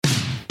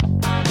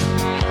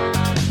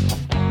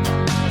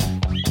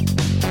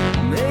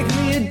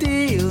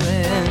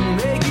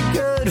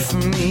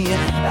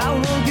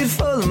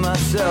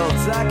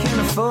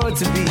what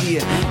to be.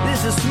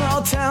 This is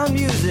small town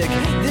music,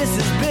 this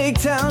is big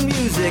town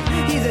music.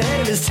 He's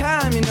ahead of his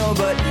time, you know,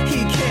 but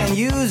he can't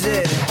use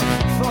it.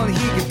 If only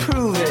he could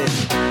prove it.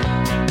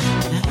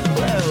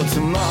 Well,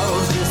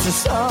 tomorrow's just a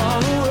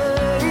song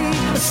away,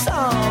 a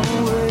song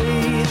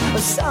away, a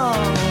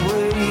song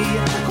away.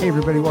 Hey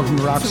everybody, welcome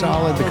to Rock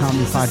Solid, the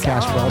comedy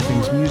podcast for all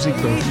things music,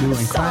 both new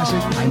and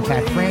classic. I'm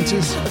Pat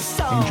Francis,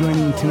 and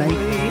joining me tonight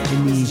in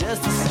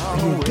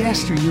are you a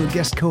guest or are you a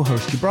guest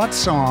co-host? You brought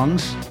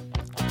songs,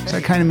 so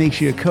that kind of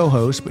makes you a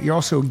co-host, but you're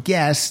also a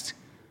guest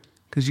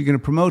because you're going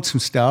to promote some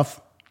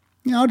stuff.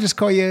 You know, I'll just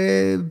call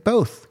you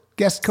both,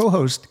 guest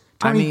co-host.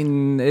 Tony, I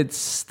mean,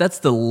 that's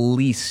the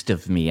least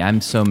of me.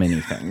 I'm so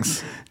many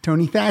things.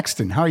 Tony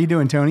Thaxton, how are you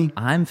doing, Tony?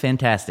 I'm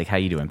fantastic. How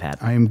you doing, Pat?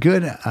 I am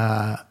good.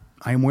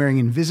 I'm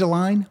wearing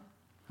Invisalign.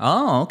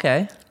 Oh,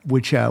 okay.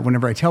 Which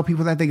whenever I tell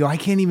people that, they go, I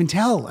can't even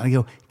tell. I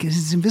go, because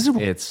it's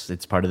invisible.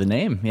 It's part of the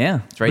name. Yeah,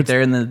 it's right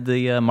there in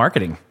the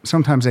marketing.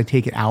 Sometimes I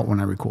take it out when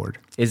I record.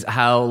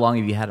 How long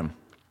have you had them?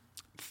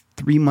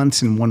 3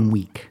 months and 1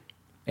 week.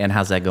 And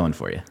how's that going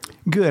for you?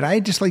 Good. I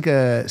had just like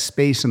a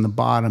space on the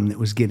bottom that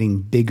was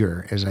getting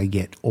bigger as I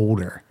get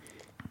older.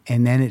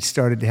 And then it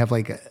started to have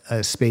like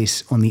a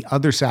space on the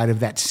other side of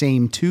that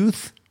same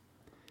tooth.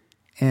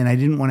 And I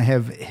didn't want to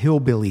have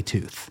hillbilly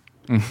tooth.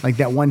 Like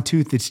that one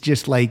tooth that's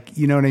just like,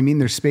 you know what I mean?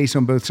 There's space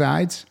on both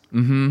sides.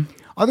 Mm-hmm.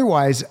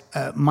 Otherwise,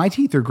 my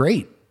teeth are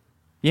great.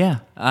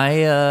 Yeah.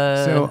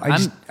 I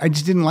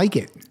just didn't like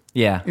it.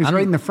 Yeah. It was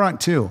right in the front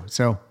too.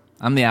 So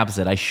I'm the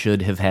opposite. I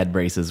should have had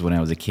braces when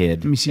I was a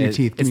kid. Let me see your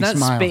teeth. Give me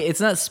smile.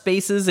 It's not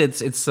spaces.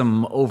 It's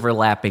some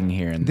overlapping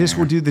here and there. This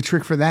will do the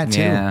trick for that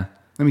too. Yeah.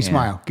 Let me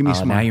smile. Give me a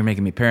smile. Now you're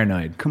making me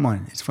paranoid. Come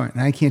on. It's fine.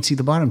 Now I can't see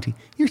the bottom teeth.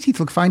 Your teeth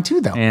look fine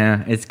too, though.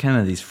 Yeah. It's kind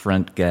of these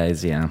front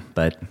guys. Yeah.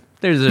 But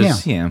there's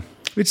this,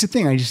 It's the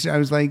thing. I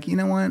was like, you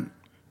know what?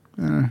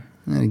 I'm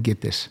going to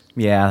get this.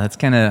 Yeah. That's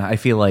kind of, I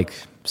feel like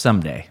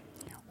someday.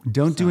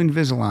 Don't do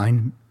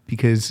Invisalign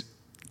because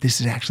this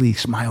is actually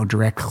Smile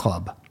Direct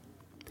Club.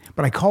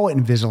 But I call it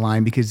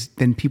Invisalign because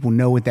then people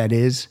know what that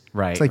is.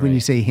 Right. It's like when you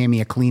say, hand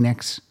me a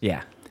Kleenex.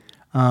 Yeah.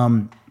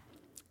 Invisalign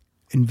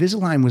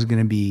was going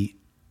to be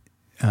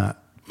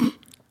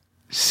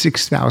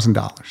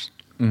 $6,000.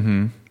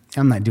 Mm-hmm.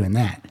 I'm not doing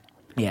that.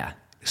 Yeah.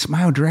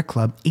 Smile Direct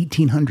Club,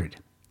 $1,800.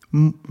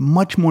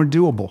 Much more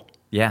doable.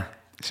 Yeah.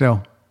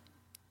 So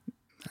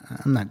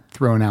I'm not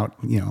throwing out,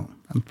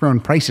 I'm throwing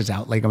prices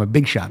out like I'm a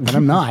big shot, but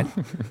I'm not.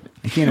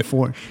 I can't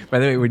afford. By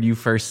the way, when you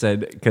first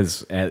said,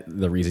 because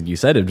the reason you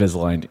said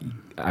Invisalign,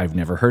 I've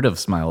never heard of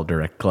Smile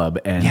Direct Club.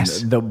 And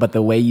yes. But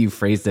the way you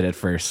phrased it at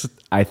first,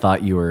 I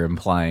thought you were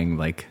implying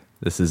like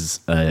this is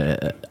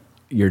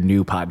your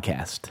new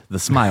podcast, the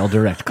Smile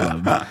Direct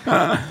Club.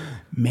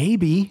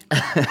 Maybe.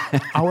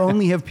 I'll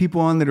only have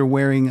people on that are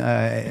wearing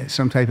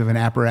some type of an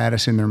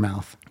apparatus in their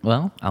mouth.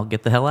 Well, I'll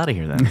get the hell out of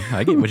here then.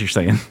 I get what you're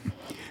saying.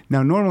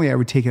 Now, normally I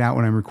would take it out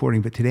when I'm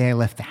recording, but today I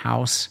left the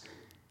house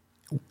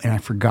and I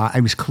forgot.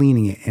 I was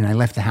cleaning it and I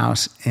left the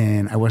house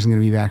and I wasn't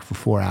going to be back for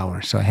 4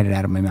 hours. So I had it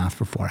out of my mouth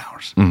for 4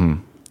 hours.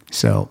 Mm-hmm.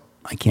 So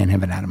I can't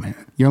have it out of my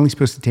mouth. You're only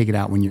supposed to take it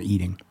out when you're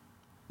eating.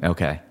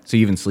 Okay. So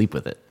you even sleep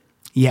with it?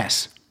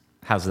 Yes.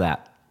 How's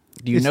that?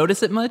 Do you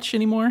notice it much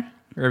anymore?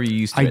 Or are you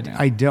used to it now?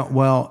 I don't.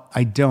 Well,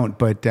 I don't.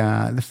 But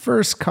the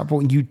first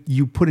couple,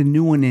 you put a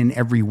new one in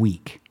every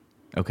week.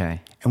 Okay.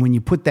 And when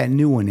you put that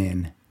new one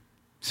in,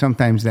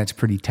 sometimes that's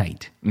pretty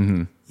tight.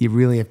 Mm-hmm. You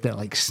really have to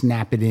like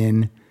snap it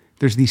in.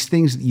 There's these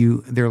things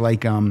that they're like,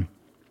 did you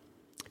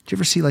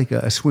ever see like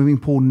a swimming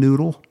pool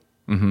noodle?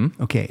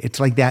 Mm-hmm. Okay. It's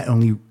like that,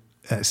 only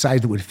size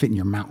that would fit in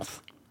your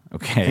mouth.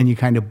 Okay. And you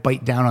kind of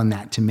bite down on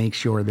that to make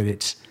sure that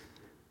it's,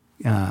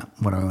 what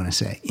do I want to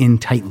say? In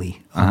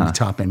tightly on the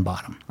top and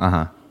bottom.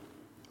 Uh-huh.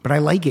 But I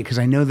like it because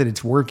I know that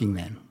it's working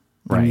then.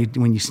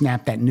 When you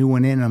snap that new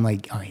one in, I'm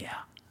like, oh yeah.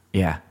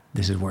 Yeah.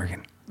 This is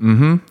working.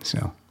 Mm-hmm.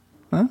 So,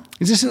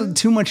 is this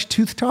too much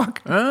tooth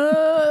talk?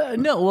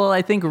 No. Well,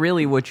 I think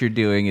really what you're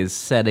doing is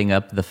setting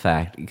up the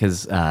fact,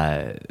 because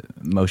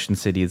Motion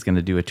City is going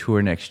to do a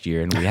tour next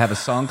year, and we have a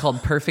song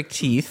called Perfect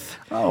Teeth.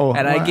 Oh,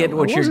 and I get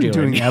what you're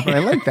doing. That, but I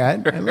like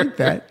that. I like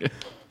that.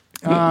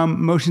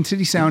 Motion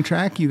City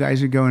soundtrack. You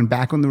guys are going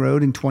back on the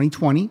road in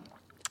 2020.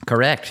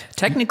 Correct.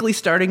 Technically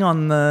starting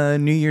on the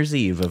New Year's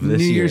Eve of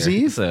this year. New Year's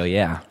Eve? So,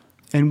 yeah.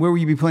 And where will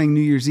you be playing New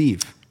Year's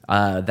Eve?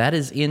 That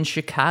is in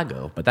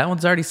Chicago, but that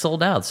one's already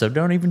sold out, so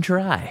don't even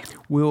try.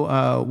 Will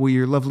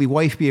your lovely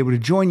wife be able to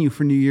join you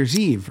for New Year's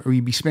Eve, or will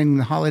you be spending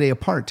the holiday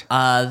apart?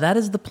 That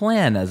is the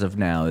plan as of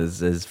now,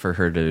 is for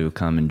her to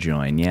come and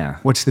join, yeah.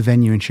 What's the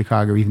venue in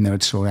Chicago, even though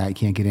it's sold out, you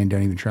can't get in,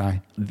 don't even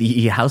try?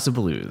 The House of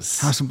Blues.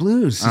 House of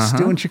Blues is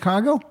still in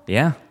Chicago?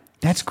 Yeah.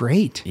 That's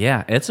great.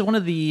 Yeah, it's one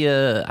of the,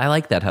 I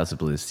like that House of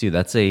Blues, too.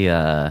 That's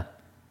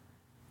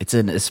it's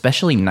an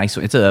especially nice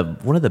one. It's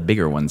one of the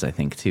bigger ones, I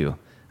think, too.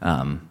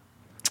 Now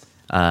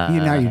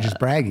you're just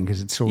bragging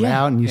because it's sold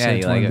out and you said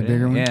it's one of the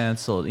bigger ones. Yeah,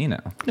 it's sold,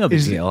 no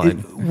big deal.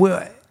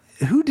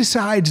 Who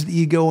decides that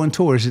you go on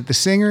tour? Is it the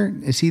singer?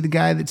 Is he the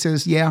guy that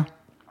says, yeah?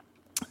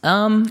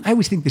 I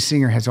always think the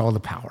singer has all the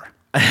power.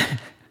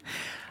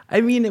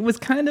 I mean, it was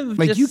kind of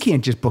like you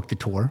can't just book the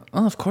tour.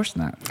 Oh, of course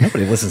not.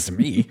 Nobody listens to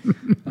me.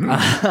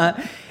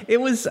 It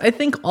was. I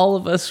think all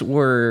of us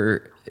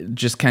were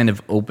just kind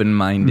of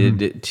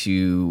open-minded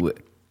to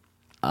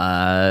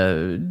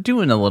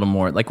doing a little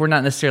more. Like we're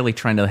not necessarily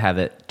trying to have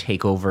it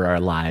take over our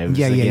lives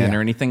again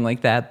or anything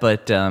like that.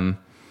 But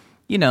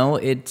you know,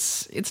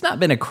 it's not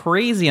been a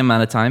crazy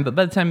amount of time. But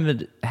by the time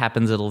it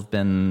happens, it'll have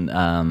been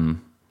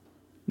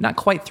not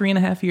quite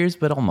 3.5 years,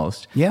 but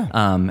almost. Yeah.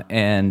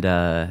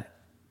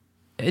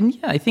 And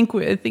yeah, I think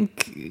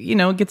you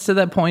know, it gets to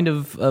that point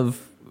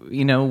of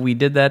you know, we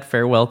did that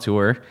farewell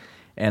tour,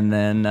 and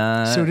then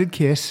so did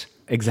Kiss.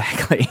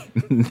 Exactly.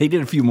 They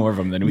did a few more of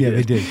them than we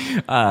did. Yeah,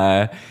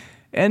 they did.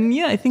 And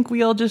yeah, I think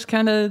we all just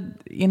kind of,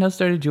 you know,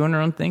 started doing our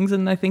own things,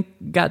 and I think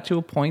got to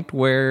a point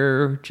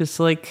where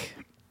just like,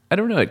 I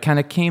don't know, it kind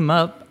of came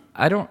up.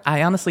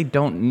 I honestly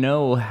don't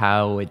know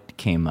how it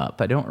came up.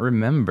 I don't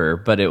remember,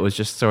 but it was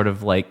just sort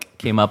of like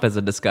came up as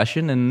a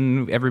discussion,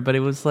 and everybody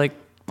was like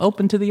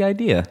open to the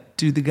idea.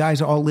 Do the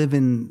guys all live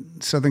in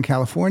Southern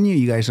California?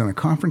 You guys on a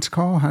conference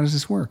call? How does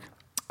this work?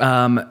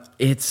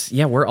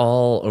 We're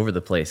all over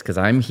the place because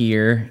I'm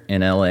here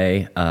in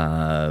LA.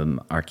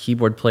 Our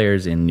keyboard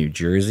player's in New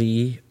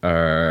Jersey.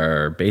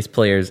 Our bass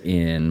player's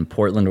in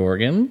Portland,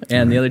 Oregon,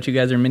 and the other two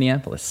guys are in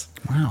Minneapolis.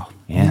 Wow.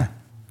 Yeah.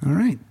 All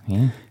right.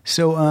 Yeah.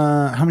 So,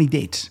 how many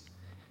dates?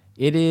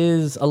 It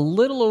is a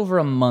little over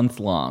a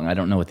month long. I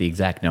don't know what the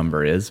exact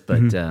number is,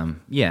 but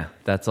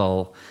that's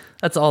all.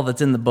 That's all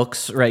that's in the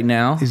books right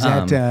now. Is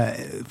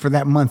that for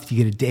that month? Do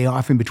you get a day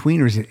off in between,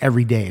 or is it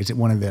every day? Is it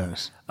one of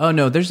those? Oh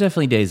no, there's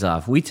definitely days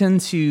off. We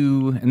tend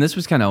to, and this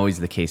was kind of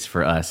always the case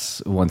for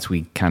us. Once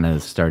we kind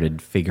of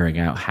started figuring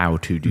out how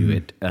to do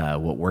it,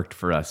 what worked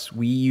for us.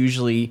 We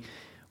usually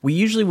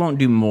won't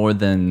do more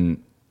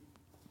than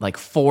like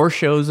 4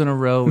 shows in a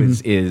row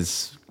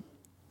is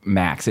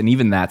max, and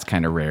even that's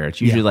kind of rare.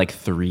 It's usually like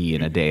 3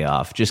 in a day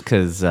off, just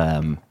because.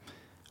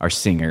 Our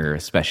singer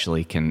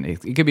especially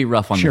it could be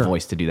rough on the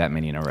voice to do that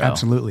many in a row.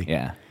 Absolutely.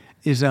 Yeah.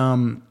 Is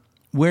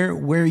where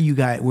do you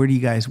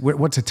guys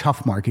what's a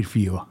tough market for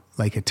you?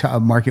 Like a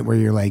market where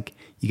you're like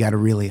you got to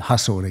really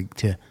hustle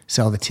to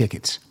sell the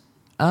tickets.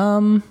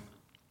 You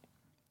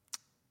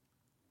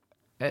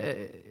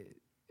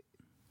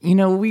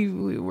know,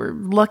 we're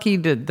lucky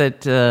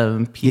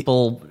that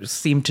people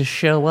seem to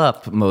show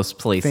up most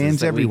places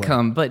Fans that everywhere. we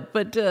come,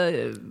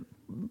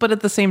 but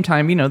at the same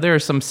time, you know, there are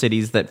some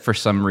cities that for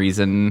some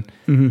reason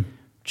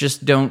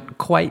just don't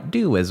quite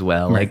do as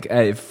well. Right.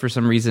 Like for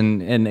some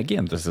reason, and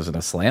again, this isn't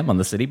a slam on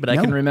the city, but I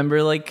can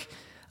remember like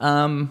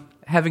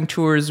having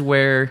tours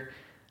where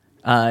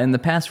in the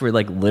past where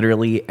like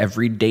literally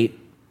every date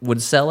would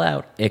sell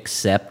out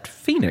except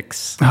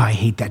Phoenix. Oh, I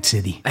hate that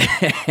city.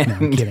 No,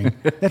 I'm kidding.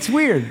 That's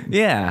weird.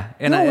 Yeah,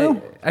 and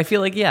I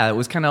feel like it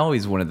was kind of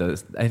always one of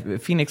those.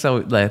 Phoenix,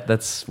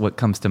 that's what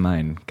comes to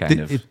mind.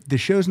 If the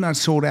show's not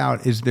sold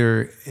out, is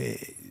there?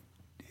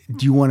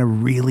 Do you want to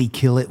really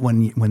kill it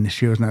when the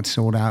show's not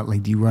sold out?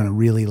 Like, do you want to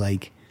really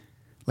like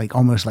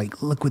almost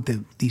like look what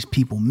these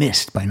people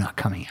missed by not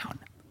coming out?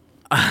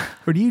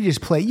 Or do you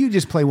just play? You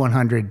just play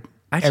 100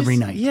 every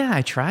night. Yeah,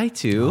 I try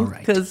to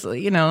because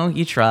you know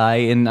you try,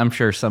 and I'm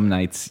sure some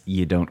nights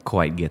you don't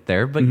quite get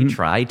there, but you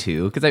try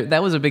to because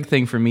that was a big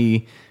thing for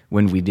me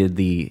when we did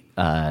the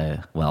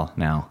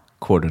now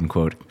quote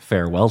unquote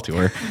farewell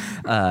tour.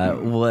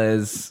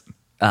 Was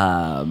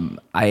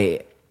I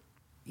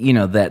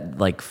that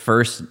like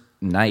first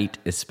night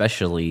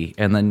especially,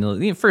 and then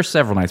the first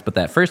several nights, but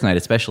that first night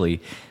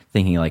especially,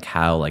 thinking like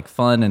how like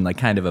fun and like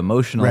kind of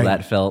emotional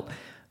that felt.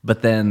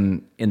 But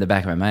then in the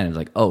back of my mind, I was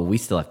like, oh, we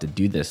still have to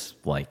do this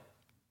like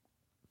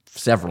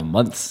several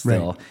months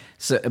still. Right.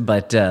 So,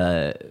 but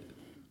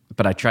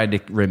I tried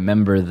to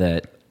remember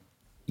that,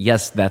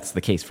 yes, that's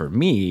the case for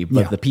me,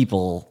 but the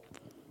people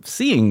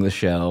seeing the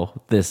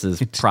show, this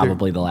is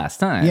probably the last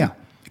time. Yeah.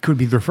 It could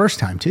be their first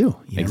time too.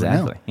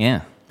 Exactly.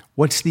 Yeah.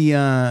 What's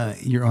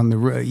you're on the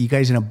road, you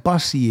guys in a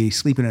bus? Are you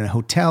sleeping in a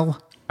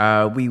hotel?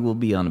 We will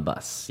be on a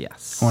bus,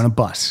 yes. On a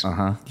bus.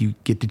 Uh-huh. You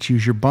get to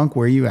choose your bunk.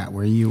 Where are you at?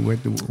 Where do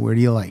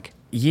you like?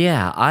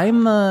 Yeah,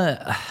 I'm,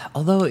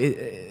 although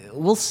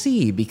we'll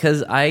see,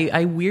 because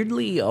I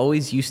weirdly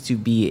always used to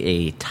be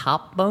a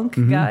top bunk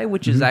guy,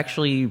 which is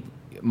actually,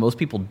 most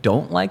people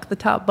don't like the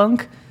top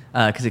bunk,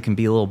 because it can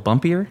be a little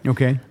bumpier.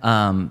 Okay.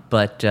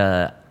 But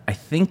I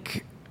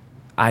think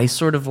I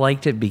sort of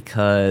liked it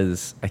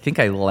because I think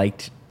I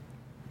liked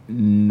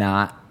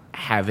not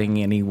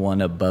having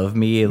anyone above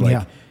me,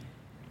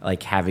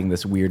 like having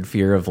this weird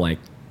fear of like,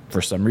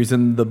 for some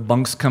reason the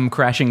bunks come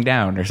crashing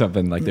down or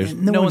something. Like there's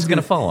no one's going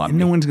to fall on me.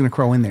 No one's going to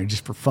crawl in there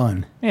just for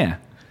fun. Yeah.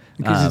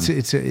 Because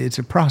it's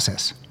a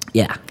process.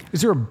 Yeah.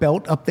 Is there a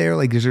belt up there?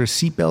 Like, is there a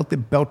seat belt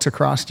that belts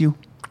across you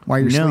while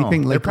you're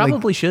sleeping? There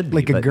probably should be.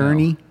 Like a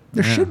gurney? No.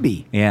 There should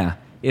be. Yeah.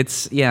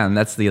 And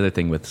that's the other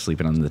thing with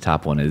sleeping on the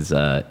top one is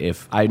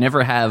if I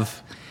never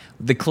have,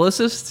 the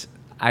closest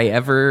I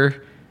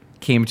ever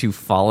came to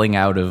falling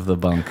out of the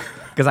bunk,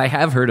 because I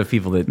have heard of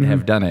people that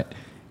have done it,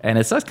 and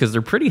it sucks because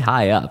they're pretty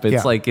high up.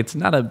 It's like, it's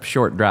not a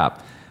short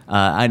drop.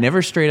 I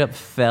never straight up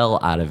fell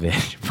out of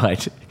it,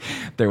 but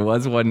there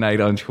was one night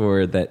on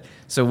tour that.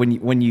 So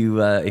when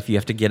you if you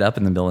have to get up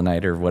in the middle of the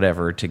night or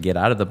whatever to get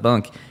out of the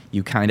bunk,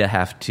 you kind of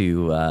have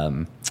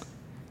to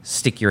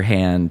stick your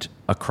hand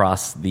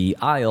across the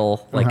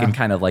aisle, and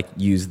kind of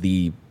use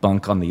the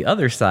bunk on the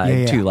other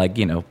side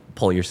to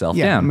pull yourself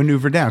down,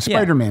 maneuver down,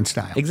 Spider-Man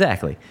style.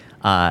 Exactly.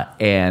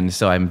 And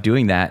so I'm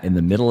doing that in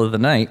the middle of the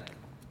night,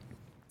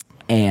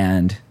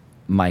 and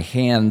my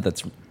hand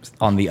that's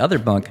on the other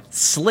bunk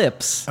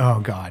slips. Oh,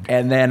 God.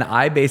 And then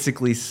I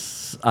basically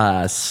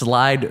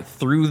slide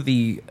through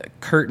the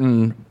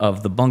curtain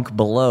of the bunk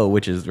below,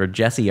 which is where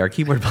Jesse, our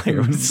keyboard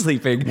player, was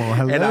sleeping. Well,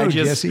 hello, and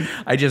Jesse.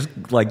 I just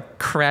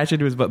crash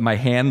into his, but my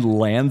hand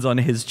lands on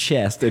his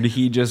chest, and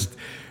he just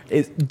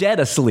is dead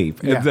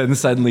asleep. And then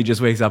suddenly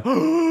just wakes up.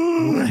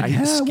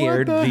 I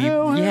scared what the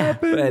hell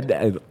happened?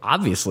 And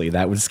obviously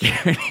that would scare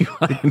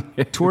anyone.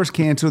 Tour's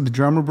canceled. The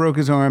drummer broke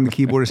his arm. The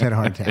keyboardist had a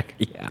heart attack.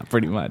 Yeah,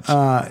 pretty much.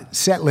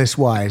 Set list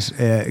wise,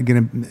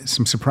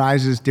 some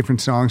surprises,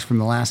 different songs from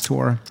the last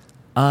tour.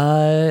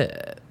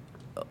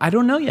 I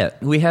don't know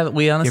yet.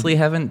 We honestly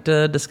haven't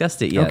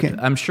discussed it yet. Okay.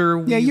 I'm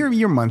sure.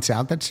 You're months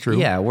out. That's true.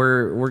 Yeah,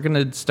 we're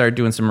gonna start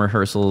doing some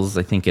rehearsals.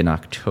 I think in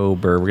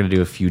October we're gonna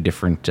do a few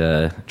different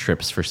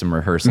trips for some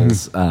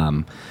rehearsals.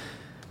 Mm-hmm.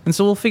 And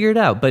so we'll figure it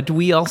out. But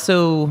we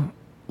also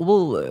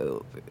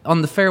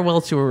on the farewell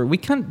tour.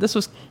 This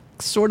was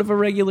sort of a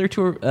regular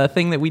tour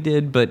thing that we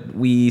did, but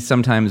we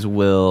sometimes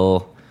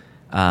will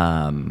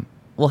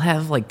we'll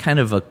have kind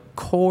of a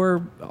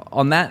core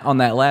on that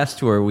last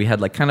tour. We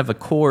had kind of a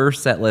core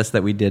set list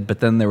that we did, but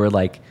then there were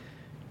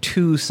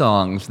 2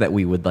 songs that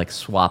we would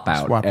swap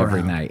out every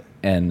around. night,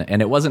 and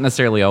it wasn't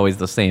necessarily always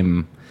the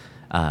same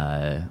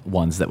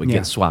ones that would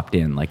get swapped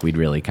in. We'd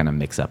really kind of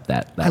mix up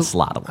that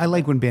slot a little. I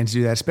like when bands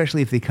do that,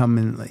 especially if they come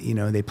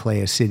in, they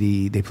play a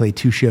city, they play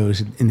 2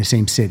 shows in the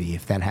same city.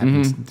 If that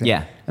happens,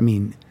 Yeah. I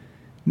mean,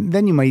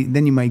 then you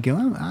might go,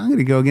 oh, I'm going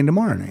to go again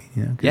tomorrow night.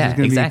 There's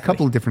going to be a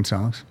couple of different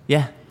songs.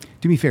 Yeah.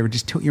 Do me a favor,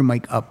 just tilt your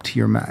mic up to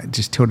your mouth.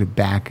 Just tilt it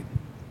back.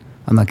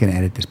 I'm not going to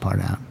edit this part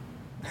out.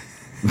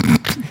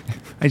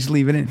 I just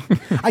leave it in.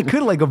 I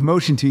could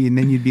motion to you, and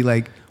then you'd be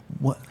like,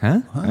 "What? Huh?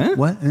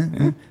 What?"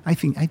 I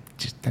think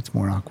that's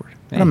more awkward.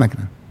 But I'm not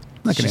going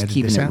to edit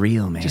keeping this it out.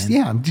 real, man.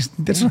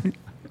 That's right.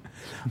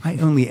 I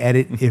only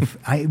edit if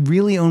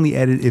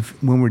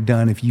when we're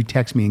done, if you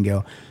text me and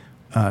go,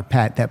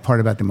 Pat, that part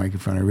about the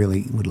microphone, I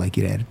really would like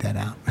you to edit that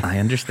out. I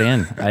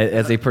understand.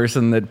 As a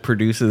person that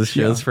produces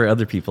shows for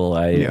other people,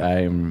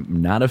 I'm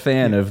not a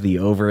fan of the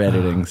over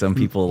editing. Some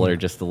people are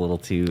just a little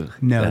too.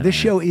 No, this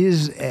show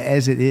is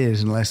as it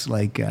is, unless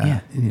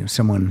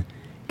someone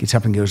gets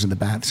up and goes to the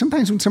bathroom.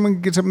 Sometimes when someone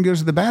gets up and goes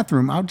to the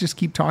bathroom, I'll just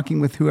keep talking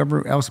with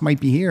whoever else might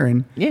be here,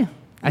 and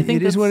I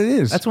think it is what it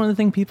is. That's one of the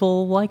things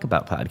people like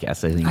about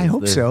podcasts. I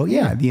hope so.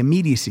 Yeah, the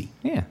immediacy.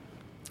 Yeah.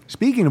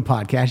 Speaking of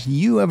podcasts,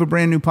 you have a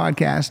brand new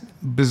podcast,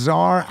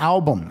 Bizarre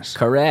Albums.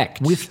 Correct.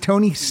 With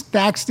Tony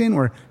Thaxton,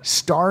 or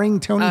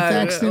starring Tony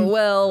Thaxton?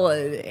 Well,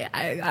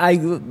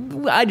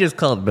 I just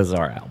call it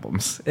Bizarre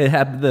Albums.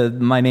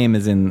 My name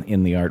is in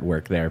the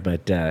artwork there,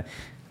 but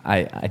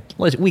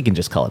we can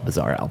just call it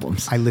Bizarre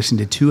Albums. I listened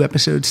to 2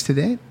 episodes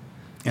today,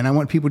 and I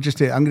want people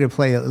I'm going to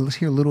play, let's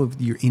hear a little of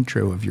your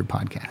intro of your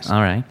podcast.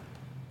 All right.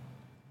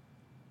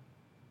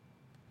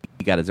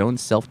 He got his own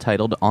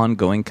self-titled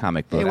ongoing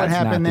comic book. Hey, what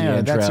happened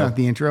there? That's not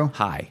the intro.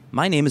 Hi,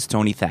 my name is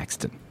Tony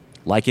Thaxton.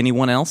 Like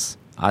anyone else,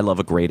 I love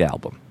a great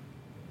album.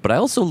 But I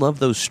also love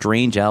those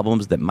strange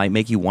albums that might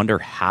make you wonder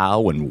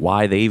how and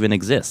why they even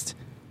exist.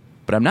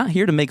 But I'm not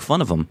here to make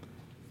fun of them.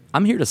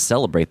 I'm here to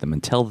celebrate them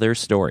and tell their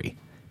story.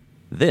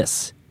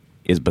 This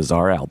is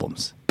Bizarre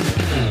Albums.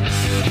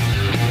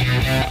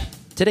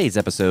 Today's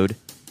episode,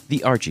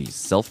 the Archies'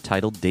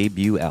 self-titled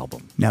debut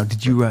album. Now,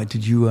 did you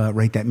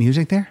write that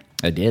music there?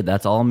 I did.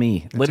 That's all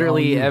me.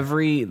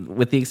 Literally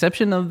with the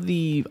exception of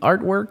the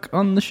artwork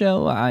on the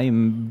show,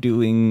 I'm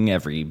doing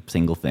every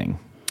single thing.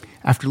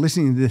 After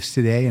listening to this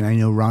today, and I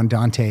know Ron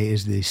Dante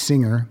is the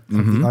singer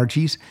of the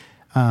Archies,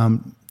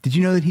 did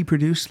you know that he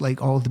produced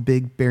all the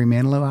big Barry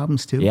Manilow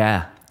albums too?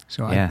 Yeah.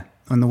 So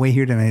on the way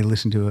here tonight, I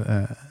listened to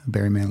a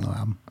Barry Manilow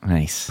album.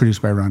 Nice.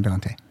 Produced by Ron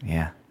Dante.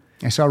 Yeah.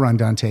 I saw Ron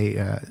Dante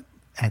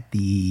at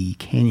the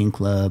Canyon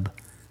Club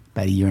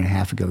about 1.5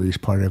 years ago. He was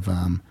part of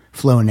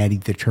Flo and Eddie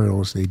the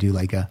Turtles. They do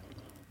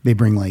they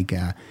bring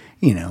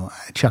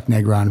Chuck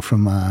Negron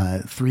from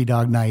Three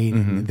Dog Night,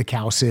 and the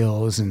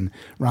Cowsills, and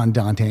Ron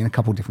Dante, and a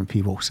couple different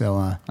people.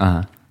 So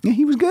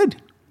he was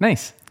good.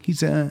 Nice.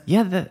 He's sorry,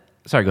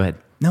 go ahead.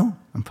 No,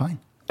 I'm fine.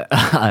 No,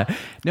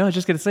 I was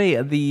just gonna say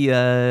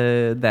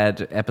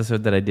that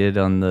episode that I did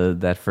on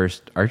that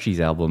first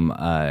Archies album.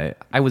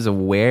 I was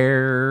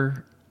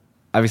aware.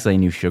 Obviously, I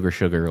knew Sugar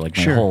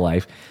my whole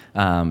life.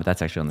 But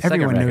that's actually on the second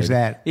record. Everyone knows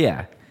that.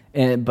 Yeah.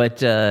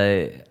 But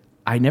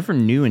I never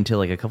knew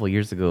until a couple of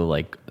years ago,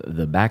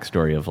 the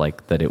backstory of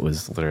that it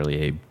was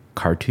literally a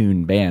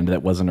cartoon band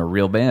that wasn't a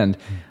real band.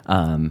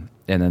 And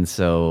then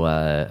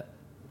so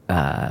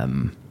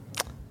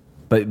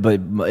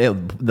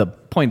the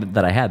point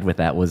that I had with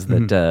that was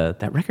that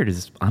that record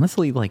is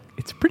honestly like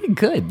it's pretty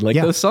good. Like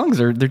those songs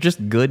they're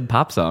just good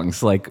pop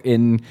songs. Like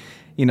in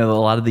a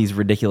lot of these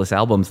ridiculous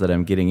albums that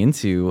I'm getting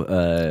into,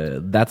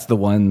 that's the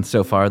one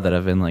so far that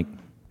I've been like,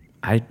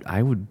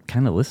 I would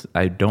kind of listen.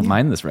 I don't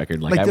mind this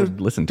record. Like I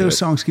would listen to it. Those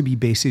songs could be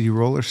Bay City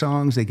Roller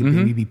songs. They could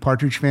maybe be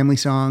Partridge Family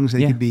songs.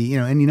 They could be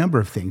any number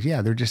of things.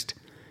 Yeah, they're just.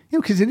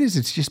 Because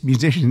it's just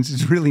musicians.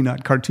 It's really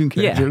not cartoon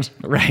characters.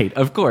 Yeah, right,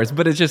 of course.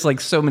 But it's just like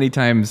so many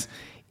times,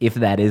 if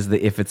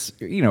it's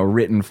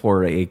written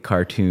for a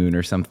cartoon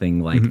or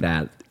something like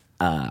that,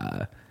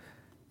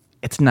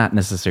 it's not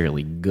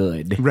necessarily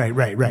good.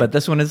 Right. But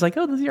this one is like,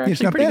 these are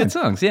actually pretty good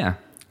songs. Yeah.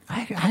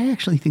 I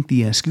actually think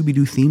the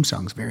Scooby-Doo theme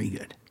song is very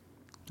good.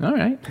 All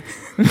right.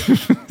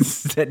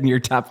 Is that in your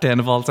top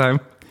 10 of all time?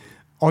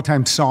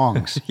 All-time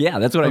songs. Yeah,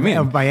 that's what I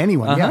mean. By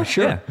anyone. Yeah,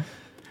 sure. Yeah.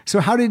 So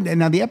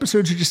now the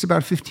episodes are just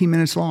about 15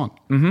 minutes long,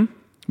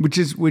 which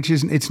is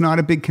it's not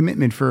a big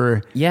commitment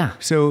for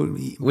So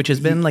which has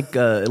been like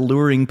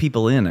luring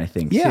people in, I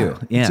think. Too.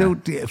 Yeah. So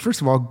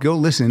first of all, go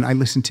listen. I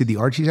listened to the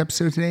Archie's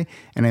episode today,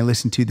 and I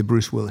listened to the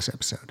Bruce Willis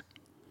episode,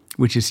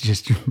 which is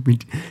just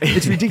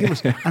it's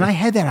ridiculous. And I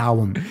had that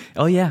album.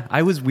 Oh yeah,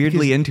 I was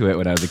weirdly into it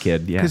when I was a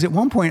kid. Yeah, because at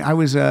one point I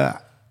was I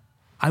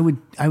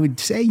would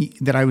say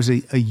that I was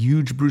a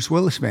huge Bruce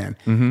Willis fan,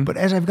 but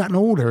as I've gotten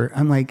older,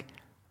 I'm like.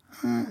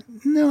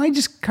 No, I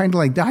just kind of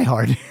like Die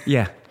Hard.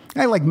 Yeah.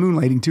 I like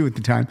Moonlighting too at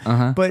the time.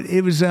 But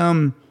it was,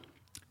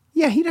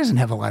 he doesn't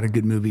have a lot of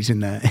good movies in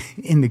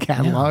the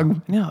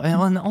catalog. No,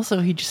 and also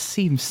he just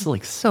seems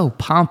like so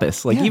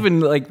pompous. Like even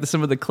like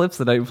some of the clips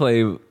that I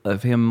play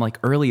of him like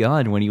early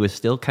on when he was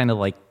still kind of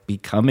like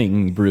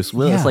becoming Bruce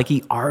Willis, like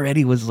he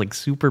already was like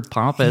super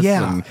pompous.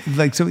 Yeah,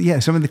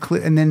 some of the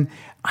clips. And then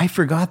I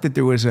forgot that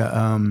there was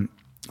a...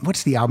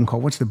 what's the album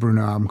called? What's the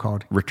Bruno album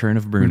called? Return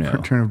of Bruno.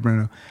 Return of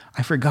Bruno.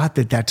 I forgot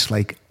that that's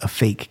like a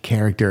fake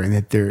character and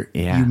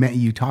that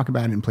you talk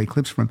about it and play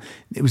clips from.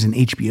 It was an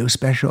HBO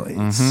special.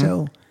 It's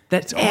so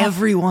that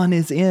everyone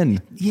is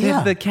in.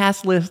 Yeah, the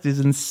cast list is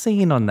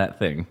insane on that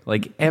thing.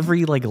 Like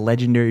every like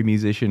legendary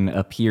musician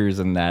appears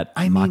in that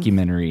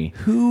mockumentary.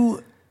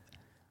 Who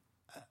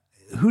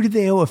did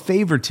they owe a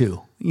favor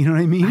to? You know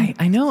what I mean?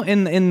 I know,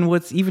 and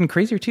what's even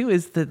crazier too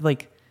is that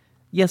like.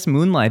 Yes,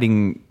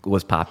 Moonlighting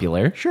was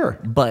popular. Sure.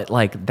 But,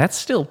 like, that's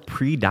still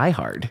pre-Die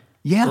Hard.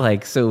 Yeah.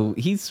 Like, so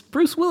he's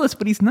Bruce Willis,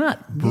 but he's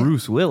not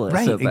Bruce Willis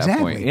at that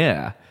point.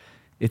 Yeah.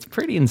 It's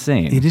pretty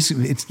insane. It is.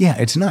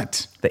 It's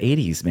nuts. The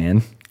 80s,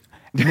 man.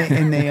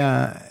 And they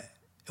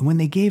when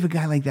they gave a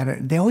guy like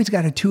that, they always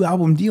got a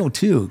 2-album deal,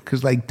 too.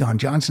 Because, like, Don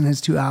Johnson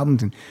has 2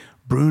 albums, and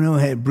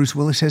Bruce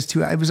Willis has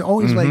 2. It was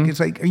always like, it's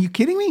like, are you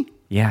kidding me?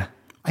 Yeah.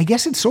 I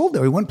guess it sold,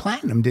 though. It went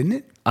platinum, didn't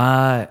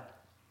it?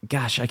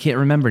 Gosh, I can't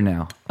remember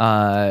now.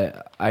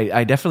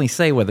 I definitely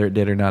say whether it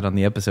did or not on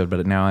the episode,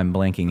 but now I'm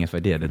blanking if I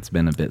did. It's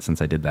been a bit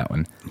since I did that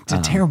one. It's a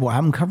terrible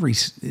album cover.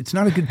 It's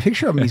not a good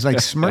picture of him. He's like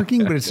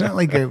smirking, but it's not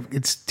like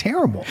it's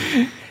terrible.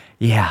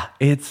 Yeah,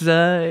 it's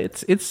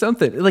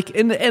something like,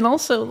 and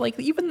also like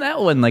even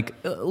that one. Like,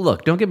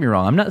 look, don't get me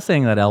wrong. I'm not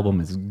saying that album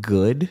is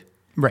good,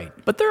 right?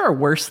 But there are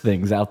worse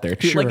things out there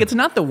too. Sure. Like, it's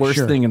not the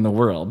worst thing in the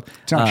world.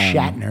 It's not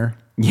Shatner.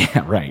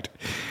 Yeah, right.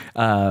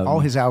 All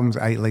his albums,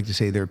 I like to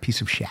say, they're a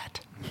piece of shat.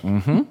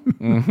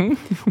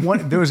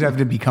 Those have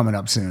to be coming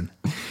up soon.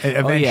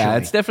 Eventually. Oh yeah,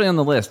 it's definitely on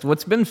the list.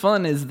 What's been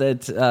fun is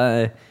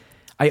that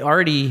I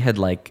already had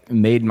like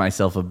made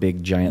myself a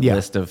big giant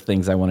list of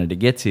things I wanted to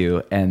get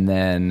to, and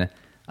then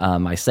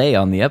I say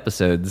on the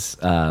episodes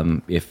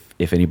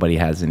if anybody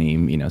has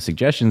any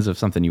suggestions of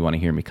something you want to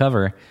hear me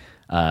cover,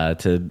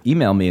 to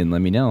email me and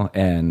let me know.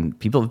 And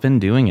people have been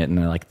doing it,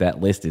 and like that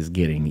list is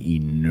getting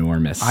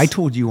enormous. I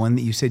told you one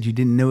that you said you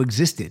didn't know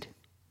existed.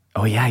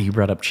 Oh yeah, you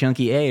brought up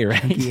Chunky A,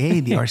 right? Chunky A,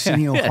 the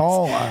Arsenio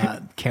Hall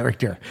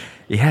character.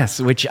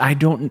 Yes, which I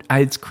don't.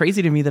 It's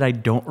crazy to me that I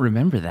don't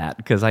remember that,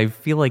 because I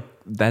feel like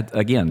that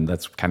again.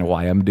 That's kind of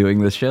why I'm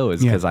doing this show,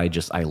 is because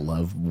I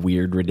love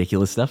weird,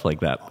 ridiculous stuff like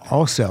that.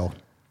 Also,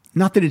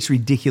 not that it's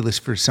ridiculous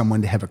for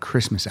someone to have a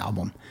Christmas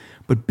album,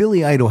 but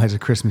Billy Idol has a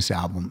Christmas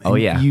album. Oh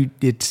yeah,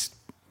 it's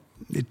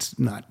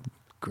not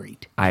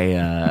great.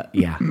 I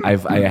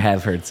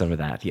have heard some of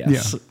that.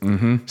 Yes. Yeah.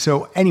 Mm-hmm.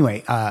 So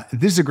anyway,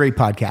 this is a great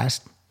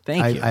podcast.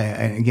 Thank you.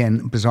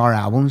 Again, bizarre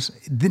albums.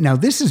 Now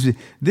this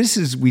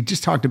is we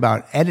just talked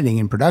about editing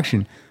and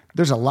production.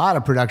 There's a lot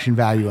of production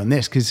value on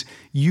this because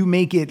you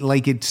make it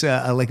like it's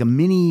like a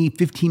mini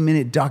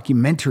 15-minute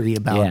documentary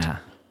about. Yeah.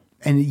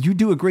 And you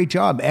do a great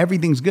job.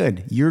 Everything's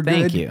good. You're good.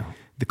 Thank you.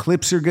 The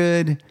clips are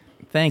good.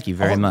 Thank you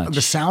very much.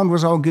 The sound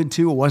was all good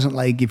too. It wasn't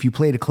like if you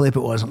played a clip,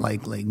 it wasn't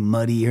like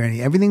muddy or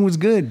anything. Everything was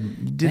good.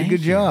 You did a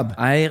good job.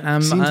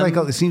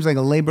 It seems like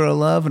a labor of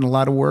love and a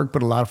lot of work,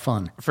 but a lot of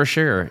fun. For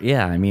sure.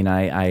 Yeah. I mean,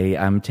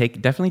 I'm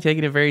definitely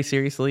taking it very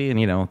seriously,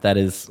 and that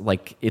is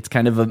like it's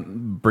kind of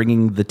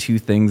bringing the two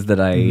things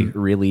that I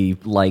really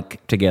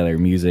like together,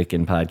 music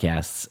and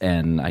podcasts,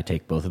 and I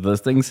take both of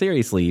those things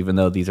seriously, even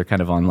though these are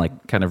kind of on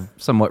like kind of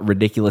somewhat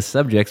ridiculous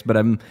subjects.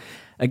 But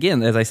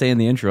again, as I say in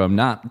the intro, I'm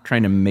not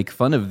trying to make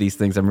fun of these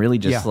things. I'm really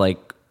just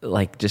like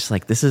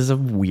this is a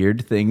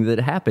weird thing that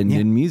happened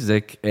in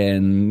music,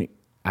 and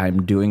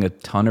I'm doing a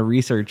ton of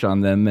research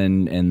on them,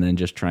 and then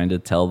just trying to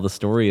tell the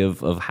story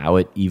of how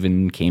it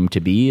even came to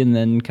be, and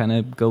then kind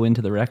of go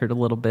into the record a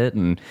little bit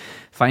and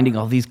finding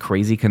all these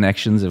crazy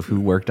connections of who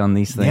worked on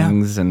these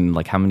things and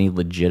like how many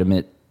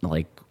legitimate,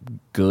 like,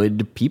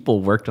 good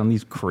people worked on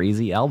these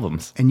crazy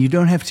albums. And you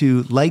don't have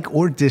to like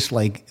or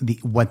dislike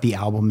what the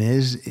album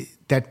is.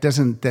 That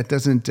doesn't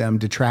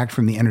detract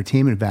from the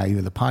entertainment value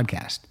of the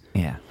podcast.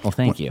 Yeah. Well,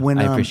 thank you.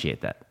 I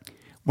appreciate that.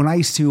 When I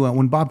used to,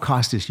 when Bob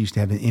Costas used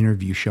to have an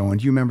interview show, and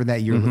do you remember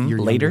that? You're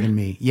Later? Younger than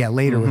me. Yeah,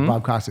 Later with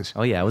Bob Costas.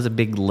 Oh yeah, I was a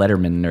big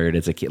Letterman nerd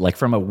as a kid, like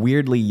from a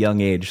weirdly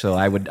young age. So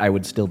I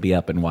would still be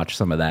up and watch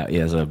some of that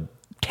as a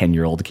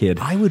 10-year-old kid.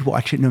 I would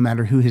watch it no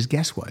matter who his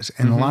guest was,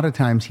 and a lot of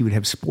times he would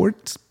have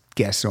sports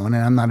guests on,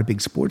 and I'm not a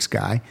big sports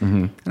guy,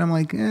 and I'm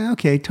like,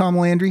 okay, Tom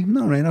Landry,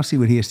 all right, I'll see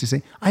what he has to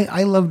say.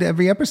 I loved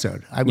every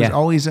episode. I was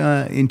always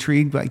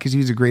intrigued because he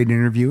was a great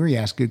interviewer. He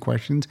asked good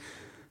questions.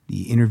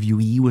 The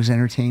interviewee was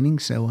entertaining.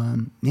 So,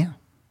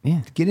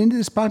 get into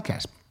this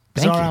podcast.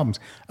 Bizarre albums.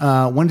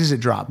 When does it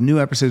drop? New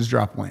episodes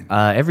drop when?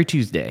 Every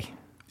Tuesday.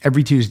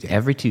 Every Tuesday.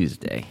 Every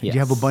Tuesday. Yes. Do you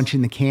have a bunch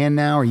in the can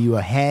now? Are you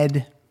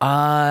ahead?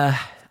 I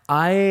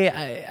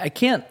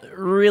can't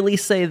really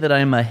say that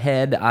I'm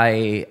ahead.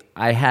 I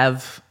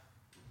have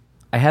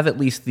at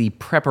least the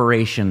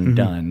preparation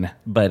done,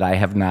 but I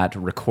have not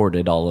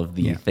recorded all of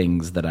the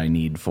things that I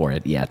need for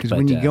it yet. Because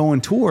when you go on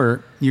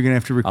tour, you're going to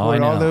have to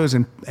record all those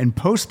and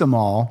post them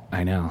all.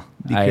 I know.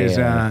 Because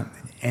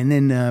and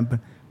then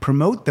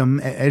promote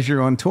them as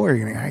you're on tour.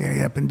 You're going to, I got to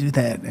get up and do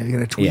that. I got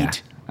to tweet. Yeah,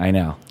 I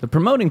know. The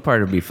promoting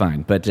part would be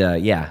fine, but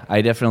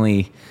I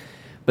definitely.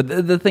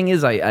 But the thing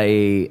is,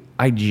 I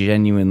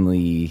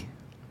genuinely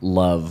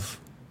love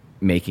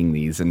making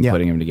these and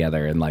putting them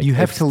together, and like you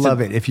have to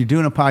love it. If you're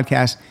doing a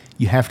podcast,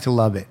 you have to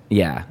love it.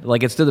 Yeah,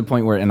 like it's to the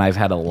point where, and I've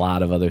had a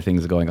lot of other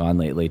things going on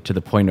lately, to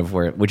the point of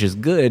where, which is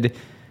good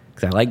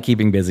because I like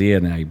keeping busy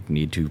and I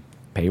need to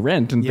pay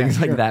rent and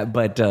things like that.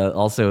 But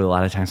also a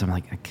lot of times I'm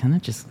like, I kind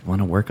of just want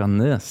to work on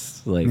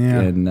this,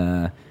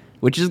 and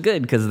which is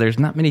good because there's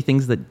not many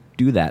things that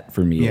do that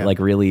for me. Like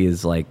really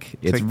is like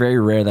it's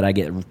very rare that I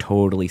get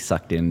totally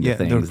sucked into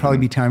things. There'll probably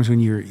be times when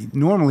you're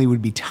normally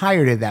would be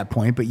tired at that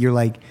point, but you're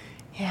like,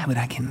 yeah, but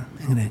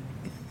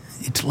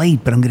it's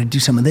late, but I'm going to do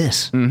some of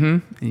this.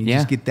 And you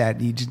just get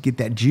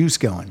that juice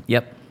going.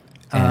 Yep.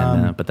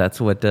 And, but that's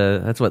what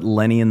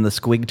Lenny and the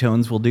Squig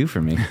Tones will do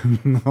for me.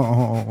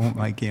 Oh,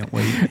 I can't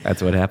wait.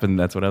 That's what happened.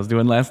 That's what I was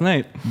doing last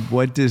night.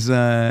 What does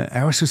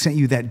I also sent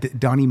you that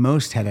Donnie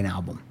Most had an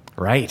album.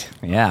 Right.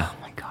 Yeah. Oh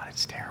my God,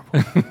 it's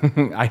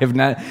terrible. I have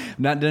not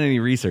done any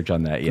research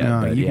on that yet.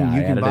 No, but you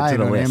can buy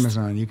it on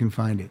Amazon. You can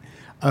find it.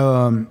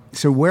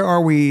 So where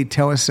are we?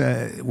 Tell us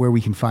where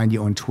we can find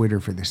you on Twitter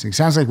for this thing.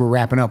 Sounds like we're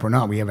wrapping up or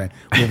not. We have a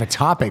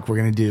topic we're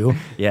going to do.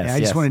 Yes. I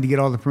just wanted to get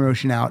all the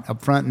promotion out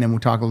up front, and then we'll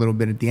talk a little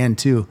bit at the end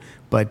too.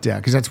 But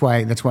because that's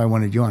why I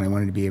wanted you on. I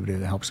wanted to be able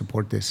to help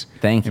support this.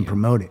 Thank you. And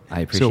promote it.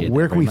 I appreciate it. So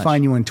where can we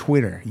find you on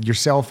Twitter?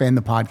 Yourself and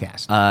the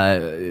podcast.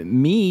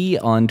 Me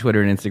on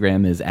Twitter and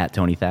Instagram is at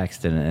Tony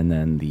Thaxton, and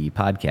then the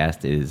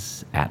podcast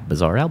is at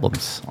Bizarre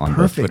Albums on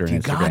both Twitter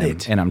and Instagram. You got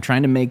it. And I'm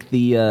trying to make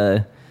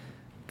the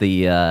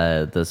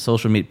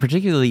social media,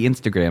 particularly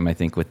Instagram, I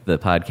think with the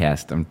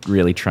podcast, I'm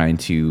really trying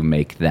to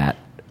make that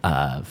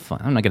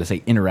fun. I'm not going to say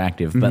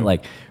interactive, but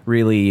like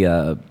really,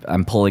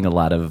 I'm pulling a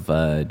lot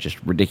of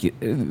just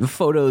ridiculous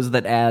photos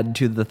that add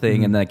to the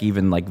thing, and like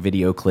even like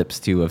video clips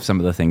too of some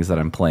of the things that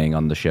I'm playing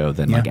on the show.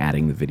 Then like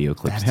adding the video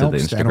clips to the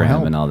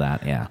Instagram and all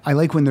that. Yeah, I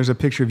like when there's a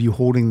picture of you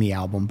holding the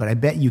album, but I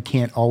bet you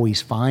can't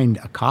always find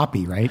a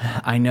copy, right?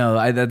 I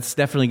know that's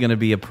definitely going to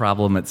be a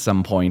problem at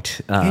some point.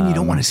 And you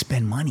don't want to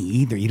spend money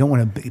either. You don't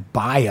want to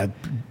buy a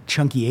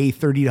Chunky A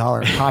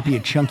 $30 copy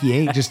of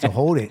Chunky A just to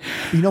hold it.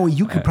 You know,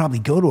 you could probably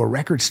go to a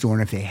record store,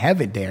 and if they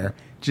have it there,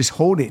 just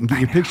hold it and get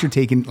your picture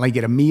taken, like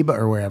at Amoeba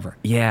or wherever.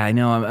 Yeah, I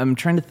know. I'm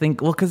trying to think.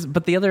 Well,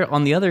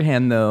 on the other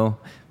hand, though,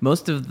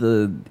 most of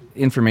the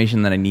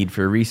information that I need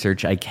for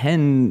research I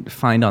can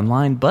find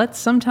online. But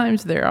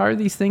sometimes there are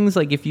these things,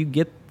 like if you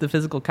get the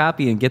physical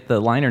copy and get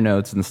the liner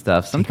notes and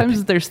stuff,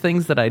 sometimes there's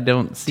things that I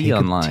don't see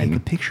online. Take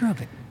a picture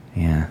of it.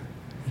 Yeah.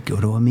 You go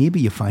to Amoeba,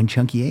 you find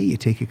Chunky A, you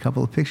take a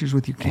couple of pictures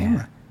with your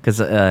camera. Because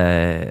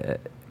I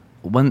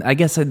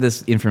guess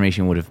this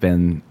information would have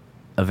been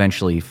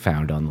eventually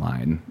found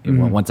online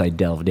once I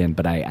delved in,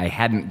 but I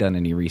hadn't done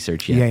any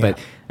research yet. But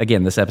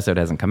again, this episode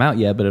hasn't come out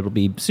yet, but it'll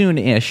be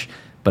soon-ish.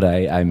 But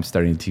I'm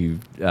starting to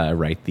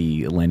write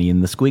the Lenny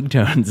and the Squig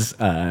Tones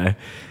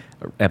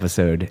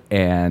episode,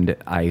 and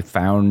I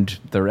found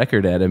the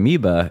record at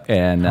Amoeba,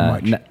 and how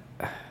much?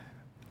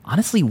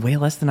 Honestly, way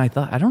less than I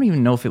thought. I don't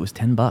even know if it was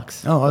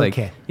 $10. Oh,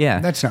 okay.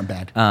 Yeah, that's not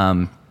bad.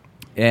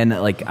 And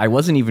like I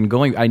wasn't even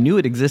going. I knew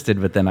it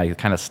existed, but then I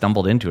kind of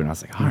stumbled into it, and I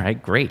was like, "All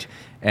right, great."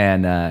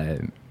 And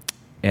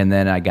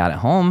then I got it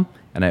home,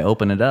 and I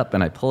open it up,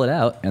 and I pull it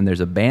out, and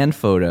there's a band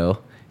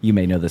photo. You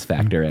may know this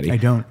fact already. I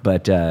don't.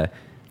 But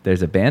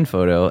there's a band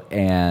photo,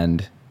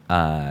 and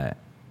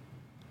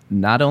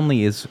not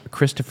only is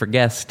Christopher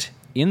Guest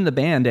in the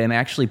band and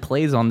actually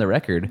plays on the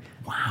record.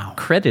 Wow.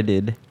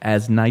 Credited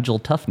as Nigel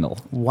Tufnell.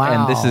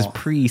 Wow. And this is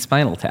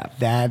pre-Spinal Tap.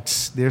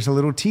 There's a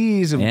little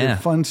tease of the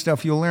fun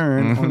stuff you'll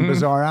learn on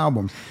Bizarre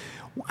Albums.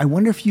 I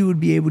wonder if you would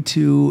be able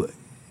to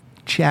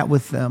chat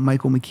with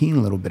Michael McKean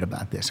a little bit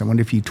about this. I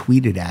wonder if you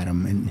tweeted at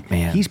him. And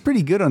he's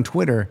pretty good on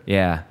Twitter.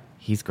 Yeah,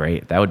 he's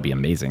great. That would be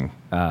amazing.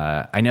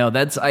 I know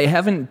I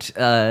haven't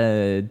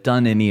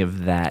done any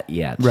of that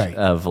yet, right,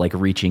 of like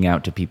reaching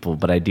out to people,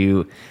 but I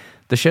do.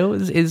 The show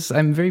is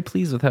I'm very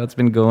pleased with how it's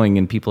been going,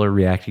 and people are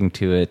reacting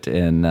to it.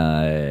 And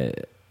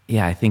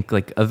I think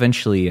like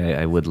eventually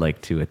I would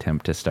like to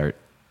attempt to start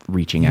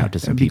reaching out to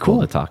some people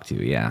to talk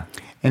to. Yeah.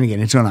 And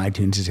again, it's on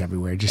iTunes. It's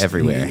everywhere. Just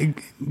everywhere.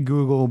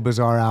 Google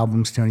Bizarre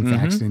Albums, Tony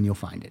Thaxton, you'll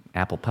find it.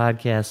 Apple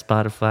Podcasts,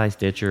 Spotify,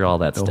 Stitcher, all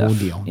that stuff. The whole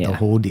deal. Yeah. The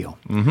whole deal.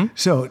 Mm-hmm.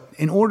 So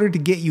in order to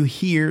get you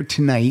here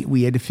tonight,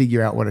 we had to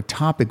figure out what a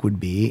topic would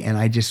be. And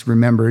I just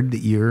remembered that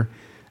you're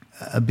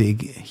a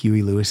big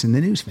Huey Lewis and the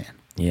News fan.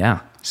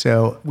 Yeah.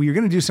 So we were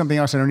going to do something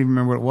else. I don't even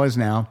remember what it was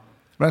now.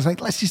 But I was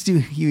like, let's just do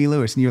Huey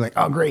Lewis. And you're like,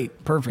 oh,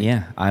 great. Perfect.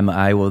 Yeah. I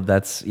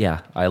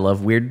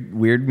love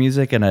weird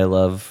music, and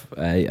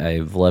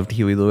I've loved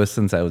Huey Lewis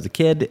since I was a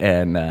kid,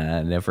 and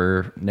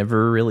never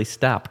really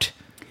stopped.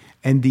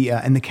 And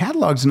the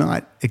catalog's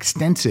not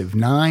extensive,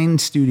 9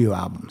 studio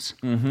albums.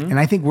 Mm-hmm. And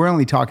I think we're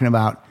only talking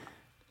about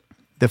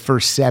the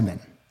first 7,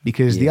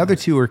 because the other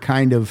 2 are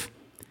kind of,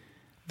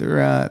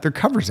 they're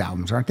covers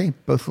albums, aren't they?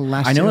 Both the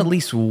last 2? I know at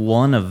least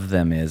one of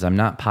them is. I'm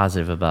not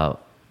positive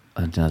about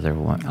another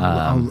one.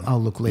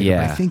 I'll look later.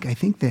 Yeah. But I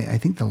think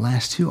the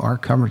last 2 are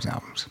covers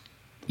albums.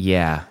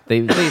 Yeah,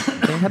 they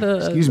had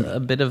a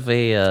bit of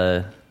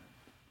a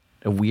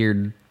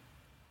weird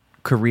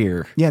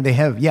career. Yeah, they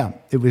have. Yeah,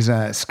 it was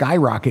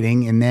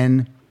skyrocketing and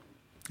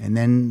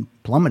then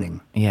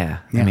plummeting. Yeah.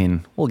 I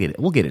mean, we'll get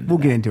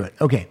into it.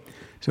 Okay,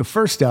 so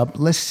first up,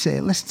 let's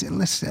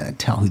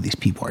tell who these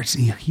people are. It's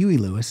Huey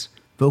Lewis,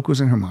 vocals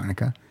and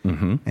harmonica.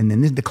 Mm-hmm. And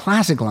then the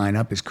classic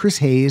lineup is Chris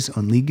Hayes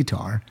on lead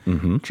guitar,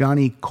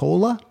 Johnny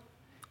Cola.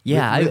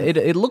 Yeah,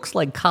 it looks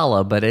like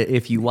Cola, but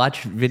if you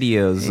watch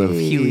videos of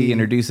Huey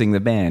introducing the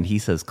band, he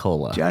says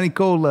Cola. Johnny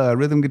Cola,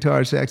 rhythm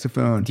guitar,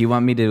 saxophone. Do you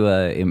want me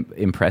to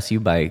impress you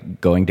by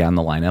going down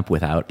the lineup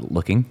without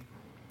looking?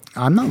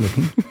 I'm not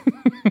looking.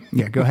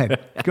 Yeah, go ahead,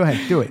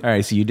 do it. All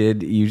right, so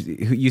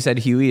you said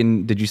Huey,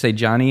 and did you say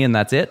Johnny, and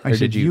that's it? I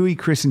said Huey,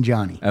 Chris, and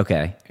Johnny.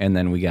 Okay, and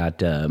then we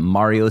got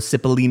Mario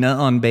Cipollina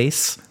on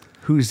bass.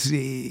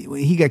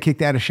 He got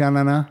kicked out of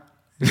Sha-Na-Na?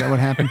 Is that what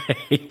happened?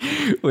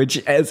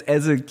 Which,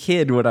 as a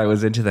kid, when I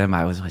was into them,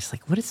 I was always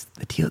like, what is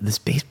the deal with this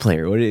bass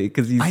player?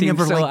 Because he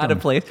seems so out of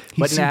place.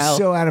 He seems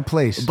so out of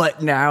place.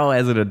 But now,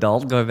 as an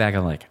adult, going back,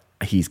 I'm like,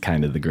 he's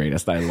kind of the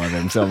greatest. I love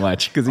him so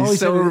much because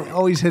he's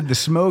always had the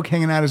smoke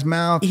hanging out his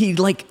mouth.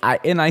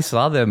 I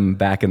saw them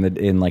back in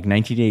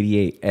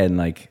 1988,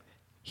 and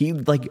he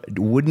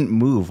wouldn't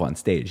move on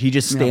stage. He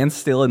just stands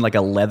still in like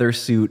a leather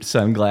suit,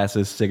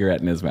 sunglasses, cigarette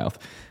in his mouth.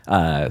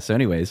 So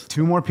anyways,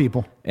 2 more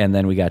people. And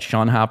then we got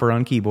Sean Hopper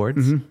on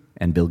keyboards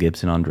and Bill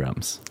Gibson on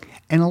drums.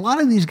 And a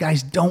lot of these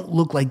guys don't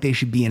look like they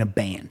should be in a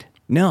band.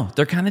 No,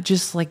 they're kind of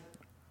just like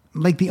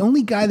the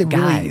only guy that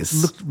really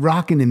looked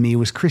rocking to me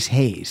was Chris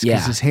Hayes.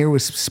 Because his hair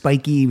was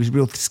spiky, he was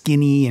real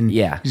skinny, and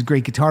he was a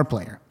great guitar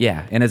player.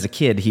 Yeah, and as a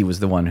kid, he was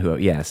the one who,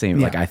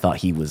 I thought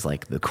he was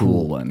like the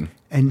cool one.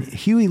 And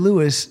Huey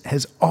Lewis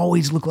has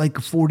always looked like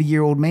a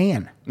 40-year-old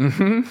man.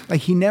 Mm-hmm.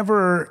 Like, he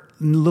never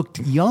looked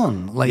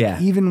young.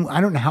 Even, I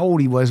don't know how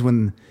old he was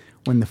when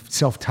the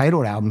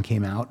self-titled album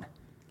came out.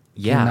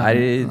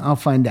 Yeah, I'll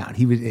find out.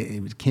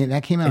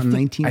 That came out in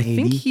 1980. I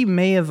think he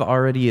may have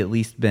already at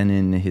least been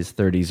in his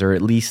 30s, or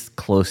at least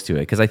close to it,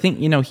 because I think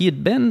he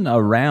had been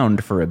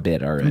around for a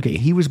bit already. Okay,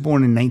 he was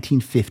born in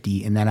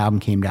 1950, and that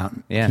album came out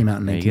in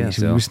 1980,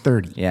 so he was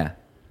 30. Yeah.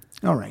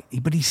 All right,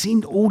 but he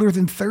seemed older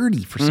than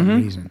 30 for some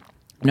reason.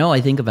 No,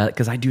 I think about it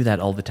because I do that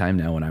all the time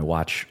now when I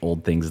watch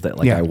old things that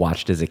I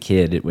watched as a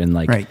kid, when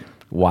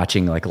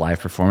watching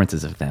live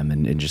performances of them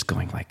and just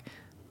going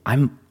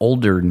I'm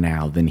older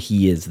now than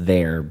he is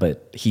there,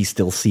 but he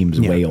still seems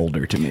way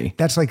older to me.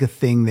 That's like a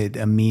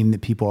meme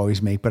that people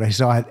always make, but I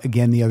saw it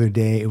again the other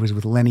day. It was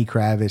with Lenny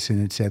Kravitz,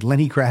 and it said,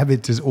 Lenny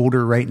Kravitz is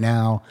older right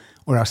now,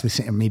 or else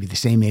maybe the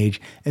same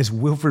age as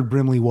Wilford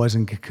Brimley was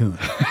in Cocoon.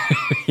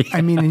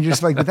 I mean, and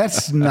just but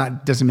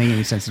doesn't make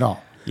any sense at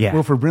all. Yeah.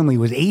 Wilford Brimley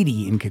was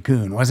 80 in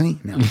Cocoon,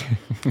 wasn't he? No.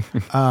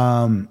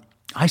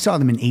 I saw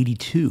them in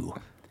 82.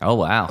 Oh,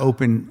 wow.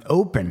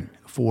 Open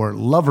for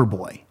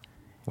Loverboy.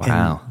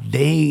 Wow. And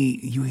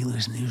Huey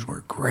Lewis and the News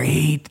were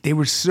great. They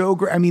were so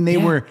great. I mean, they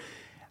were,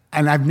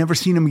 and I've never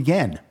seen them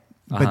again,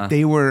 but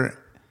they were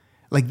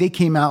they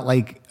came out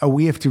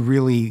we have to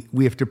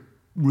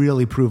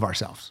really prove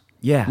ourselves.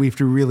 Yeah. We have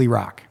to really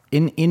rock.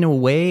 In a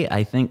way,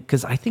 I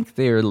think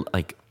they're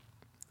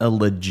a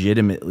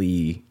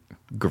legitimately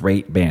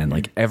great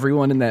band.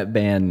 Everyone in that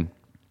band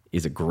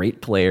is a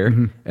great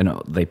player, and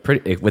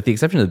with the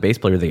exception of the bass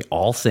player, they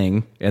all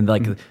sing, and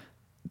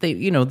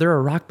they're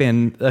a rock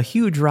band, a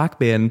huge rock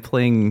band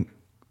playing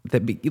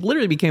that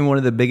literally became one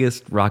of the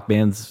biggest rock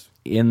bands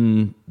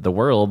in the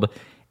world.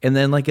 And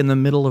then like in the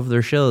middle of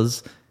their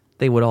shows,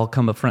 they would all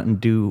come up front and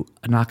do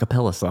an a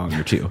cappella song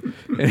or two.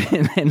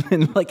 and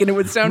it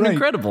would sound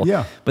incredible.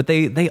 Yeah. But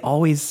they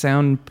always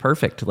sound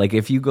perfect. Like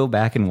if you go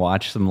back and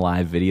watch some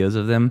live videos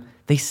of them,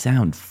 they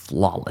sound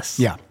flawless.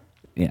 Yeah.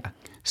 Yeah.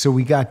 So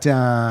we got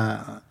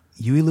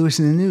Huey Lewis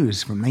in the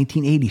News from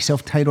 1980,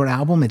 self-titled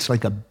album. It's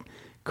like a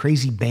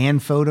crazy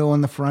band photo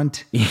on the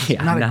front.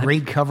 Yeah. Not a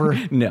great cover.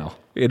 No.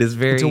 It is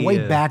very... It's a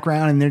white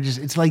background and they're just...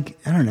 It's like,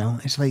 I don't know.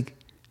 It's like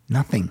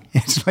nothing.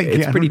 It's like...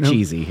 It's pretty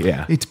cheesy.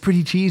 Yeah. It's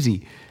pretty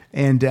cheesy.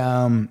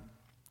 And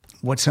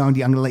what song I'm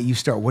going to let you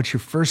start. What's your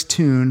first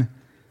tune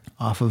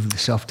off of the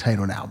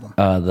self-titled album?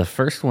 The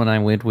first one I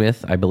went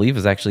with, I believe,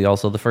 is actually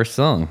also the first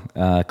song,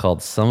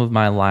 called Some of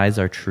My Lies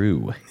Are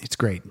True. It's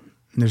great.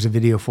 And there's a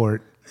video for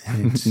it.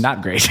 And it's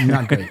not great.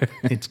 Not great.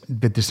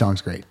 But the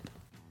song's great.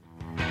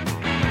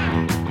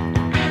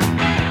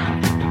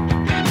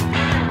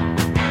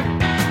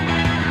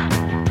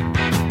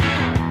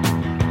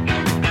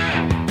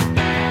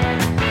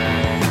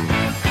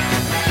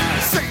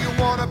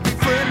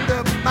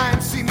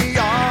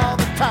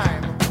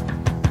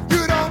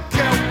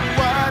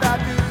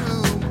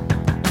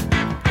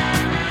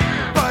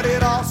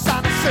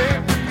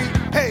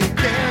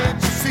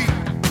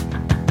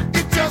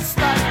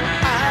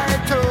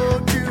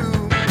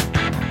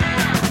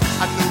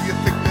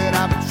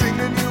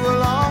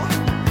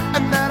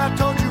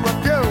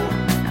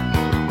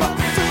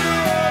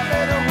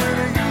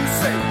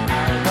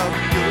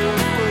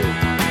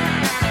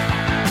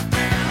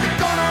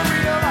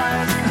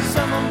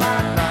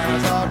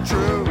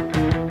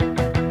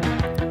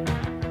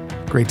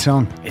 Great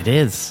song. It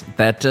is.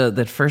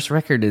 That first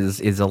record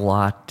is a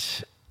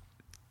lot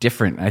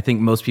different. I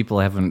think most people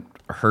haven't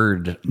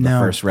heard the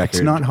first record.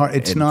 It's not hard.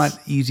 It's not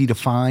easy to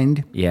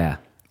find. Yeah.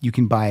 You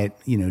can buy it,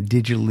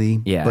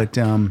 digitally. Yeah. But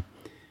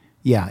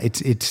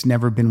it's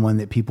never been one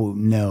that people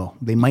know.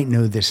 They might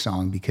know this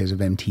song because of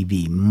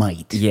MTV.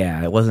 Might.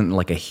 Yeah, it wasn't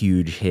like a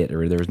huge hit,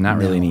 or there was not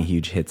really any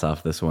huge hits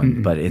off this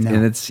one. But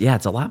it's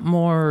a lot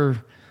more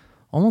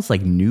almost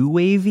like new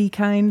wavy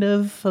kind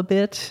of a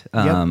bit.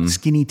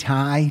 Skinny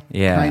tie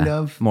kind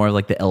of. More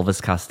like the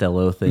Elvis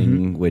Costello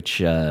thing, which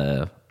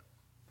I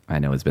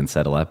know has been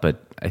said a lot,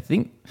 but I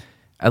think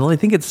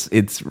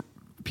it's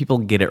people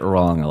get it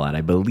wrong a lot.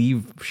 I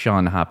believe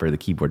Sean Hopper, the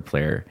keyboard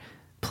player,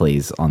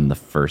 plays on the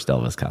first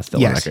Elvis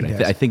Costello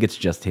record. I think it's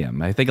just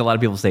him. I think a lot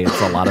of people say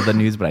it's a lot of the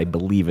News, but I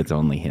believe it's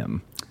only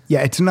him.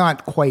 Yeah, it's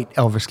not quite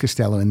Elvis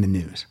Costello in the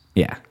News.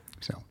 Yeah.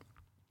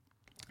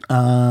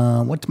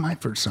 What's my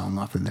first song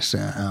off of this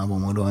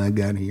album? What do I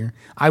got here?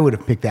 I would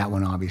have picked that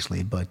one,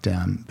 obviously, but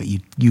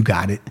you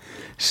got it.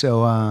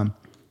 So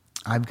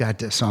I've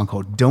got a song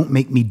called "Don't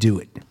Make Me Do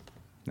It."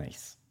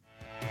 Nice.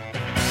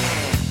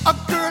 A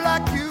girl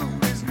like you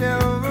is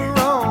never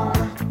wrong.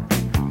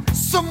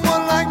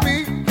 Someone like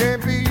me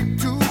can't be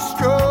too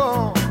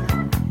strong.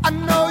 I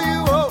know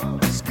you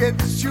always get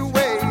your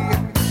way.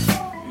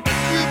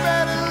 You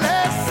better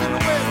listen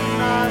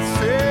when I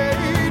say.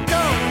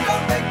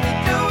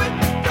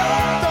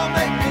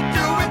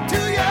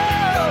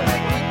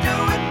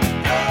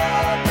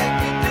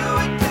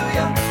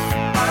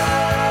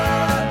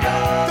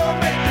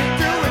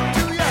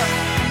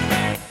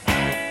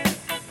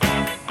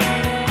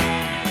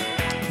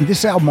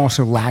 This album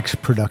also lacks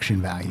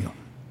production value.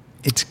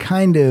 It's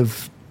kind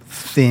of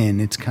thin.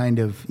 It's kind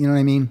of, you know what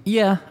I mean?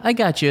 Yeah, I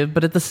got you.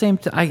 But at the same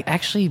time,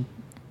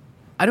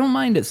 I don't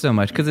mind it so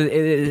much because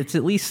it's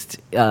at least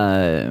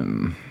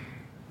because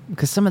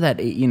some of that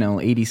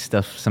 80s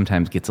stuff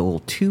sometimes gets a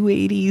little too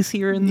 80s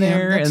here and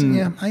there.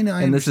 I know.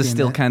 And this is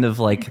still that. kind of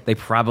like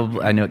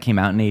I know it came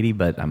out in 80,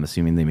 but I'm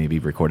assuming they maybe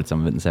recorded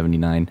some of it in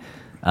 79.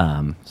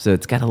 So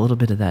it's got a little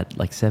bit of that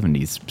like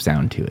 70s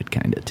sound to it,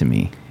 kind of, to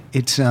me.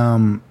 It's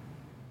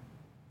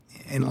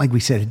and like we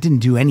said, it didn't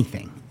do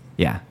anything.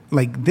 Yeah.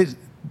 Like this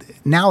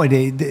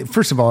nowadays.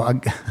 First of all, a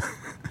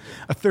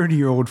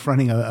 30-year-old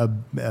fronting a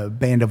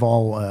band of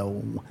all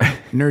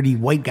nerdy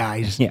white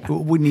guys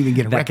wouldn't even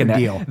get a record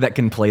deal that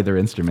can play their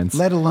instruments.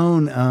 Let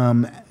alone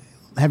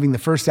having the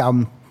first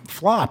album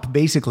flop,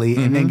 basically,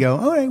 and then go,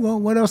 all right, well,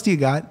 what else do you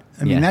got?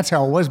 I mean, that's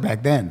how it was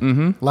back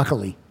then.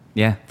 Luckily,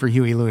 for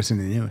Huey Lewis in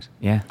the News.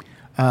 Yeah.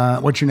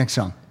 What's your next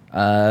song?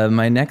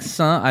 My next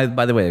song,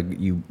 by the way,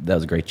 that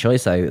was a great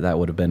choice. That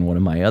would have been one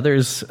of my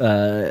others.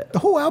 The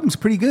whole album's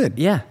pretty good.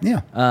 Yeah.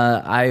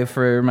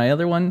 For my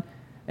other one,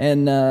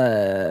 and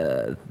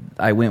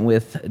I went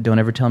with "Don't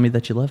Ever Tell Me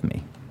That You Love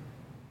Me."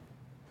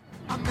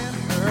 I met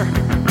her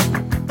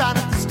down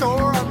at the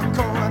store on the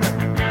corner.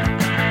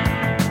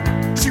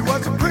 She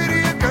was a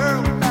prettier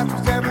girl that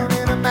was ever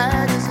in a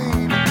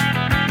magazine.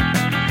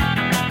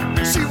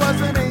 She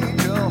was an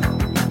angel,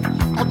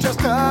 all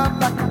dressed up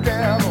like the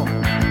devil.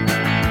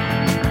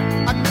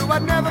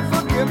 I'd never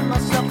forgive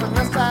myself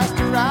unless I asked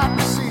her out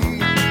to see.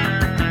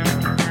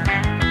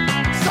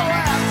 So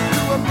I asked her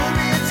to a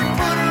movie and she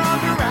put her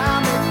arms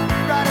around me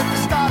right at the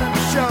start of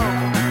the show.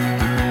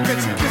 Then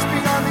she kissed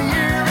me on the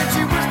ear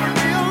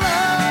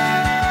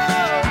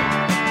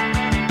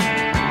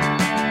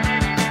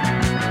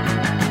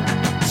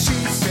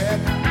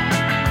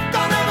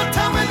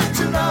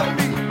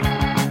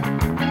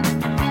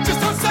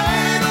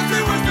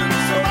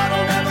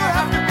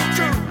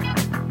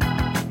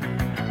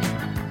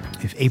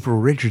April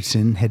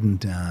Richardson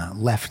hadn't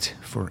left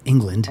for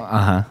England,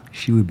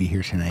 she would be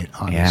here tonight,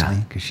 obviously,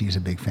 because she's a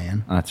big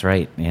fan. That's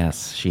right.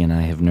 Yes, she and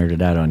I have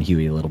nerded out on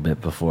Huey a little bit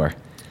before.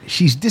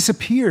 She's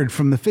disappeared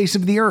from the face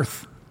of the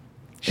earth.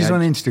 She's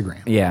on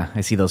Instagram. Yeah,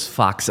 I see those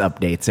Fox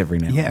updates every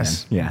now and then.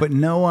 Yeah, but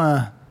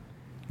no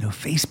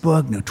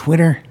Facebook, no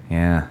Twitter.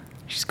 Yeah,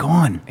 she's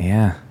gone.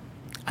 Yeah.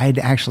 I had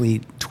to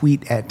actually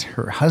tweet at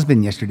her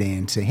husband yesterday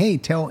and say, "Hey,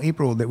 tell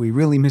April that we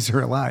really miss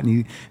her a lot."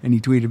 And he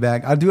tweeted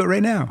back, "I'll do it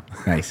right now."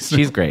 Nice.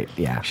 She's great.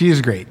 Yeah, she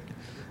is great.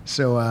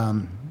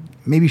 So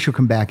maybe she'll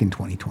come back in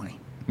 2020.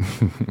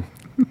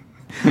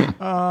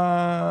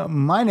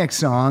 My next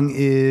song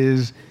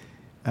is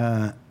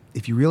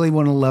 "If You Really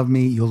Want to Love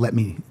Me, You'll Let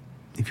Me."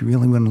 If you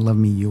really want to love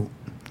me, you'll.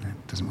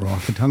 That doesn't roll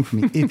off the tongue for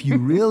me. If you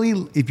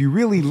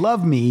really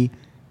love me,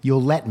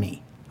 you'll let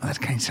me. Oh, that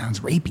kind of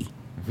sounds rapey.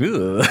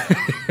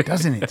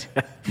 Doesn't it?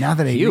 Now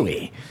that I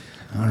Huey.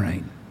 All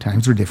right.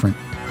 Times were different.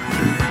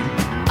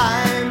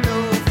 I'm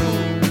no fool,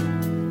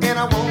 and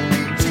I won't be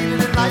cheated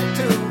and lied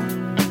to.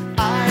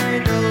 I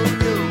know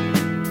you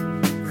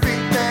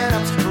think that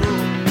I'm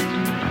screwed.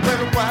 But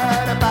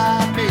what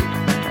about me?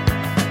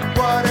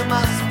 What am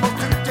I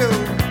supposed to do?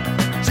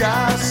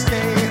 Just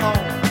stay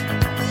home,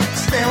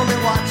 stay home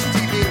and watch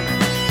TV.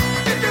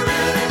 If you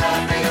really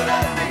love me, you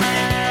love me.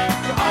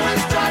 You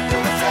always try to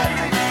upset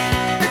me.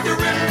 If you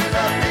really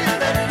love me, you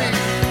let me.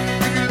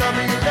 If you love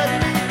me, you let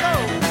me go.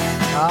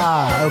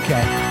 Ah,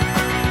 okay.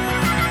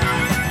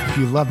 If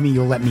you love me,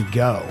 you'll let me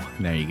go.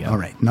 There you go. All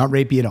right. Not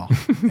rapey at all.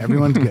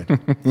 Everyone's good.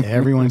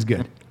 Everyone's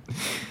good.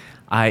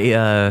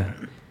 I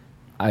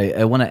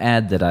want to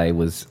add that I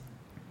was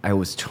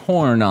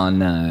torn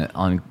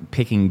on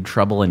picking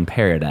 "Trouble in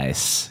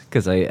Paradise"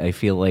 because I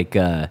feel like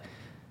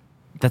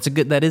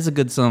that is a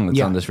good song that's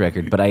on this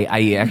record. But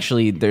I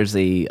actually there's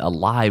a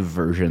live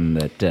version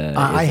that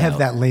I have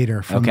that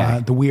later from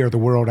the "We Are the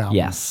World" album.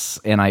 Yes,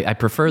 and I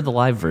prefer the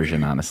live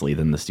version honestly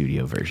than the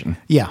studio version.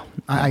 Yeah,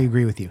 I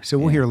agree with you. So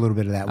we'll hear a little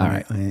bit of that. All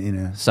right.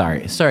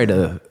 Sorry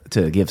to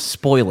give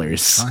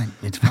spoilers.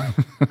 It's fine.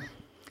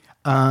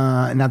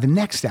 Now the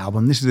next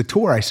album, this is the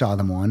tour I saw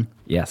them on.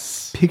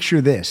 Yes.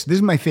 Picture This. This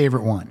is my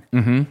favorite one.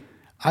 Mm-hmm.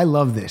 I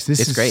love this. This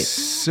is great.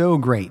 So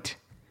great.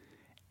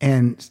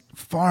 And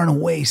far and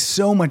away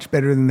so much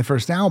better than the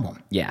first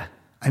album. Yeah.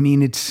 I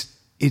mean, it's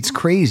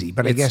crazy,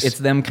 but I guess it's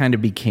them kind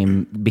of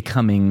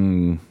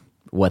becoming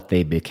what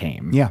they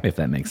became. Yeah. If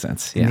that makes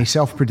sense. And they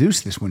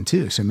self-produced this one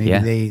too. So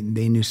maybe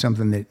they knew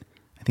something that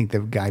I think the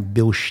guy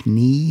Bill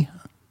Schnee,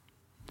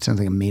 sounds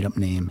like a made-up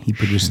name. He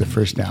produced the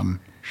first album.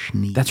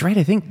 Schnee. That's right.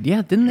 I think,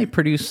 didn't they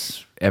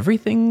produce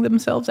everything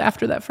themselves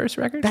after that first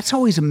record? That's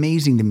always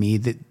amazing to me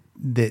that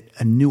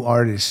a new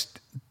artist,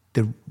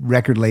 the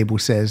record label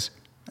says,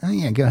 "Oh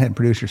yeah, go ahead and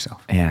produce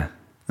yourself." Yeah.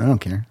 I don't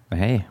care.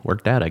 Hey,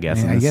 worked out, I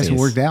guess. Yeah, I guess it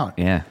worked out.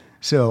 Yeah.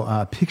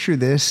 So picture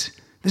this.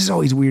 This is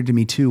always weird to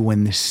me too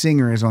when the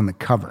singer is on the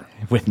cover.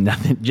 With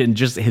nothing,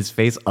 just his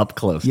face up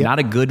close. Yep. Not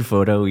a good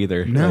photo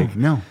either. No.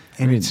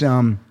 And it's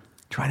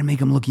try to make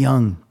him look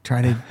young.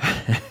 Try to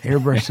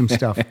airbrush some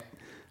stuff. I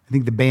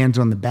think the band's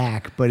on the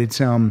back, but it's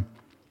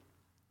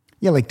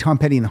like Tom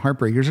Petty and the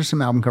Heartbreakers. There's some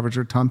album covers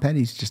where Tom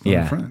Petty's just on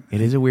the front. It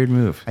is a weird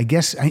move. I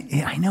guess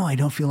I know. I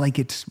don't feel like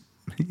it's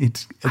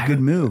a good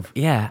move.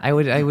 Yeah, I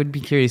would be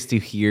curious to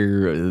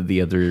hear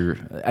the other.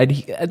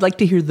 I'd like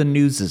to hear the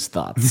News's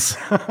thoughts.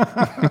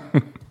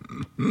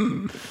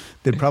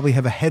 They'd probably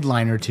have a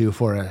headline or two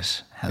for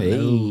us. Hello,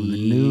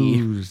 the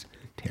News.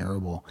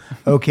 Terrible.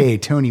 Okay,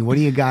 Tony, what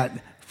do you got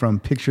from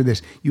Picture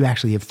This? You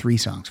actually have 3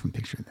 songs from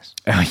Picture This.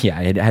 Oh yeah,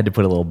 I had to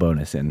put a little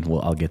bonus in.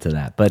 Well, I'll get to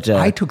that. But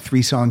I took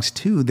 3 songs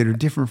too that are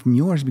different from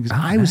yours because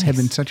I was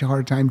having such a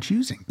hard time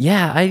choosing.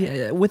 Yeah,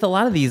 I with a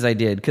lot of these I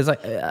did because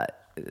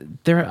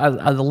there are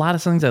a lot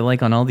of songs I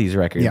like on all these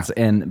records,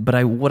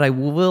 but what I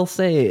will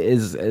say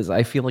is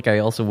I feel like I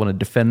also want to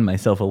defend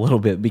myself a little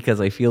bit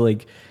because I feel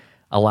like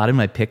a lot of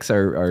my picks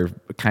are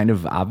kind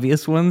of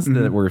obvious ones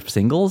that were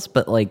singles,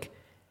 but like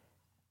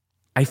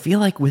I feel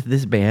like with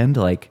this band,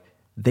 like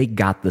they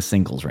got the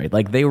singles right.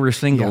 Like they were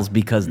singles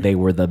because they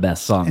were the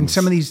best songs. And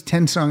some of these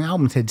 10-song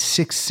albums had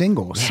 6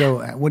 singles. Yeah.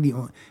 So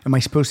am I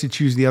supposed to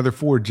choose the other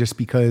 4 just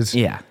because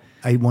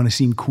I want to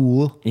seem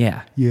cool?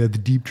 Yeah. Yeah, the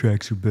deep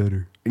tracks are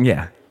better.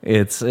 Yeah.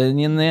 It's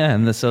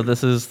and so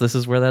this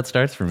is where that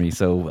starts for me.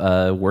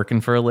 So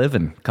working for a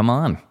living. Come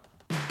on.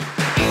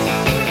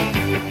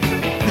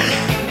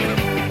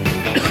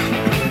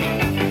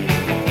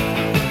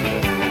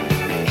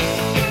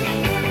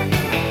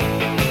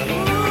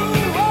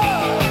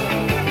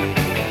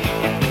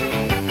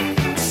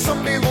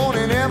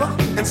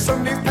 And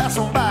Sundays pass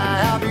on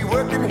by. I'll be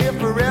working here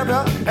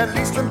forever, at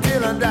least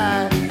until I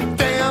die.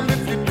 Damn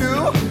if you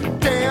do,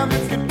 damn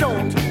if you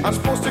don't. I'm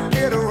supposed to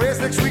get a raise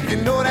next week, you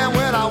know damn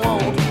well I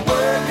won't.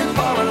 Working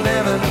for a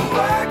living,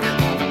 working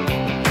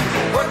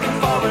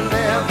for a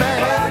living,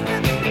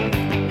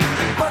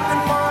 working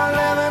for a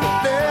living,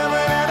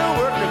 living and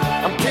working.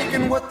 I'm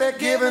taking what they're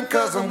giving,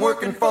 cause I'm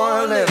working for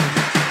a living.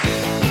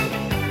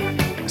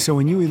 So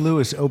when Huey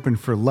Lewis opened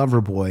for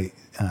Loverboy,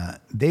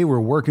 they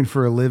were working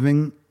for a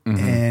living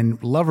and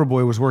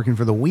Loverboy was working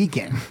for the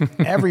weekend.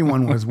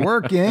 Everyone was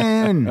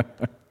working.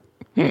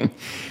 I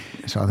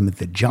saw them at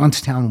the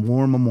Johnstown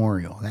War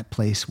Memorial. That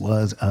place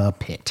was a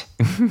pit.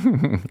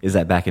 Is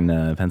that back in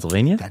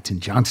Pennsylvania? That's in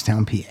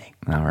Johnstown, PA.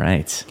 All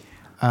right.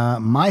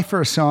 My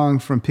first song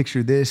from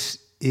Picture This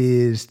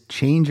is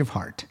Change of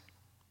Heart.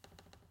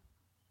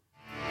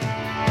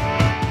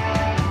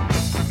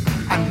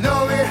 I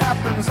know it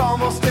happens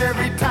almost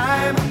every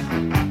time.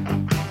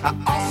 I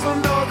also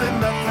know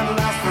that nothing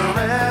lasts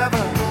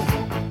forever.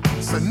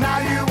 So now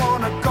you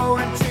wanna go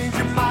and change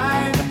your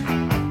mind.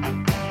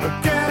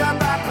 Forget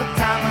about the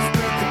time we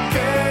spent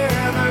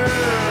together.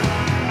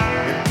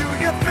 Do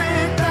you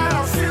think that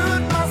I'll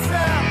shoot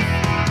myself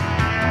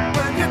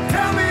when you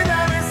tell me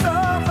that it's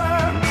over?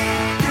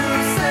 You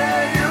say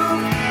you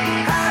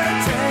had a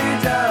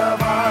change of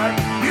heart.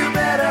 You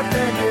better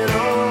think it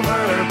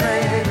over,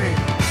 baby.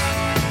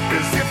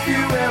 'Cause if you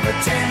ever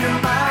change your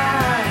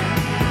mind,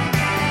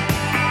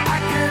 I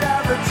could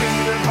have a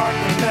change of heart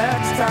the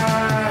next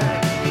time.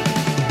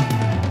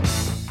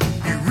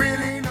 You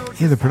really know.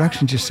 Yeah, the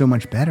production's just so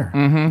much better.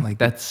 Like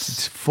That's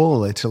it's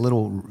full. It's a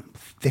little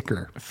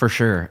thicker. for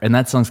sure. And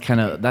that song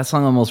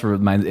almost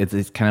reminds.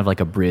 It's kind of like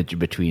a bridge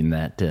between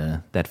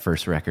that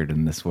first record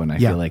and this one. I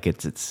feel like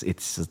it's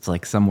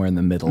like somewhere in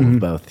the middle of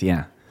both.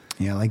 Yeah,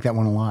 Yeah, I like that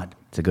one a lot.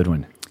 it's a good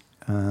one.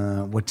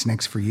 What's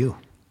next for you?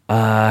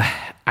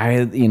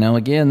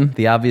 Again,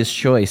 the obvious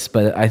choice,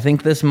 but I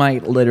think this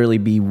might literally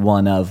be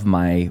one of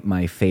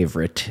my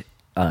favorite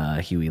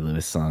Huey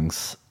Lewis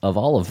songs of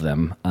all of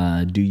them.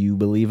 Do You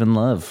Believe in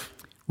Love?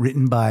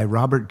 Written by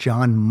Robert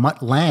John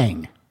Mutt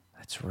Lang,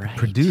 That's right.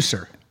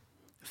 producer,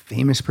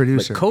 famous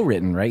producer. But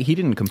co-written, right? He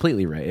didn't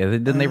completely write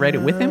it. Didn't they write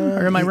it with him?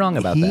 Or am I wrong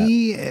about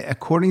that?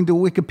 According to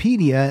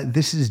Wikipedia,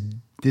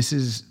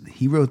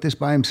 he wrote this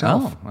by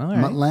himself. Oh, all right.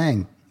 Mutt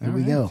Lang. There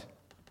we go.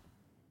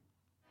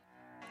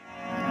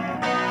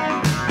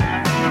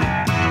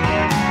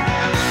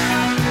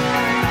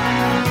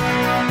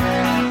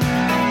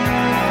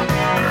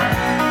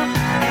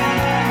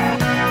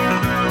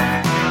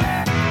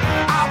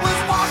 I was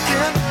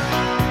walking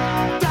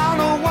down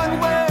a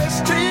one-way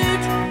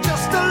street,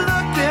 just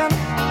looking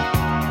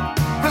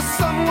for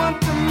someone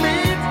to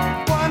meet.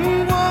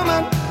 One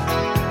woman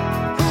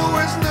who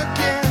was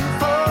looking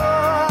for a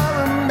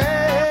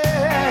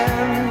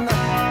man.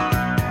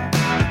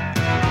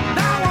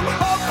 Now I'm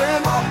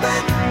hoping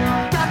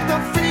that the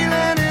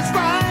feeling is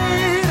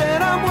right,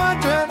 and I'm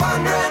wondering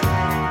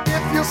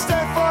if you'll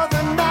stay for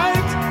the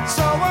night.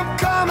 So I'm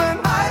coming.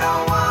 I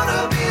don't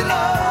wanna be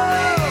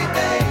lonely,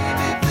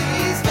 baby.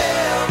 Please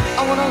tell me. I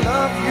wanna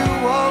love you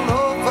all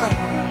over.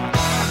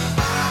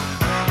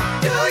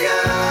 Do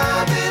you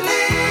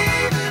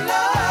believe in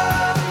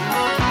love?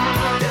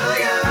 Do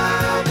you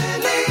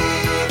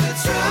believe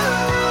it's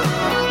true?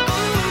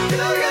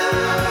 Do you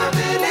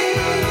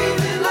believe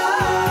in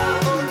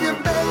love? Oh, you're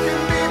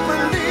making me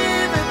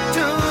believe it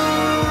too.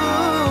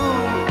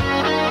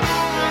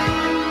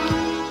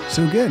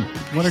 So good.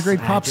 What a great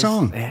pop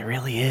song. It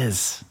really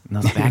is. And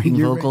those backing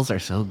vocals are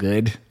so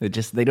good. They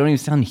don't even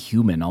sound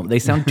human. They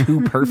sound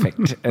too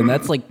perfect. And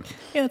that's like,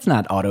 it's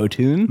not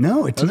auto-tune.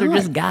 No, it's Those not. are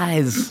just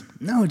guys.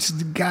 No, it's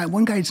the guy.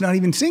 One guy's not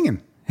even singing.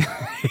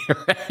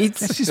 Right?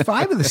 That's just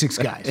 5 of the 6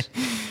 guys.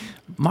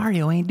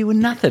 Mario ain't doing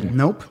nothing.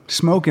 Nope.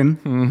 Smoking.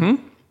 I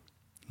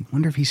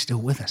wonder if he's still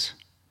with us.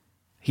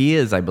 He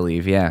is, I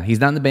believe. Yeah.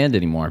 He's not in the band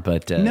anymore,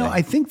 but... No,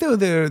 I think, though,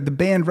 the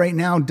band right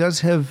now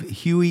does have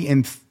Huey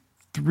and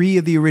 3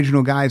 of the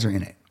original guys are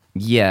in it.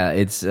 Yeah,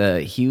 it's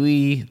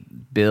Huey,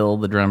 Bill,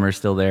 the drummer, is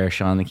still there.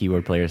 Sean, the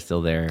keyboard player, is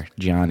still there.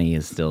 Johnny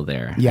is still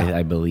there. Yeah.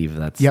 I believe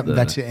that's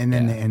That's it. And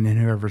then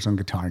whoever's on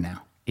guitar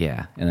now.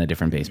 Yeah, and a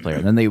different bass player.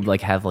 And then they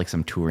have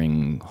some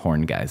touring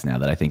horn guys now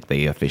that I think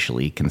they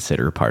officially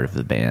consider part of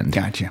the band.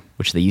 Gotcha.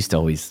 Which they used to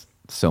always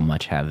so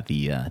much have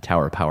the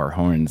Tower Power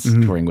horns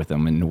touring with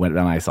them. And when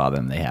I saw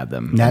them, they had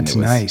them. That's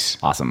and it was nice.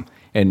 Awesome.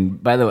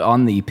 And by the way,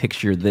 on the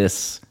Picture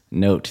This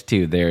note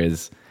too, there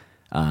is,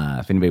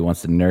 if anybody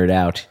wants to nerd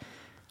out,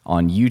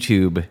 on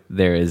YouTube,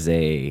 there is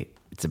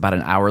it's about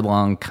an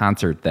hour-long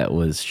concert that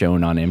was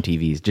shown on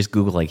MTV. Just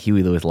Google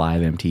Huey Lewis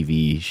Live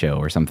MTV show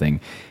or something,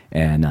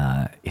 and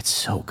it's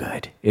so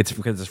good. It's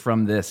because it's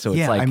from this, so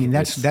Yeah, it's like... I mean,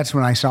 that's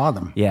when I saw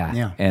them.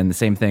 Yeah. And the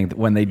same thing,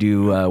 when they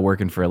do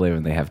Working for a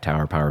Living, they have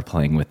Tower Power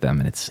playing with them,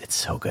 and it's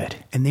so good.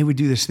 And they would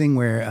do this thing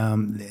where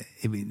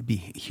it would be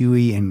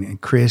Huey and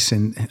Chris,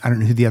 and I don't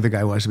know who the other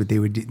guy was, but they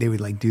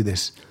would do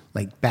this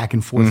back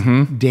and forth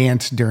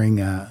dance during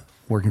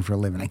Working for a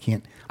Living.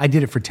 I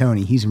did it for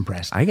Tony. He's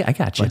impressed. I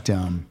got you. But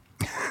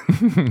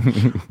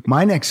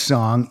my next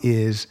song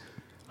is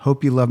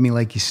Hope You Love Me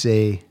Like You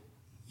Say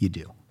You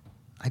Do.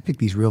 I picked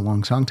these real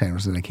long song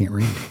titles that I can't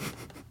read.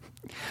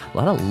 A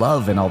lot of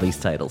love in all these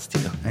titles,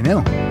 too. I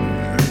know.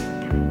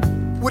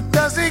 What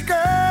does a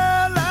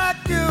girl like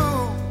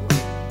you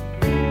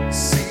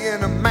see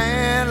in a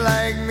man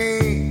like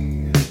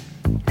me?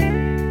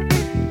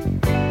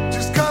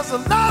 Just 'cause I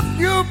love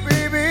you,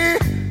 baby,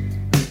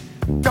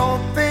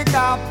 don't think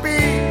I'll be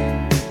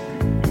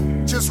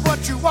just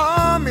what you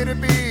want me to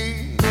be.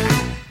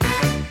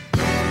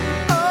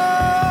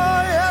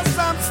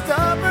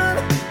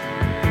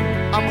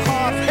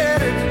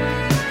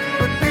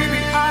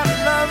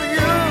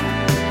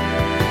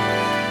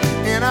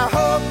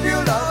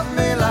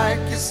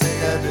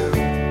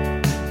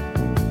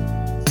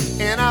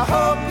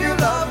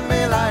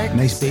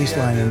 nice bass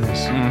line in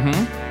this.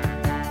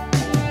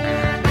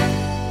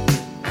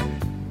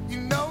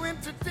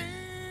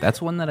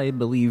 That's one that I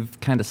believe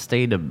kind of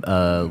stayed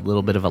a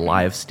little bit of a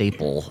live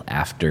staple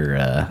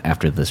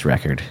after this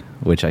record,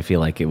 which I feel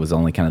like it was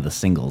only kind of the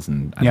singles,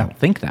 and I don't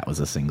think that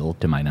was a single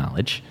to my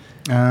knowledge.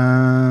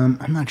 I'm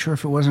not sure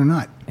if it was or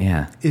not.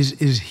 Yeah.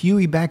 Is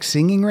Huey back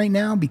singing right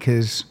now?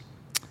 Because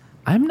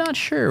I'm not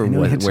sure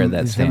where that stands.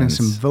 He's having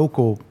some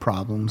vocal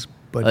problems,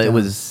 but it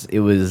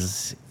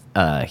was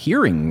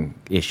hearing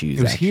issues.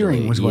 It was actually.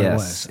 hearing was what it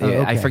was. Oh,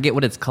 okay. I forget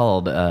what it's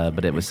called,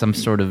 but it was some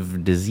sort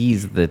of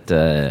disease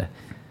that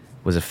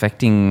was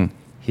affecting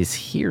his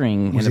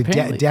hearing. Was and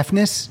it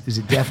deafness? Is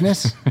it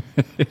deafness?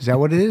 Is that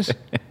what it is?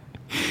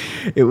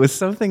 It was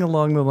something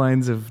along the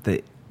lines of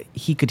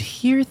he could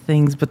hear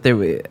things, but there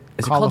was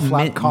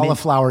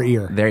cauliflower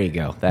ear. There you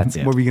go. That's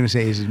it. What were you going to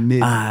say? Is it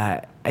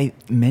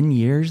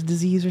Meniere's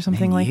disease or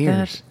something like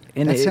that?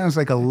 And that sounds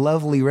like a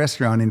lovely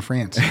restaurant in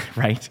France.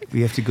 Right.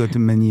 We have to go to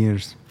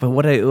Meniere's. But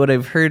what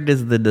I've heard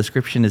is the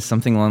description is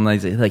something along the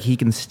lines of, like, he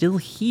can still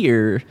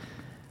hear,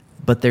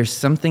 but there's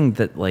something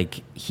that,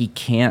 like, he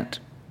can't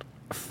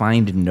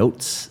find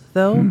notes,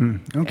 though.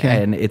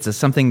 Okay. And it's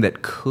something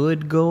that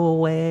could go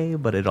away,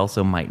 but it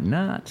also might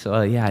not. So,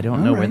 I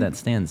don't know where that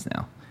stands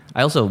now.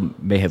 I also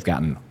may have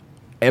gotten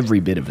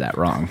every bit of that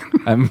wrong.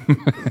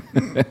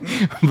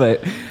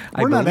 But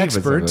we're not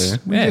experts.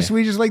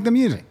 We just like the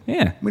music.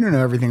 Yeah. We don't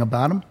know everything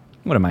about them.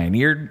 What am I, an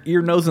ear,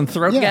 nose, and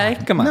throat guy?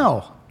 Come on.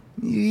 No.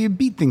 You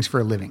beat things for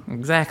a living.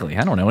 Exactly.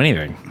 I don't know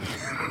anything.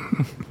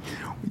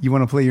 You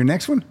want to play your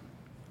next one?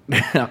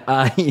 So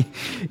I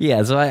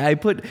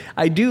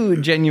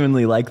do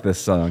genuinely like this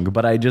song,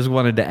 but I just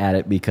wanted to add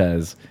it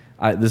because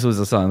this was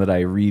a song that I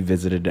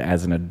revisited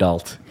as an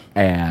adult,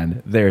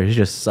 and there's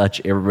just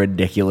such a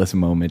ridiculous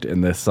moment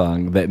in this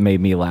song that made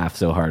me laugh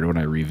so hard when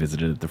I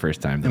revisited it the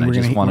first time that I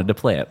just wanted to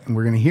play it. And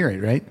we're going to hear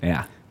it, right?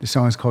 Yeah. The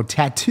song is called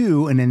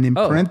Tattoo, and then in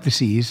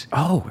parentheses,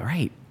 oh,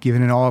 right,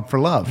 Giving It All Up for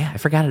Love. Yeah, I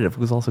forgot it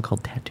was also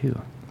called Tattoo.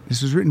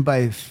 This was written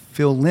by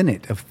Phil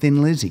Lynott of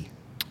Thin Lizzy.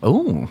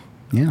 Oh.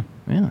 Yeah.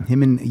 Yeah.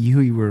 Him and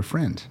Huey were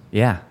friends.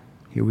 Yeah.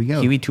 Here we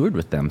go. Huey toured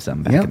with them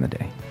some back in the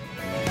day.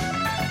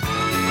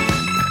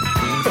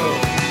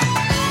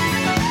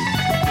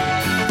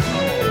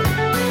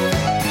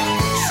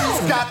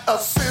 She's got a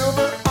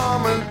silver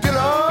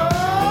armadillo.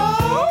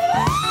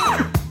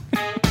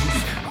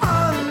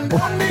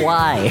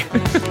 Why?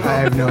 I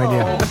have no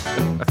idea.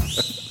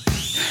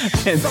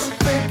 Some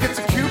think it's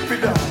a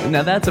Cupid.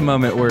 Now that's a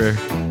moment where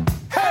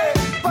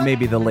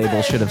maybe the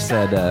label should have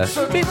said,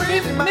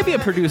 maybe a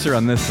producer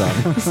on this song.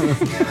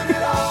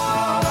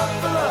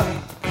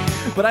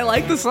 But I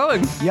like the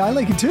song. Yeah, I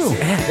like it too.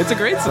 It's a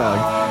great song.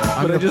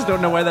 But I just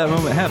don't know why that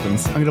moment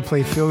happens. I'm going to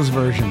play Phil's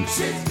version.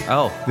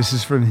 Oh. This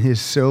is from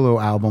his solo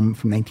album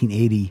from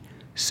 1980,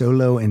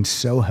 Solo in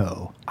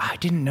Soho. I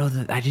didn't know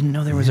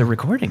there was a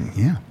recording.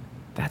 Yeah.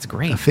 That's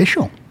great.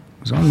 Official. It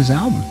was on his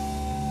album.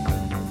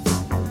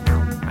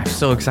 I'm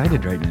so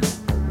excited right now.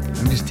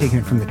 I'm just taking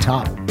it from the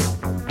top.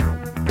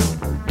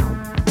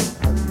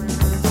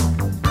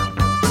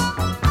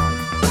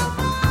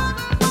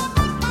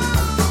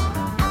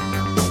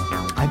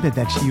 I bet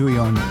that's Huey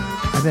on.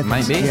 I bet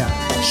might be. Yeah.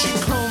 She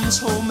comes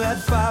home at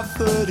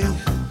 5:30,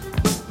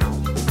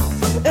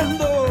 and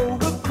though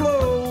her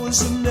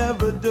clothes are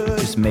never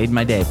dirty, Just made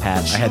my day,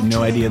 Pat. I had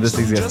no idea this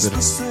existed.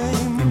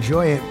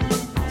 Enjoy it.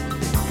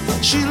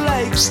 She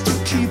likes to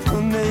keep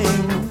her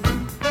name.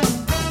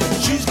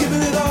 She's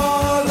giving it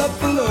all up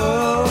for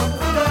love.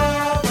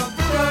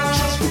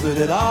 She's giving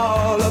it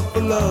all up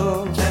for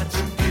love.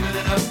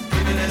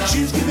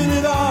 She's giving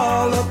it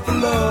all up for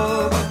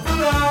love.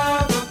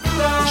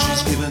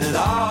 She's giving it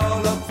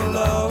all up for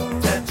love.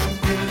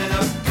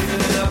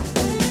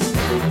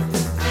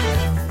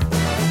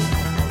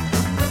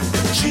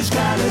 She's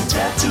got a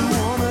tattoo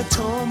on her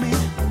tummy,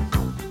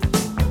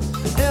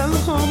 and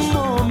her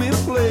mommy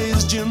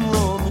plays Jim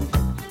Romy.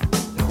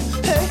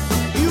 Hey,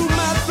 you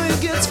might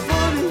think it's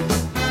funny,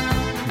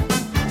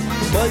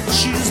 but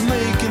she's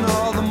making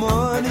all the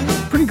money.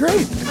 Pretty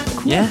great.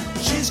 Cool. Yeah.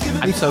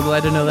 I'm so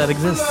glad to know that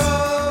exists.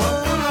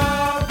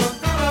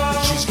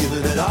 She's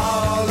giving it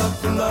all up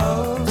for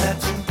love.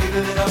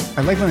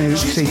 I like when they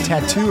say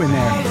tattoo in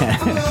there.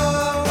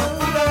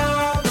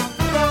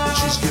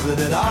 She's giving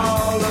it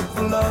all up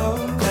for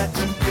love.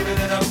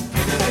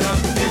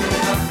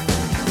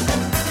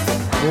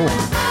 Cool.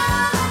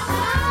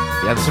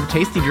 Yeah, there's some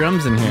tasty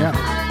drums in here. Yeah.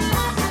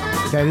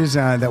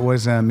 That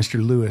was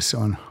Mr. Lewis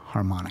on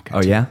harmonica.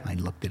 Oh, yeah? I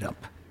looked it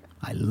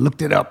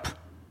up.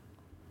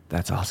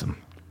 That's awesome.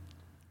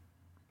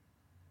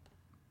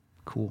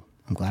 Cool.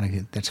 I'm glad I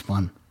did. That's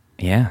fun.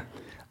 Yeah.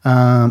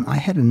 I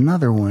had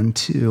another one,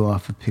 too,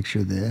 off a picture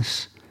of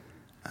this.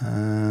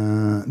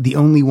 The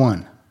Only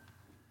One.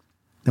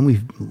 Then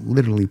we've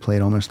literally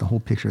played almost the whole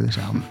picture of this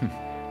album.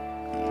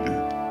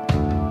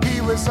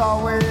 He was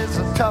always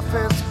the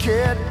toughest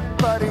kid,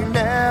 but he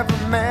never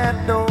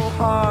meant no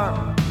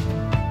harm.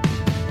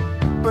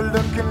 But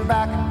looking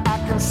back, I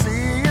can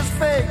see his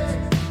face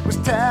was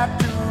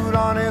tattooed tattooed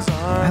on his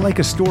arm. I like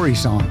a story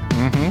song.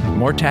 Mm-hmm.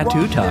 More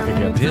tattoo talk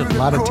again, too. A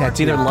lot of tattoos.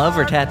 It's either love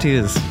or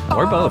tattoos,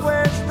 or both.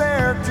 Always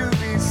there to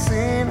be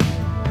seen.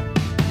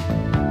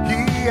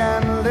 He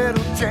and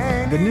little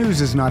Jane. The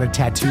News is not a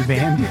tattoo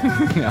band.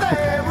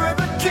 They were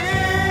the king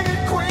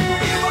and queen.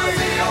 He was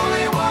the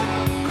only one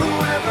who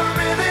ever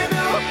really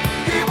knew.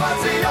 He was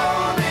the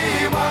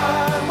only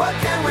one. What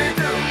can we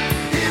do?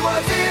 He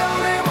was the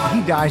only one.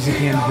 He dies at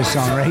the end of the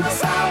song, right?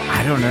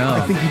 I don't know.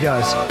 I think he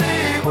does.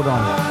 Hold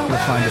on. We'll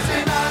find it.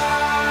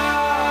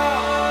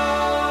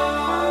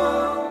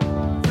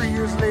 3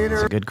 years later.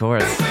 It's a good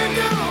chorus.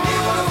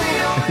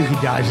 I think he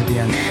dies at the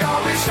end. He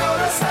always showed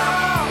us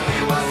how.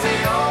 He was the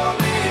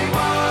only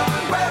one.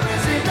 Where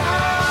is he now?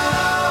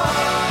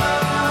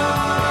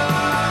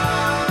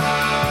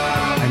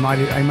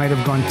 I might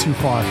have gone too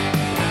far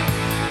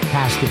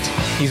past it.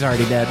 He's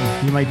already dead.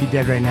 He might be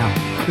dead right now.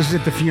 This is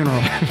at the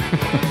funeral.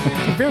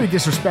 Very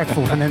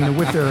disrespectful, and then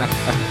with their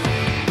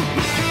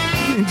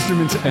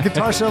instruments, a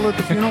guitar solo at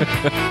the funeral.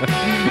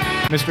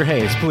 Mr.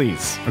 Hayes,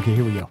 please. Okay,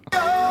 here we go.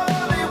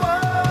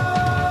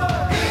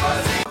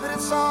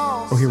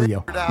 Oh, here we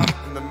go. Out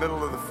in the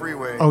middle of the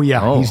freeway. Oh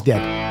yeah, Oh. he's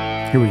dead.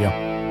 Here we go.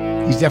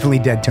 He's definitely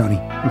dead, Tony.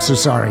 I'm so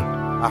sorry.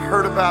 I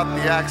heard about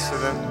the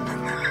accident.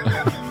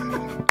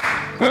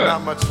 There's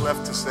not much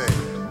left to say.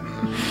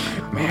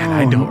 Man,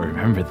 I don't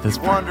remember this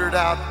part. Wandered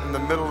out in the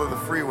middle of the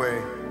freeway.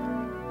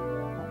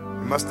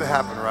 It must have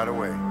happened right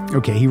away.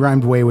 Okay, he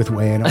rhymed way with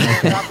way. I don't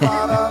like that. I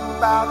thought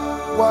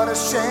about what a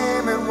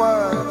shame it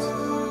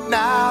was.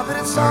 Now that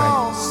it's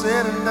all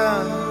said and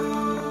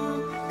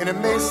done, and it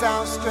may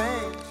sound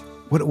strange.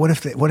 What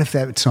if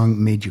that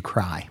song made you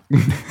cry?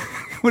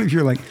 What if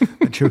you're like,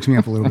 that chokes me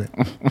up a little bit?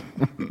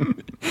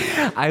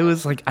 I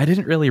was like, I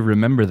didn't really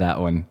remember that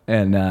one.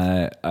 And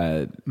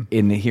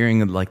in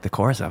hearing like the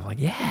chorus, I was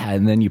like, yeah.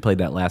 And then you played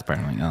that last part.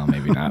 I'm like, oh,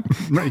 maybe not.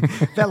 Right.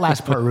 That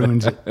last part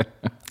ruins it.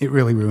 It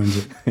really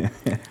ruins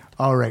it.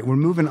 All right, we're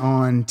moving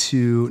on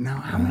to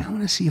now. I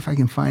want to see if I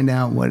can find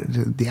out what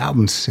the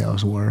album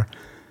sales were.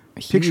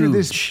 Picture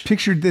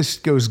this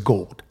goes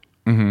gold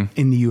in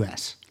the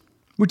U.S.,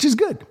 which is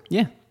good.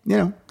 Yeah. You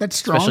know, that's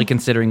strong. Especially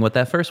considering what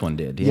that first one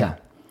did. Yeah.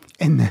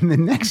 And then the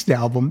next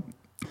album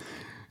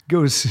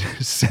goes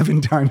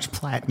 7 times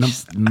platinum.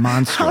 Just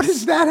monstrous. How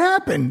does that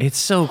happen? It's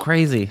so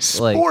crazy.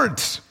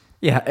 Sports.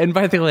 Yeah, and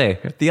by the way,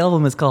 the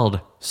album is called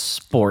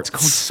Sports. It's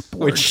called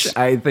Sports. Which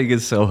I think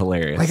is so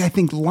hilarious. Like, I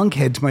think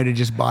lunkheads might have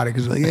just bought it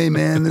because, like, hey,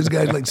 man, those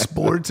guys like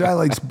sports. I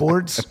like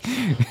sports.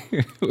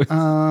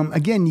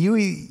 Again,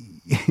 Huey,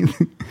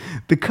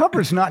 the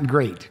cover's not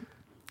great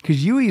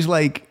because Huey's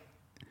like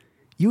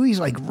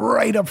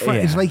right up front.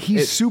 Yeah, it's like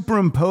he's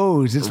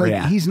superimposed. It's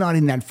like he's not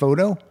in that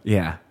photo.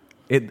 Yeah.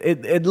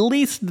 At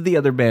least the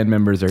other band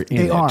members are in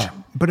They it. are.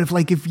 But if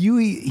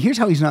Huey, here's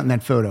how he's not in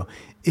that photo.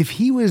 If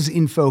he was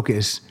in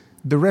focus,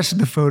 the rest of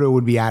the photo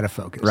would be out of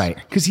focus. Right.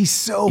 Because he's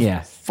so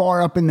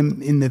far up in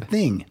the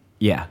thing.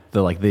 Yeah.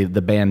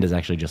 The band is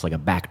actually just like a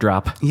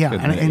backdrop. Yeah.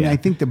 And I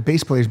think the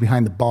bass player's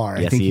behind the bar.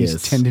 Yes, I think he he's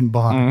is. tending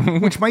bar,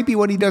 which might be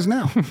what he does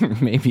now.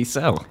 Maybe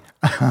so.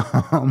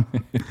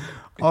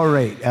 All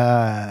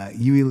right.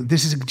 Huey,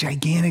 this is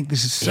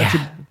such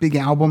a big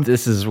album.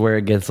 This is where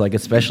it gets like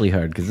especially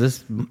hard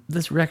because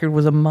this record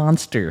was a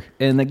monster.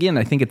 And again,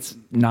 I think it's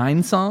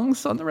 9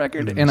 songs on the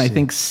record, and I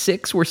think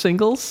 6 were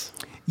singles.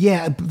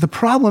 Yeah, the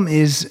problem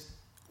is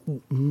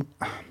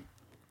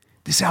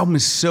this album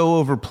is so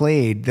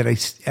overplayed that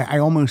I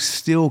almost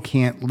still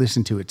can't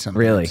listen to it sometimes.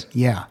 Really?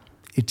 Yeah.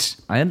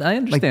 I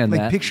understand that.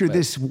 Like picture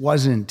this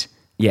wasn't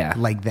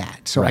like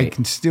that. So I Right.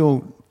 can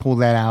still pull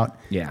that out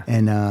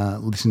and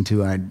listen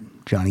to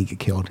Johnny get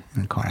killed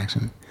in a car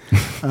accident.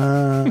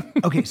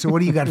 Okay, so what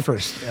do you got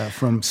first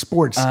from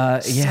Sports?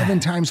 7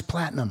 times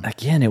platinum.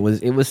 Again, it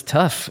was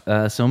tough.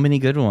 So many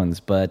good ones,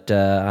 but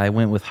I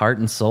went with Heart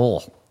and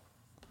Soul.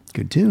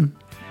 Good tune.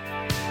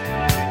 9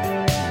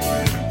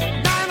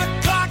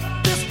 o'clock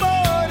this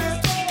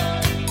morning,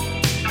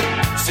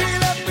 she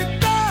left me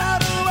down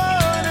and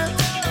running.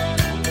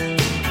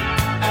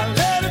 I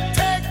let her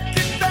take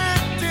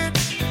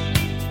advantage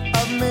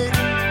of me.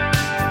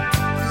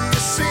 You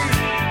see,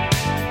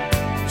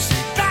 she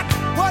got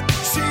what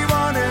she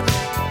wanted,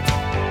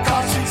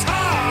 'cause she's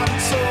hard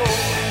and soul.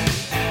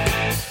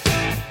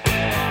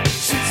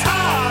 She's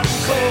hard and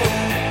cold.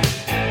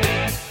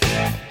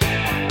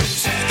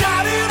 She's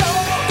got it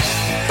all,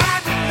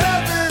 hot and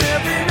loving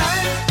every night.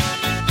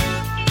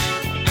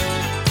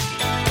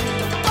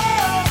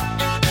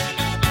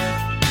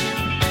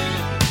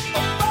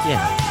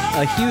 Yeah,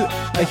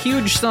 a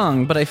huge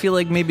song, but I feel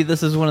like maybe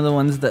this is one of the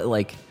ones that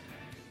like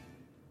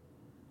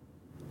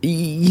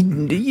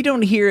you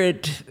don't hear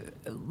it.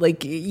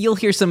 Like you'll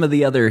hear some of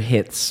the other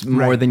hits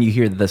more than you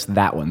hear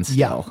that one.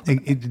 Still. Yeah,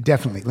 it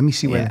definitely. Let me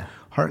see where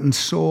Heart and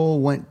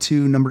Soul went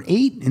to number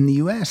 8 in the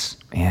U.S.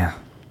 Yeah.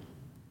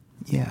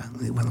 Yeah,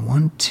 it went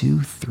 1,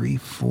 2, 3,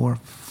 4,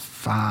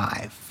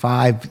 5.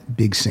 5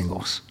 big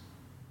singles.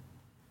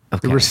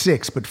 Okay. There were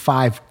 6, but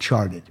 5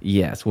 charted.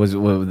 Yes. Was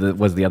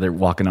the other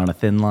Walking on a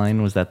Thin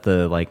Line? Was that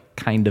the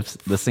kind of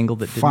the single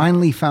that didn't?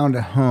 Finally Found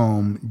a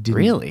Home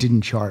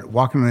didn't chart.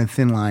 Walking on a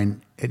Thin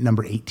Line at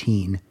number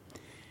 18.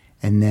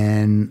 And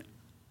then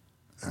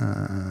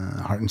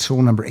Heart and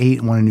Soul, number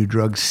 8. Want a New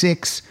Drug,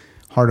 6.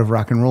 Heart of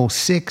Rock and Roll,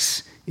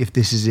 6. If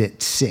This Is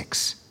It,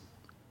 6.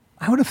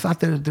 I would have thought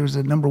that there was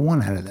a number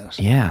 1 out of those.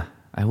 Yeah,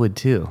 I would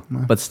too.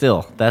 But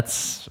still, that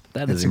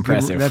is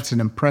impressive. That's an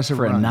impressive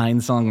for run. a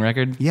 9-song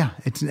record. Yeah,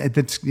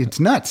 it's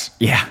nuts.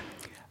 Yeah.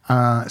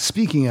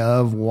 Speaking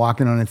of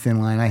Walking on a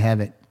Thin Line, I have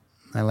it.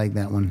 I like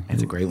that one.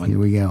 It's a great one. Here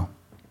we go.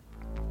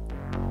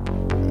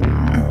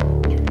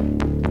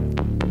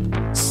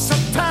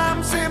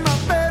 Sometimes in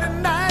my bed at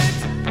night,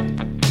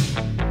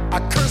 I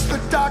curse the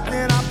dark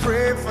and I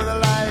pray for the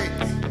light.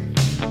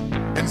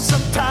 And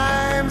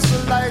sometimes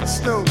the light's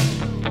no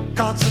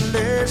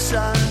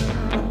consolation.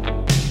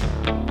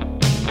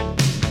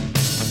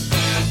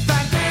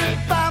 Thinking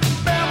about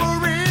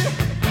memory,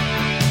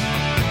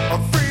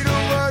 afraid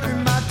of what it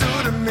might do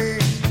to me.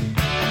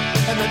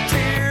 And the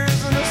tears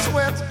and the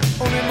sweat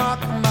only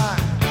mark my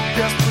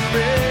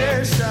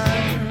desperation.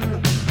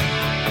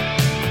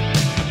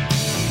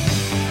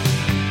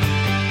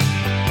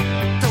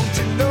 Don't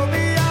you know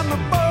me? I'm the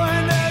boy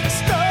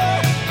next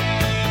door,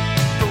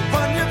 the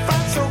one you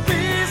find so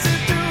easy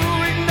to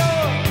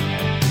ignore.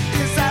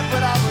 Is that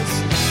what I was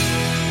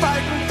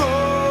fighting for?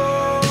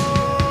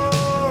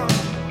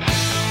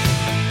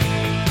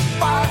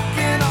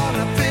 Walking on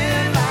a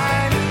thin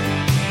line,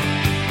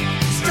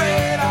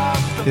 straight off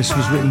the This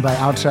was written by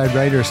outside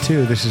writers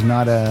too. This is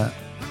not an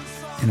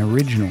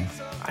original.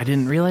 I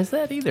didn't realize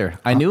that either.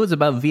 I knew it was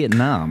about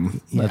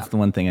Vietnam. Yeah. That's the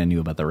one thing I knew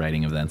about the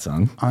writing of that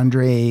song.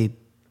 Andre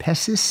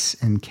Pessis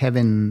and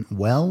Kevin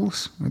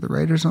Wells were the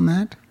writers on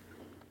that.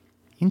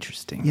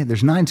 Interesting. Yeah,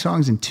 there's 9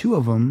 songs and 2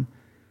 of them.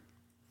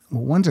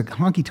 Well, one's a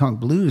Honky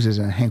Tonk Blues is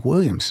a Hank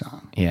Williams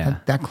song. Yeah.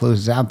 That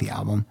closes out the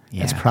album.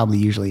 Yeah. That's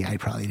probably I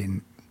probably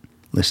didn't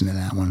listen to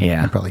that one.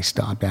 Yeah. I probably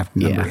stopped after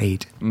number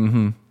 8.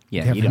 Mm-hmm.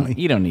 Yeah, Definitely.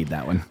 you don't need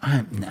that one.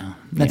 No,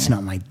 that's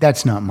not my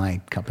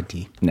cup of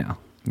tea. No,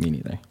 me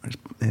neither.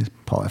 As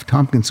Paul F.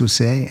 Tompkins would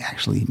say,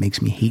 actually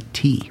makes me hate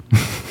tea.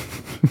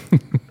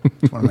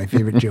 It's one of my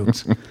favorite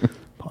jokes.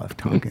 Paul F.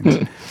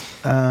 Tompkins.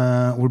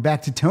 We're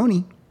back to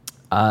Tony.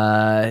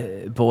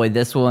 Boy,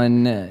 this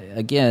one,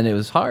 again, it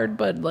was hard,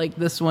 but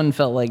this one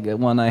felt like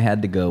one I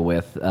had to go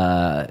with.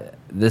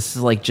 This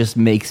just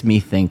makes me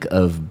think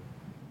of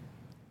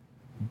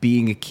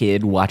being a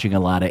kid watching a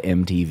lot of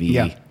MTV.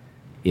 Yeah.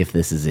 If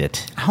This Is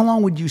It. How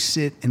long would you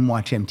sit and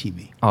watch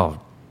MTV? Oh,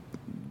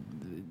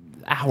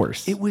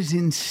 hours. It was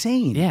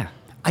insane. Yeah.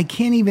 I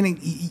can't even,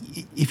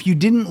 if you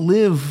didn't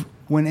live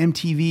when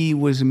MTV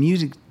was a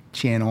music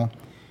channel,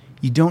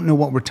 you don't know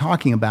what we're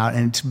talking about,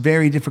 and it's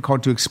very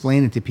difficult to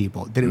explain it to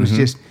people, that it was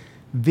just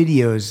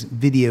videos,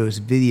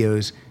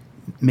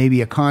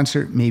 maybe a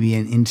concert, maybe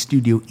an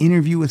in-studio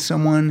interview with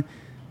someone.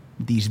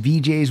 These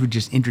VJs would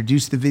just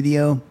introduce the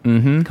video.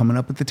 Coming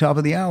up at the top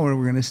of the hour,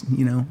 we're going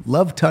to,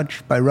 Love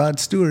Touch by Rod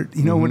Stewart,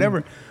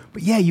 whatever.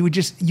 But yeah, you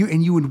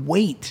would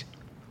wait.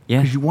 Yeah.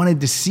 Because you wanted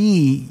to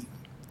see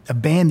a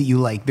band that you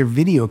like, their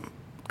video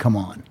come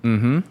on.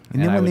 And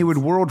then when they would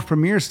world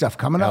premiere stuff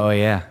coming up. Oh,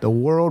 yeah. The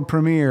world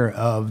premiere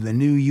of the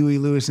new Huey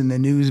Lewis and the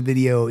News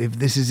video, If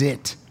This Is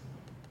It.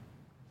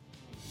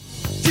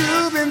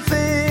 You've been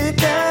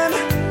thinking,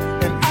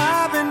 and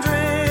I've been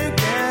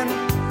drinking.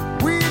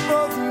 We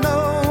both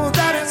know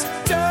that it's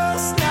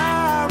just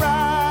not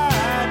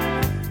right.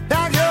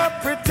 Now you're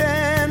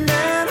pretending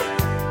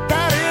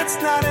that it's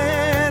not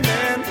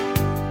ending.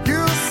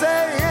 You'll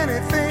say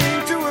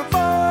anything to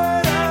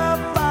avoid a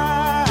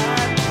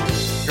fight.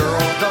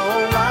 Girl,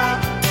 don't lie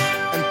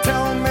and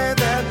tell me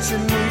that you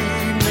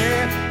need me.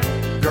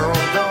 Girl,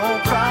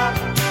 don't cry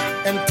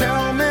and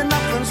tell me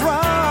nothing's wrong.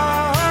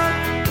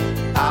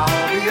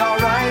 I'll be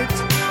alright,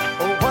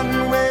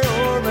 one way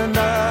or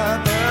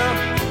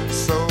another.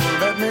 So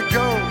let me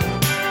go,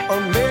 or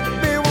make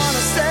me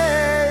wanna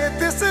say, if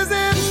this is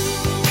it,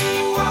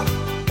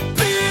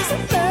 please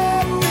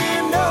let me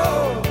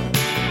know.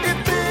 If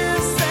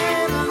this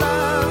ain't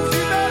love,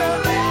 you better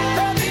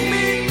let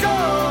me go.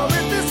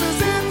 If this is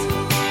it,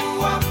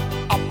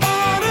 I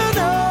wanna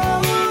know.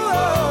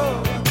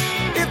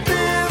 If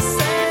this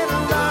ain't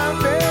love,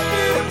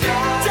 baby,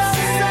 just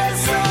say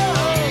so.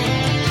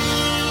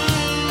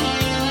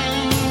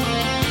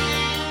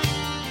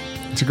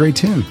 It's a great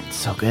tune.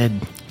 So good.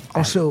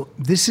 Also,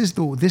 this is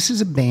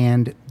a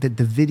band that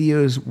the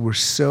videos were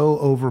so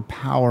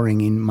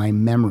overpowering in my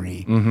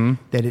memory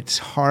that it's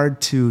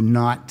hard to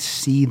not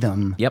see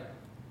them Yep.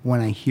 when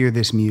I hear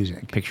this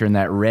music. Picturing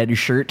that red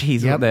shirt.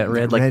 He's Yep, got that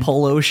red, the red-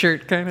 polo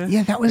shirt kind of.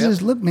 Yeah, that was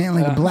his look, man,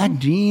 like a black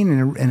jean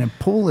and a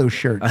polo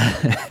shirt.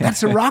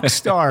 That's a rock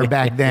star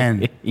back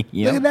then. Yep.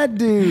 Look at that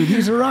dude.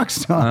 He's a rock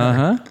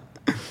star.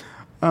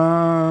 Where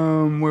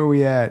are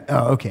we at?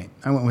 Oh, okay.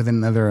 I went with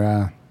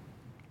another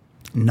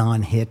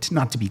non-hit.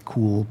 Not to be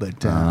cool,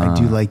 but I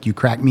do like You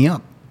Crack Me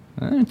Up.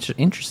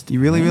 Interesting. You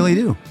really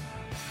do.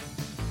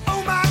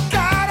 Oh my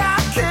God, I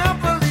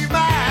can't believe my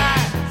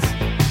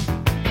eyes.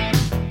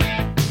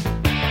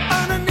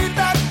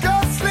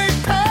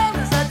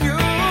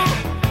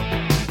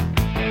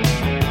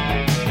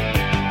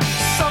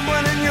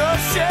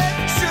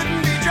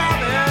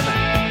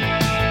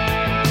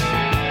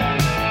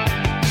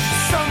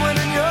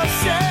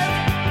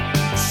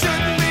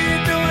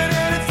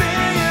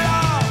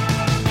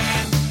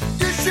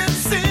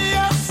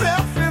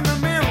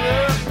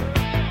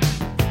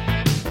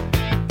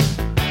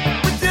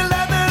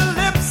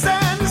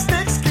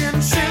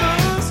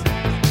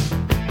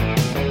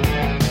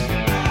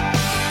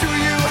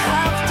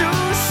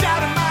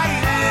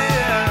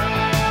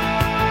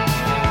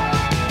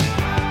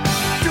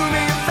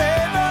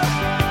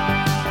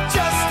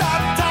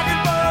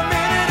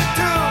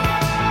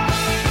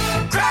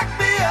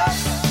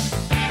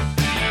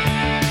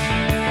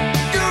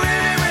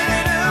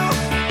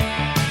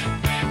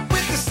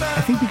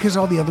 because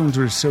all the other ones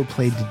were so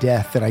played to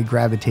death that I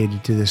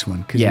gravitated to this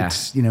one. Because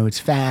it's, it's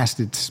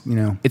fast. It's,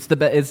 It's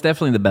it's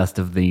definitely the best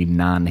of the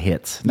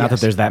non-hits. Not that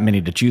there's that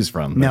many to choose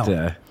from,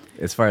 but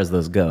as far as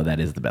those go, that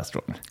is the best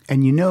one.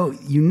 And you know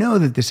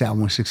that this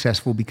album was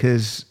successful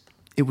because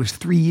it was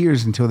 3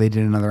 years until they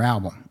did another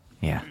album.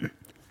 Yeah.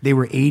 They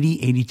were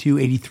 80, 82,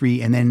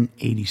 83, and then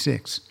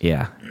 86.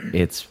 Yeah,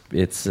 it's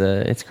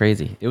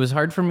crazy. It was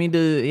hard for me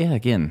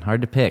to,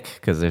 hard to pick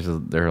because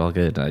they're all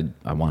good.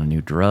 I want a new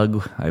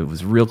drug. I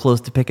was real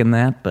close to picking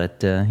that, but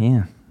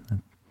yeah.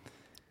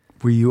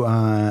 Were you?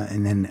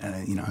 And then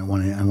I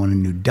want a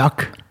new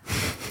duck.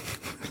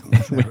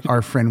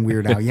 Our friend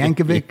Weird Al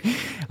Yankovic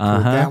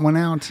pulled that one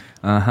out.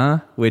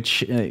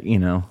 Which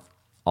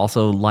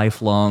also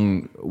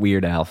lifelong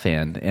Weird Al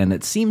fan, and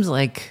it seems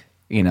like.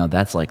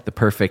 That's like the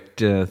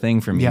perfect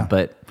thing for me,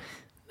 but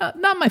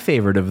not my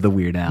favorite of the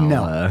Weird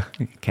Al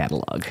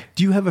catalog.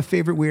 Do you have a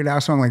favorite Weird Al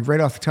song? Like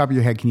right off the top of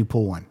your head, can you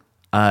pull one?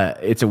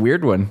 It's a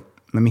weird one.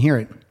 Let me hear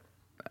it.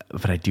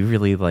 But I do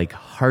really like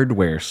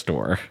Hardware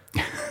Store.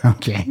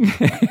 Okay.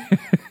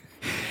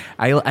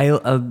 I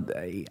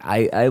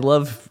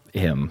love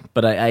him,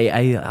 but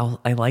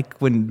I like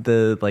when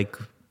the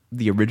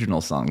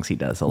original songs he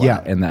does a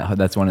lot, and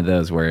that's one of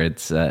those where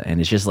it's and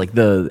it's just like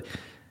the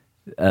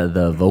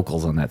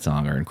vocals on that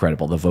song are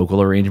incredible. The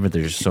vocal arrangement,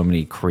 there's just so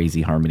many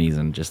crazy harmonies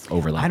and just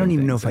overlapping. I don't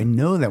even know if I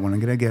know that one. I'm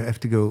gonna have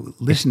to go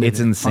listen to it. It's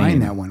insane.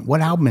 Find that one.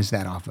 What album is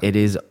that off of? It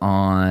is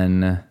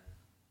on.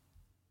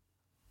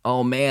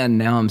 Oh man,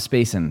 now I'm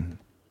spacing.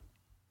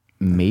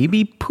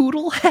 Maybe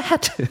Poodle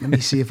Hat. Let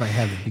me see if I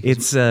have it.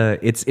 It's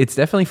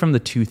definitely from the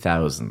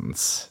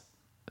 2000s,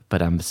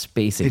 but I'm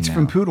spacing. It's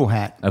from Poodle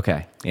Hat.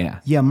 Okay, yeah,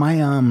 yeah.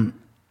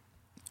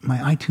 My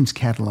iTunes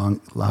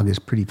catalog is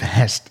pretty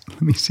vast.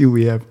 Let me see what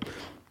we have.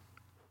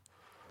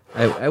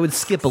 I would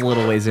skip a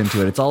little ways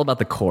into it. It's all about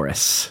the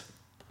chorus,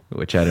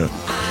 which I don't.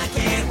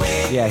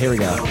 Yeah, here we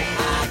go.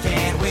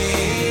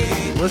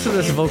 Listen to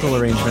this vocal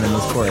arrangement in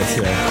this chorus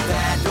here.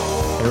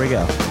 Here we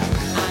go.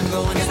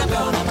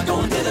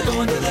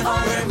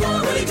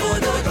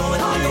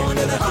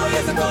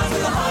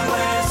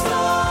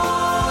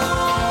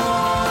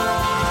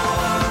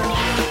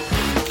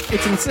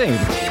 It's insane.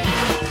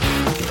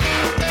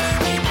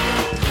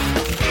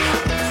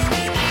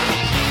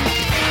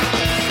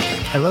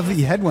 I love that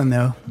you had one,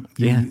 though.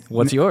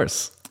 What's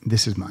yours?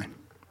 This is mine.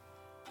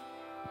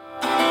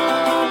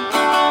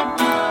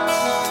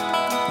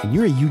 And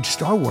you're a huge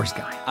Star Wars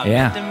guy.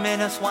 Yeah.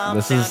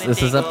 This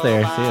is up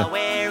there, too.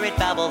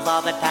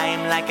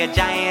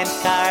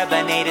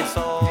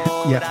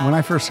 Yeah, when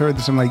I first heard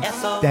this, I'm like,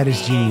 that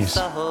is genius.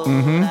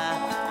 Mm-hmm.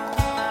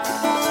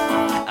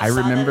 I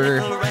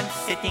remember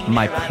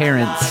my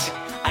parents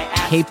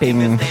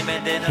taping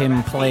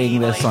him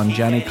playing this on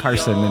Johnny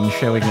Carson and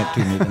showing it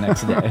to me the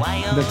next day.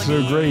 That's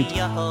so great.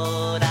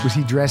 Was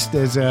he dressed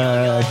as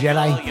a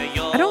Jedi?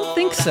 I don't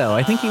think so.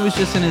 I think he was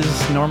just in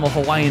his normal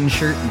Hawaiian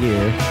shirt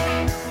gear.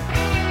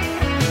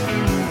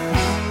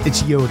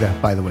 It's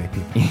Yoda, by the way,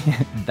 people.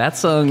 That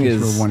song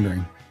we're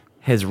wondering.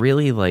 Has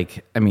really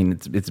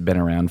it's been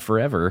around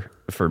forever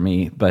for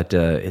me, but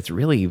it's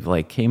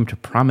really came to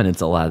prominence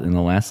a lot in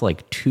the last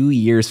 2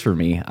 years for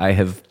me. I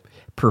have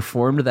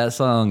performed that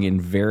song in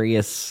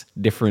various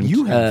different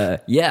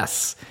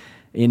yes,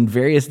 in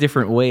various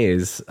different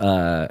ways,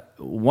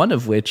 one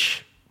of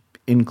which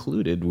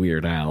included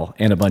Weird Al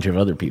and a bunch of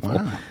other people.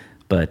 Wow.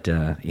 But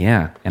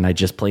and I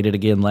just played it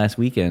again last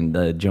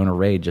weekend. Jonah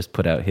Ray just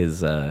put out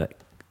his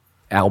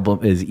album,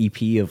 his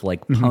EP of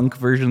punk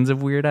versions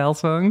of Weird Al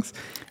songs.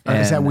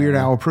 Is that Weird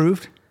Al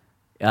approved?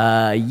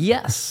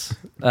 Yes.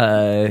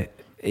 But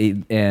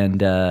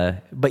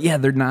yeah,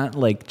 they're not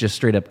just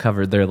straight up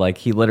covered. They're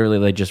he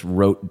literally just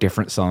wrote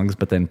different songs,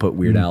 but then put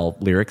Weird Al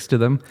lyrics to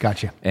them.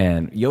 Gotcha.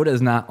 And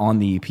Yoda's not on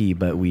the EP,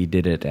 but we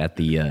did it at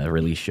the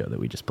release show that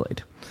we just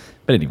played.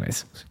 But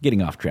anyways,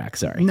 getting off track.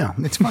 Sorry. No,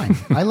 it's fine.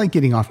 I like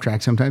getting off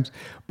track sometimes.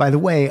 By the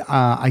way,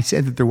 I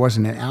said that there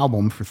wasn't an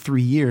album for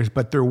 3 years,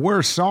 but there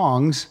were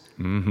songs,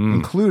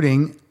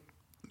 including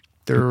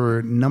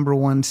their number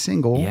one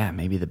single. Yeah,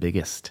 maybe the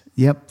biggest.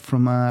 Yep,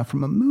 from a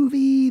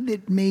movie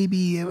that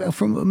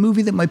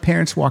my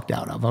parents walked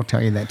out of. I'll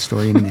tell you that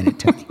story in a minute,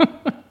 Tony.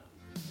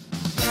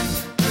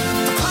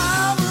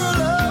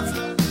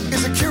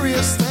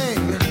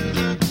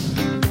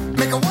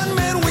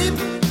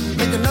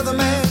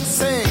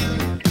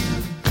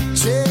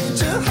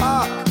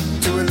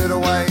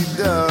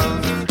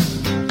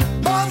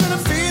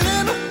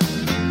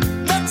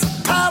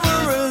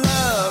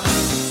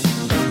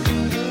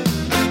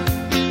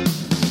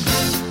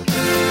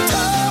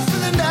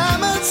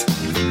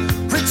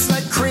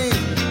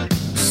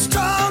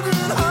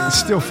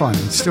 Still fun.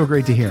 It's still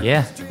great to hear.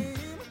 Yeah.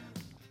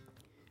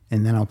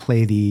 And then I'll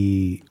play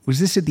was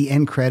this at the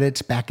end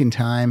credits, Back in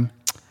Time?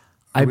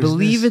 I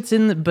believe it's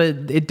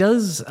but it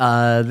does,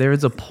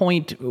 there's a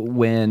point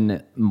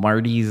when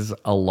Marty's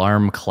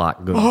alarm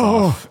clock goes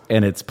off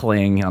and it's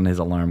playing on his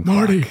alarm clock.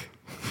 Marty.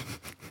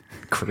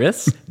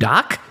 Chris?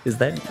 Doc? Is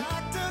that?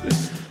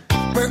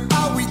 Where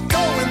are we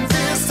going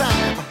this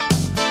time?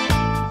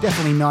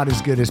 Definitely not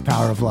as good as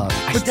Power of Love.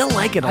 I still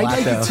like it a lot, I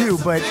like though. it too,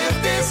 but...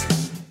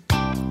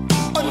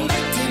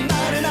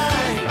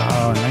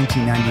 Oh,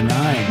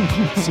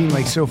 1999. Seemed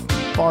like so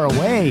far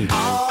away.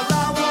 All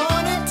I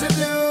wanted to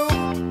do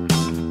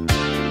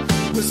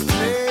was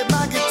play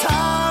my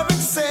guitar and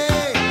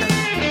sing.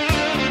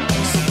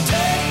 So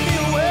take me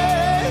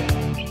away,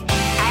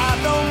 I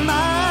don't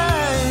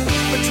mind,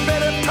 but you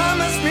better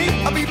promise me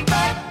I'll be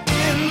back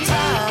in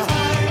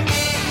time.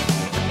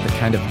 The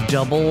kind of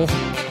double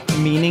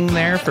meaning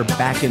there for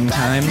back in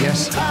time.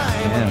 Yes.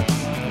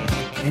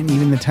 Yeah. And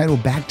even the title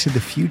Back to the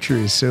Future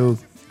is so...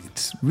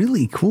 It's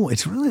really cool.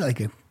 It's really like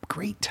a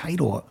great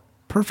title. A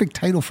perfect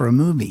title for a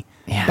movie.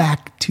 Yeah.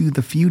 Back to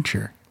the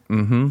Future.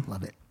 Mm-hmm.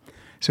 Love it.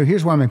 So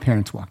here's why my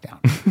parents walked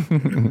out.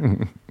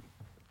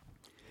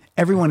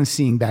 Everyone is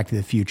seeing Back to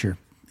the Future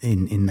in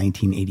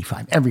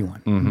 1985.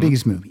 Everyone.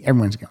 Biggest movie.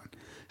 Everyone's going.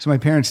 So my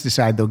parents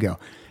decide they'll go.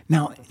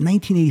 Now,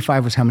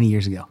 1985 was how many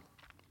years ago?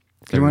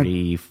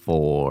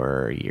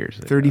 34 years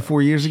ago.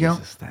 34 years ago?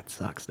 Jesus, that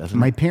sucks, doesn't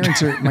My it?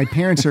 parents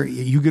are,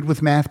 you good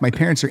with math? My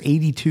parents are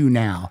 82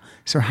 now.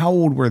 So how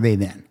old were they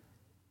then?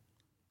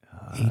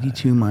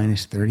 82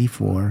 minus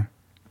 34.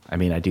 I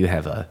mean, I do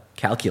have a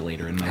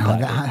calculator in my How,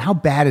 pocket. how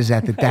bad is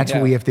that that's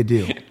what we have to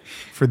do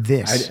for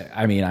this?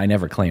 I mean, I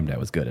never claimed I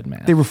was good at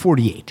math. They were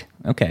 48.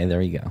 Okay,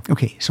 there you go.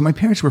 Okay, so my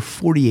parents were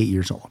 48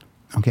 years old.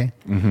 Okay?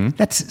 Mm-hmm.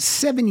 That's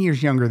 7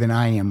 years younger than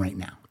I am right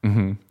now.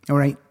 Mm-hmm. All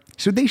right?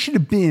 So they should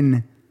have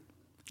been,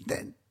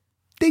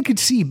 they could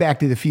see Back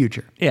to the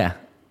Future. Yeah.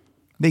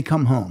 They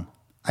come home.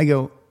 I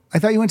go, I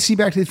thought you went to see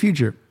Back to the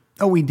Future.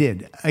 Oh, we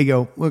did. I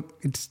go,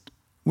 look,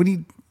 what are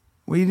you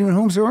doing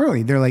home so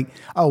early? They're like,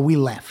 oh, we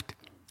left.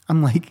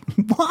 I'm like,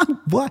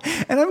 what?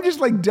 And I'm just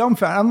like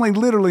dumbfounded. I'm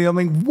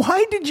like,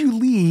 why did you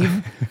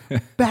leave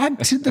Back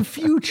to the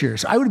Future?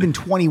 So I would have been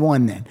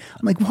 21 then.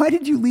 I'm like, why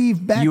did you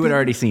leave Back? You had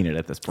already seen it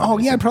at this point. Oh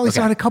yeah, I probably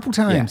saw it a couple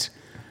times. Yeah.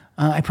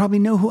 I probably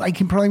know I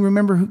can probably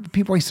remember who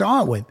people I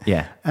saw it with.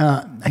 Yeah.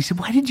 I said,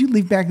 why did you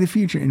leave Back to the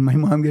Future? And my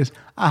mom goes,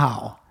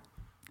 oh,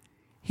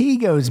 he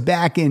goes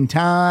back in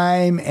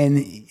time and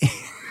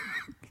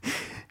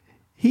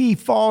he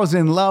falls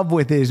in love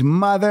with his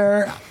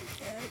mother.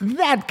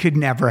 That could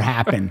never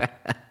happen.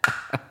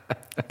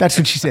 That's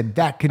what she said.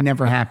 That could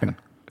never happen.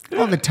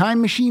 Oh, the Time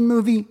Machine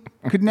movie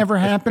could never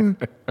happen.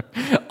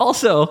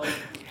 Also,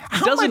 he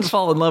doesn't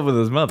fall in love with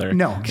his mother.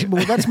 No.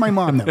 Well, that's my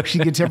mom, though. She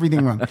gets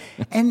everything wrong.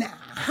 And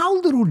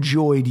how little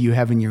joy do you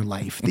have in your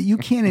life that you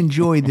can't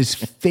enjoy this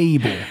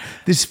fable,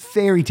 this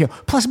fairy tale?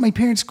 Plus, my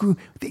parents grew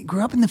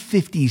up in the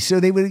 50s, so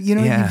they would, you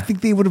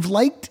think they would have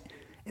liked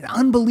it?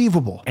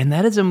 Unbelievable. And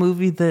that is a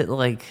movie that,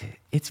 like,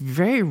 it's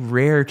very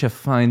rare to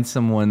find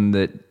someone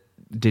that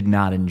did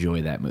not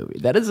enjoy that movie.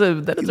 That is a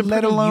Let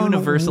pretty alone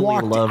universally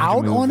walked loved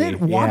out movie. on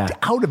it, walked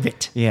out of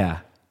it. Yeah.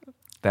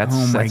 That's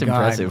Oh my God.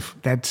 impressive.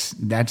 That's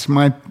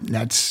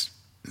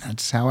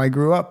how I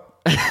grew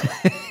up.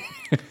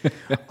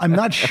 I'm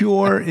not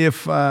sure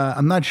if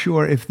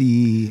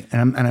the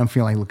and I don't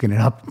feel like looking it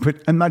up, but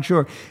I'm not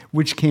sure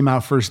which came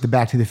out first, the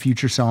Back to the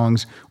Future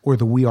songs or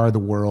the We Are the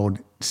World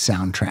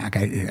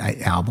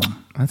soundtrack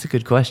album. That's a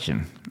good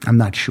question. I'm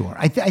not sure.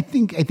 I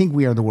think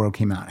We Are the World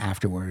came out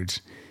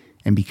afterwards,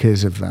 and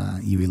because of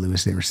Huey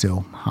Lewis, they were so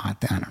hot.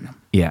 I don't know.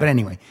 Yeah. But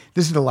anyway,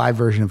 this is the live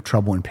version of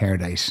Trouble in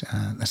Paradise,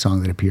 a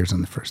song that appears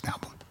on the first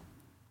album.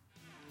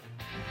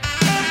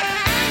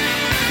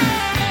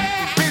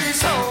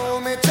 Billy's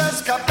home, he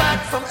just got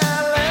back from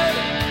LA.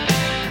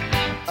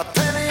 A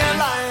penny of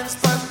lines,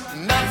 but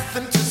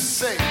nothing to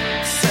say.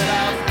 Said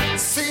I've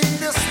seen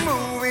this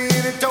movie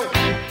and it don't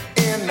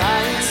end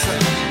nice.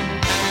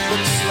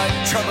 Looks like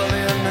Trouble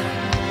in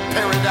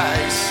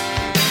Paradise.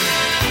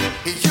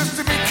 He used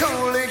to be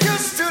cool, he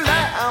used to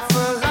laugh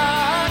a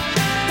lot.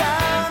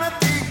 Down at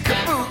the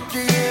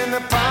Kabuki in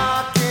the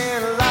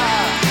parking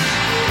lot.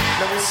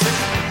 Now he's sick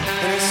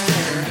and he's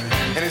scared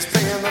and he's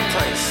paying the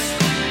price.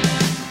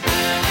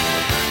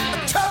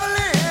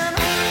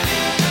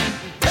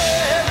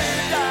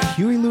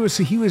 Huey Lewis,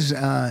 he was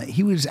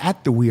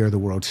at the We Are the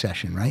World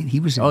session, right? He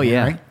was in there,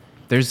 Yeah. right?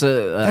 There's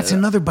That's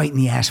another bite in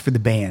the ass for the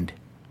band.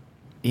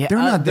 yeah, they're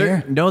not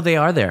there. No, they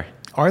are there.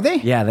 Are they?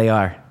 Yeah, they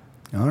are.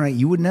 All right,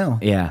 you would know.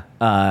 Yeah,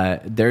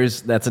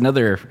 that's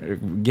another,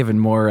 given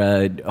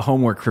more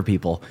homework for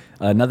people.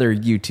 Another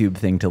YouTube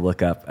thing to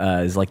look up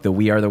is like the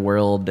We Are the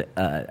World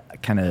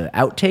kind of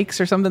outtakes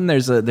or something.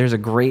 There's a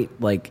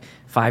great like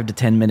 5 to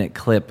 10 minute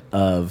clip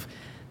of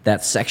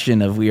that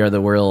section of We Are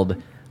the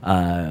World,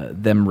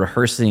 them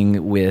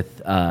rehearsing with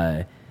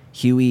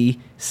Huey,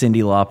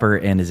 Cyndi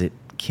Lauper, and is it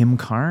Kim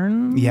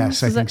Carnes?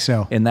 Yes, I think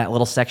so. In that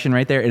little section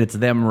right there, and it's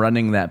them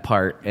running that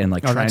part and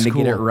like trying that's to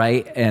get it cool.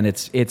 right, and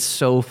it's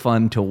so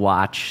fun to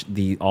watch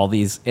all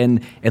these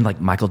and like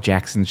Michael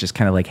Jackson's just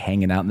kind of like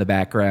hanging out in the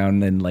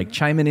background and like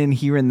chiming in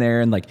here and there,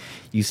 and like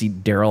you see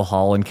Daryl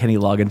Hall and Kenny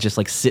Loggins just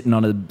like sitting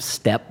on a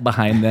step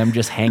behind them,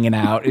 just hanging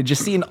out, and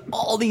just seeing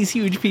all these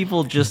huge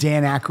people just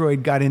Dan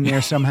Aykroyd got in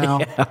there somehow.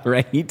 yeah,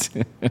 right.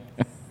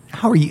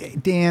 How are you,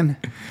 Dan?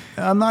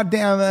 I'm not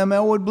Dan. I'm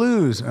Elwood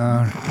Blues.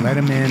 Let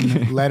him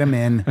in. Let him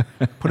in.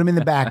 Put him in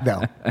the back,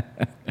 though.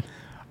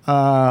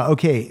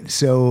 Okay,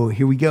 so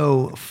here we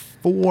go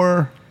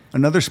for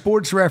another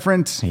sports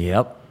reference.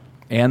 Yep.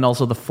 And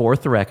also the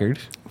fourth record.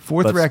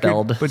 Fourth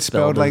record, but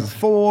spelled like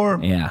four.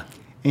 Yeah.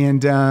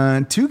 And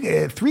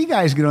three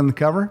guys get on the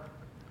cover.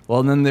 Well,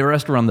 and then the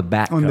rest were on the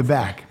back. On the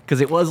back. Because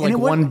it was like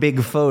one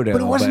big photo.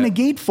 But it wasn't a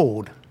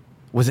gatefold.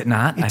 Was it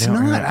not? It's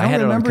not. I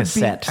had it on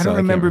cassette. I don't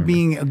remember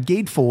being a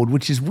gatefold,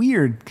 which is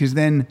weird because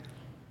then,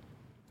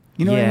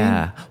 you know what I mean?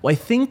 Yeah. Well, I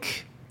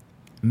think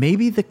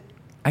maybe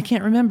I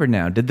can't remember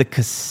now. Did the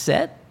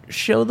cassette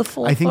show the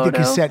full photo? I think the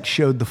cassette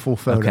showed the full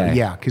photo. Okay.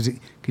 Yeah, because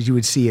you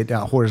would see it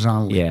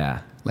horizontally. Yeah.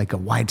 Like a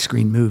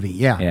widescreen movie.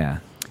 Yeah. Yeah.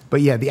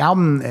 But yeah, the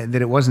album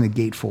that it wasn't a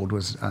gatefold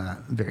was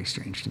very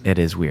strange to me. It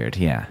is weird,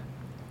 yeah.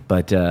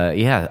 But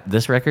yeah,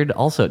 this record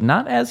also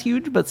not as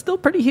huge, but still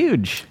pretty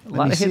huge. A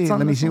lot of hits on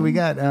Let me this see what we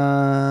one.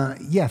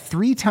 got.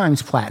 3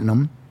 times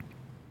platinum.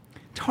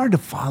 It's hard to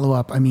follow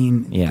up. I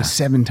mean, the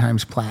 7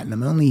 times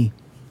platinum. Only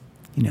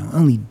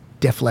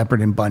Def Leppard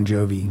and Bon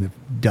Jovi have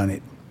done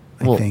it,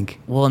 I think.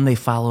 Well, and they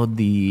followed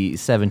the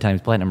 7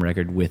 times platinum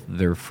record with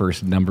their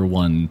first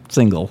 #1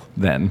 single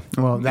then.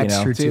 Well, that's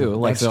true too.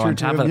 Like, That's so true on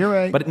top too. of, You're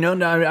right. But no,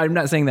 I'm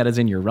not saying that as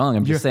in you're wrong.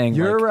 I'm just saying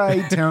You're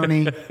right,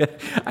 Tony.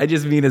 I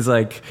just mean as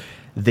like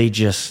they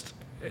just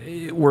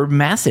were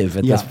massive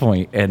at this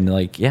point, and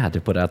like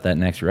to put out that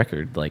next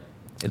record, like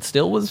it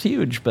still was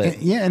huge. But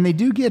and they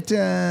do get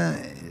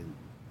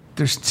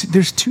there's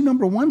 2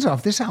 #1s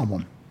off this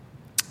album.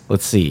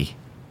 Let's see.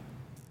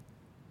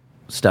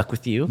 Stuck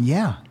With You.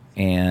 Yeah.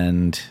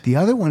 And the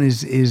other one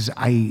is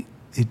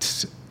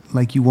it's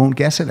like you won't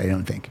guess it, I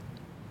don't think.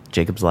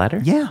 Jacob's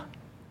Ladder? Yeah.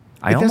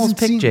 I almost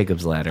picked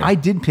Jacob's Ladder. I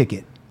did pick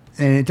it.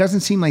 And it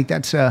doesn't seem like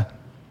that's a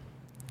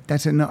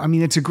no. I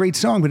mean, it's a great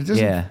song, but it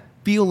doesn't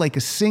feel like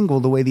a single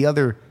the way the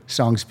other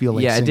songs feel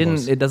like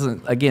singles. It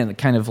doesn't, again,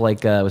 kind of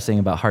like I was saying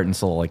about Heart and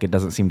Soul, like it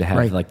doesn't seem to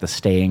have like the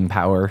staying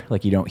power.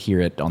 Like you don't hear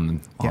it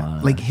on...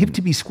 like Hip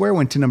to Be Square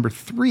went to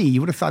 #3.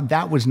 You would have thought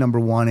that was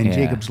 #1 and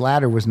Jacob's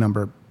Ladder was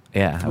 #3.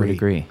 Yeah, I would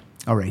agree.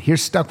 All right,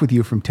 here's Stuck With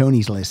You from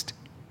Tony's list.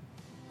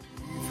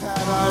 We've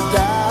had our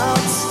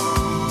doubts.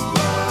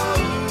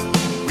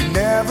 We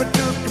never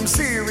took them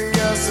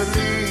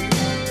seriously.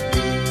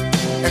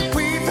 And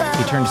we've had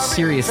He turned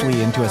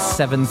seriously into a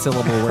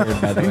 7-syllable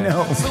word, by the way. I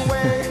know. the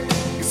way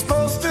it's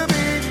supposed to be.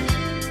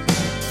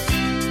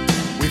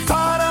 We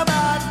thought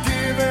about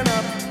giving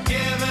up.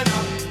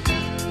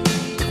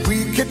 But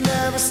we could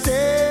never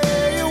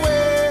stay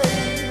away.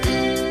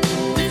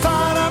 We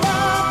thought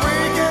about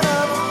breaking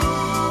up.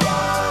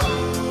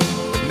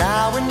 But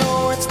now we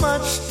know it's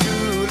much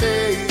too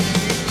late.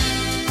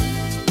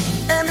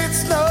 And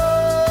it's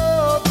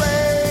no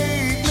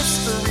great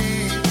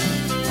mystery.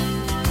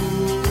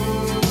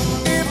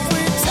 If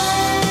we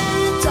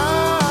take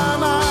our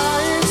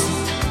minds,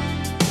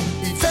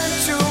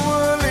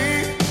 eventually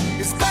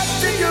it's back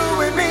to you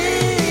and me.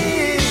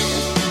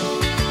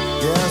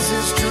 Yes,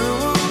 it's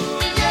true.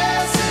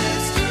 Yes,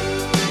 it's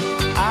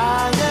true.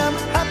 I am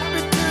happy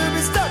to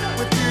be stuck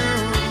with you.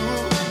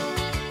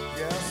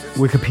 Yes, it's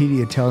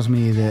Wikipedia tells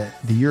me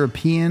that the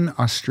European,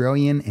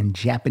 Australian, and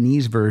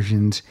Japanese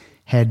versions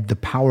had The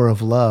Power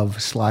of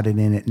Love slotted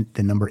in at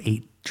the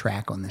 #8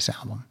 track on this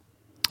album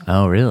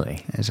Oh,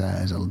 really? as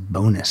a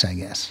bonus, I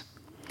guess.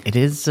 It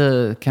is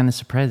kind of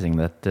surprising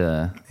that...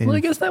 well, I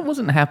guess that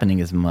wasn't happening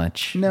as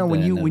much. No,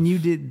 when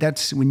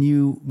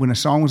a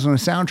song was on a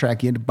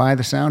soundtrack, you had to buy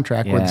the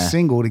soundtrack or the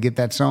single to get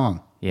that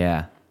song.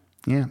 Yeah.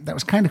 Yeah, that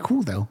was kind of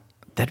cool though.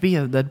 That'd be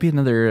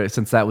another,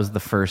 since that was the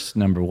first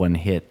 #1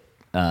 hit,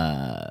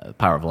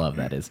 Power of Love,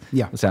 that is.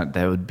 Yeah.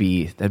 That'd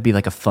be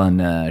like a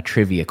fun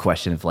trivia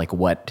question of like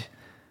what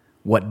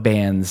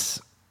bands'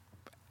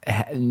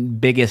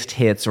 biggest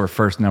hits or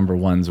first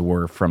 #1s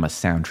were from a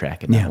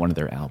soundtrack and not one of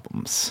their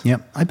albums.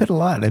 Yep, I bet a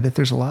lot. I bet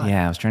there's a lot.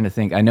 Yeah, I was trying to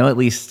think. I know at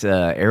least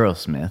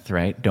Aerosmith,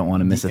 right? Don't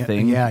Want to Miss a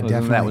Thing. Yeah, That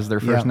definitely. was their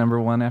first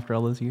 #1 after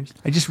all those years.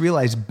 I just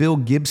realized Bill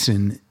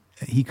Gibson,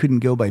 he couldn't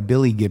go by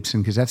Billy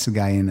Gibson because that's the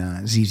guy in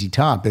ZZ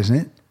Top, isn't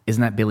it?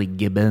 Isn't that Billy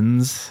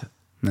Gibbons?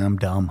 No, I'm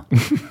dumb.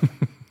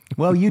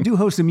 Well, you do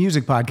host a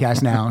music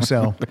podcast now,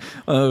 so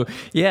Oh,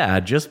 yeah,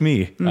 just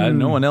me.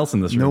 No one else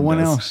in this room no one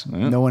does. else.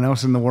 No one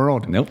else in the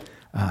world. Nope.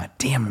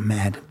 Damn, I'm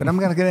mad. But I'm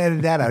not going to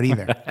edit that out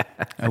either.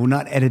 I will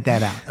not edit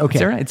that out. Okay.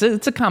 It's all right.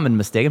 It's a common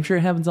mistake. I'm sure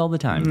it happens all the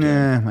time.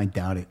 Nah, I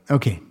doubt it.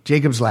 Okay,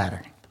 Jacob's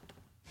Ladder.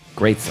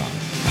 Great song.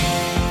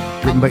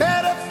 Written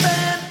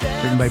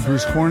by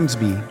Bruce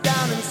Hornsby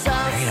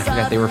I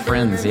forgot they were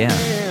friends, yeah.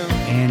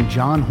 and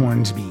John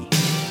Hornsby.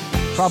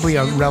 Probably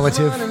a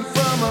relative.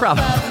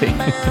 Probably.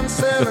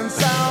 selling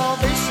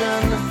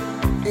salvation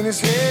in his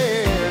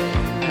head.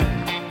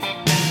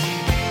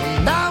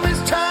 Now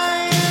he's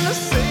trying to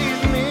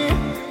save me,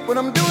 but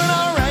I'm doing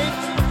all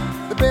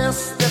right, the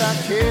best that I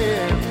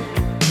can.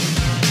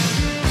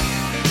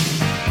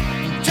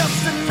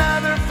 Just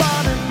another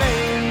fallen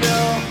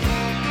angel,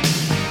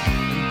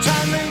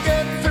 trying to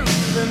get through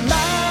the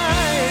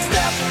night,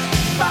 step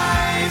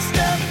by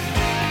step,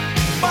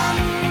 one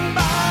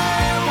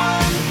by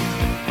one,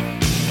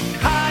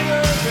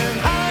 higher and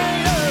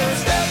higher,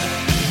 step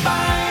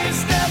by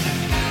step,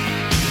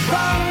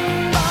 run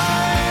by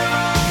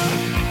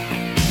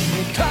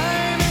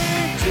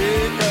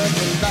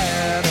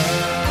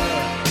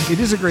It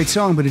is a great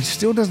song, but it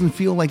still doesn't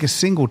feel like a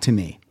single to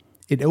me.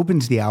 It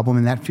opens the album,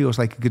 and that feels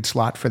like a good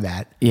slot for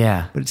that.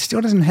 Yeah. But it still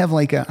doesn't have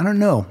like a, I don't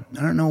know.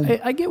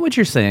 I get what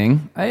you're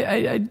saying.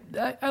 I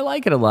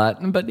like it a lot,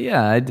 but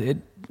yeah, I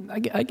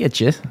get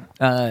you.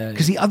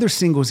 Because the other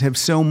singles have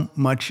so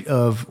much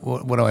of,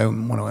 what do I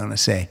want to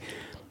say?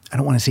 I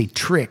don't want to say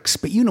tricks,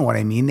 but you know what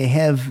I mean. They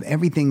have,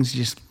 everything's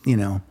just,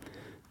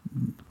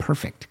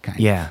 perfect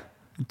kind of.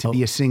 To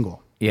be a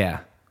single.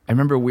 Yeah. I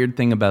remember a weird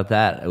thing about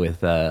that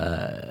with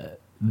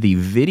the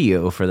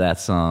video for that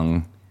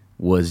song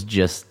was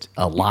just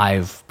a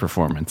live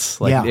performance.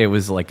 It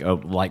was like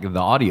the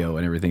audio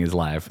and everything is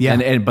live.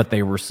 Yeah. But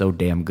they were so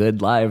damn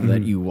good live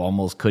that you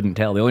almost couldn't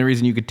tell. The only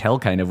reason you could tell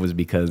kind of was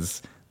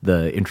because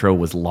the intro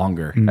was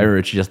longer. I remember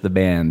it's just the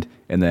band,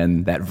 and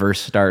then that verse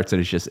starts and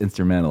it's just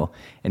instrumental.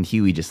 And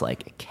Huey just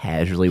like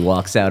casually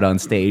walks out on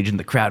stage and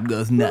the crowd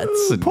goes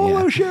nuts.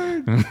 Polo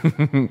shirt.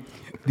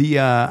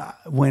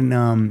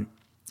 When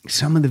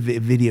some of the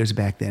videos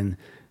back then,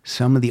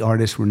 some of the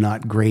artists were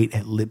not great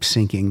at lip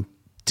syncing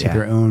to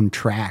their own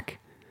track.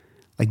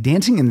 Like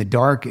Dancing in the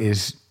Dark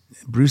is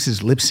Bruce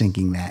is lip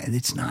syncing that.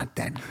 It's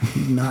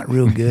not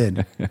real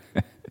good.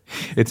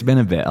 It's been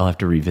a bit. I'll have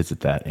to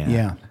revisit that.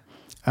 Yeah.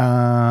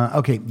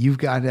 Okay, you've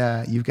got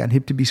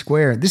Hip to Be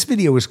Square. This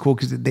video was cool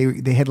because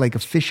they had like a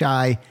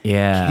fisheye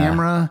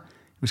camera.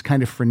 It was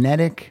kind of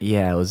frenetic.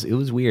 Yeah, it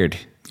was weird.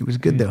 It was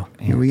good though.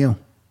 Here we go.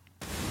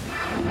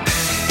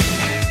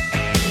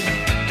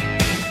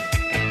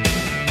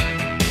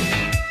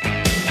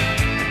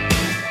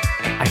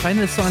 I find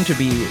this song to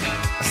be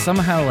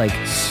somehow like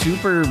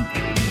super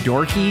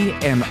dorky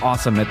and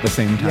awesome at the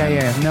same time.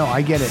 Yeah. No,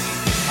 I get it.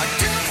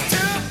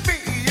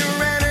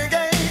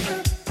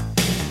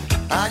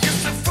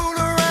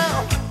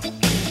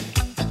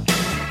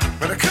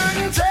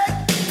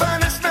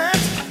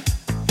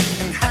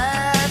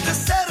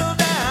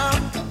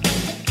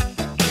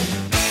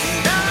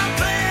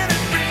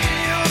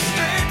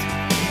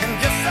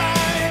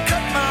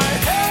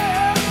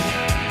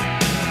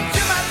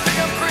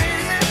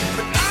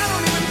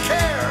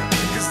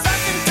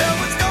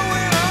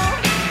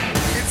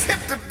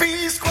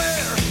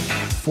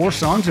 Four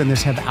songs on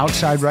this have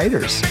outside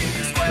writers.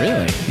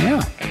 Really?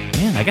 Yeah.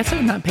 Man, I guess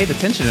I've not paid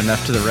attention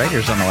enough to the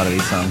writers on a lot of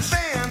these songs.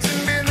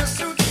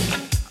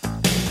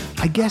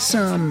 I guess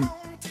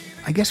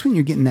when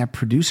you're getting that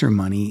producer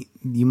money,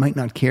 you might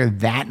not care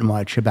that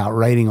much about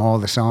writing all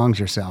the songs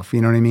yourself.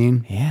 You know what I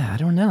mean? Yeah, I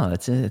don't know.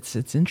 It's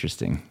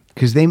interesting.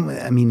 Because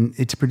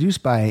it's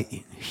produced by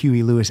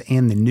Huey Lewis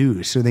and the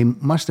News, so they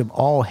must have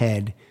all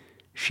had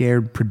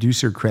shared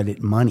producer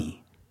credit money.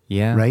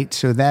 Yeah. Right?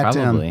 So that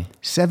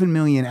 7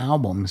 million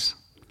albums,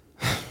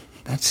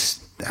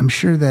 I'm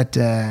sure that,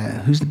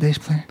 who's the bass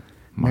player?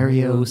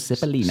 Mario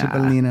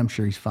Cipollina. I'm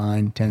sure he's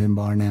fine. Tendon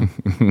bar now.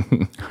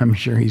 I'm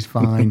sure he's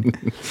fine.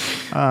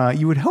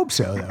 You would hope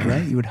so, though,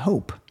 right? You would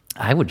hope.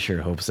 I would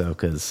sure hope so,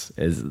 because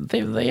they're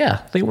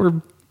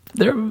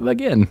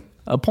again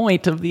a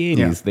point of the 80s.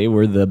 Yeah. They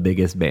were the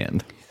biggest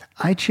band.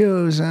 I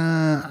chose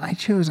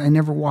I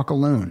Never Walk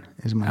Alone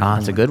as my.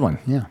 It's a good one.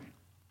 Yeah,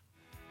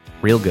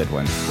 real good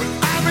one.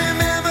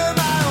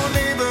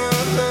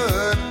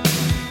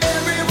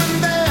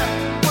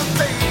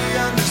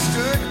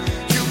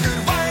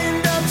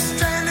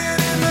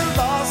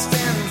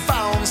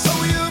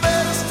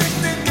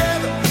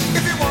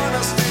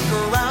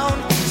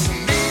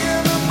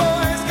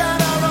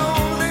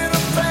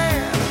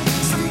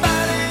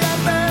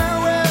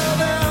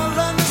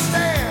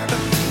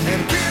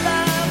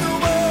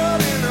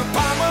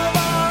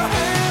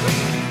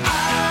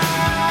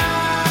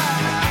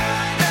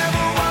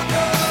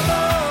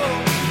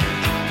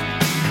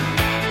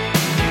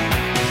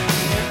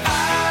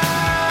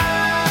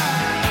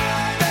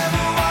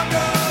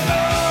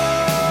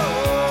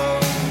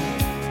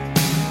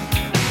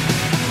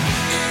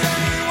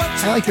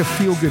 I like a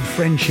feel-good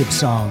friendship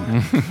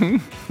song.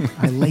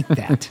 I like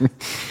that.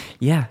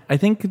 Yeah, I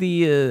think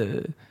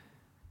this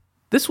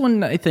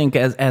one, I think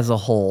as a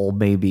whole,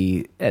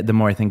 maybe the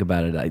more I think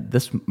about it,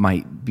 this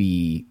might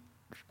be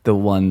the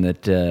one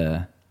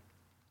that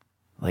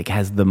like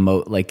has the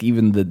most, like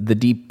even the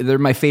deep. They're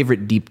my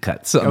favorite deep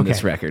cuts on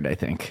this record, I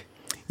think.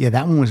 Yeah,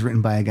 that one was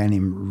written by a guy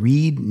named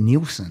Reed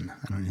Nielsen.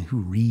 I don't know who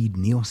Reed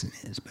Nielsen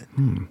is, but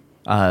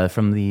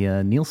from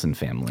the Nielsen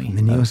family.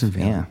 The Nielsen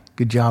family. Yeah.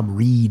 Good job,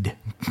 Reed.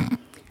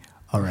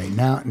 All right,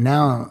 now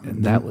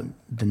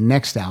the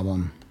next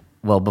album.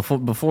 Well,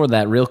 before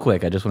that, real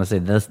quick, I just want to say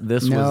this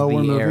was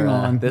the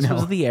era. This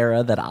was the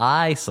era that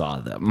I saw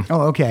them.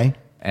 Oh, okay.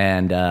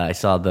 And I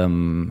saw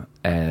them.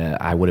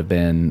 I would have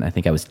been. I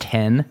think I was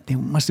 10. They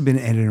must have been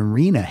at an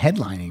arena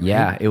headlining. Right?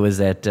 Yeah, it was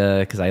at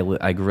because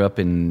I grew up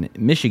in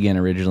Michigan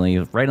originally,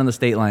 right on the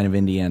state line of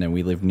Indiana.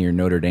 We lived near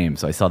Notre Dame,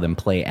 so I saw them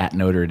play at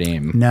Notre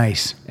Dame.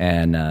 Nice.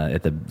 And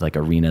at the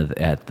arena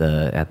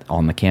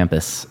on the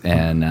campus.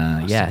 And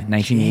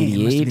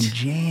 1988,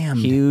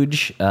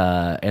 huge.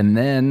 And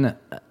then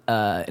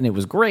and it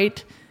was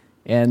great.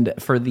 And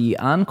for the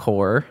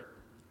encore,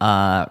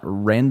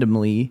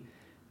 randomly,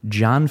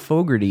 John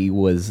Fogerty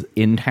was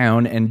in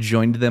town and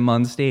joined them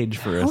on stage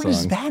for a song. How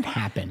does that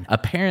happen?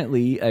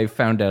 Apparently, I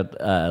found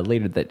out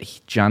later that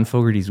John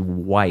Fogerty's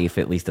wife,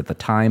 at least at the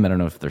time, I don't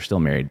know if they're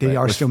still married. They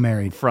are still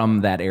married.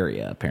 From that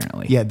area,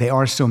 apparently. Yeah, they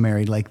are still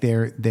married. Like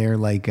they're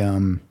like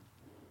what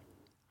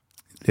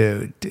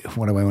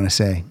do I want to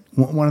say?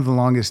 One of the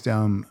longest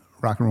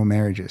rock and roll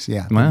marriages.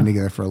 Yeah, they've been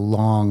together for a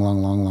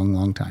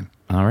long time.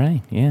 All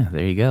right, yeah,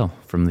 there you go.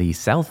 From the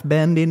South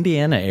Bend,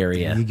 Indiana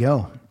area. There you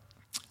go.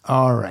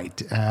 All right,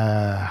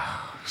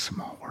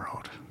 Small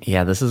World.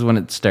 Yeah, this is when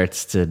it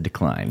starts to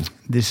decline.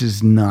 This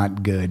is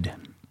not good.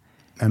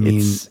 I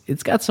mean,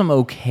 it's got some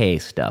okay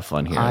stuff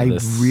on here. I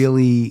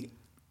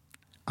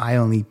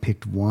only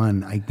picked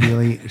one. I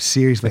really,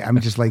 seriously, I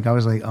was like,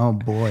 oh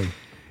boy.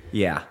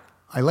 Yeah.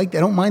 I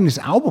don't mind this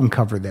album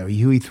cover though.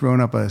 Huey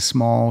throwing up a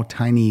small,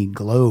 tiny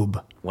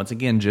globe. Once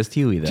again, just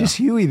Huey though. Just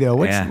Huey though.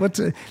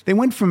 They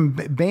went from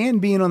band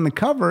being on the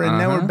cover and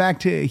now we're back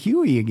to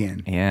Huey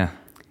again. Yeah.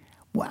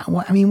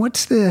 Wow. I mean,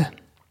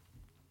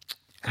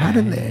 how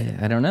did they?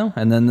 I don't know.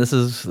 And then this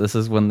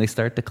is when they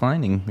start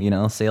declining,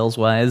 sales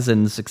wise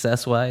and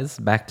success wise,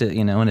 back to,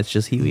 and it's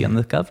just Huey on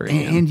the cover.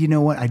 And you know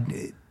what? I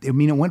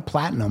mean, it went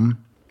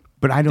platinum,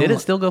 but I don't. Did it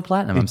still go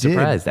platinum? I'm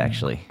surprised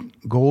actually.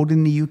 Gold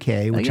in the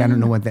UK, which I don't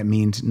know what that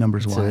means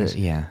numbers wise.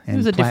 Yeah. And it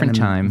was a different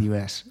time. In the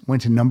US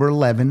went to number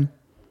 11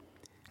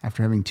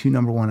 after having 2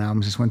 number 1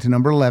 albums. Just went to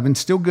number 11.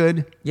 Still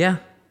good. Yeah.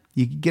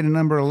 You could get a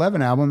number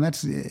 11 album.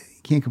 You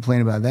can't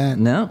complain about that.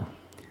 No.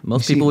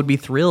 Most people would be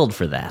thrilled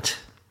for that.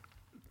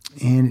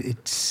 And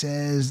it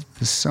says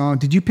the song.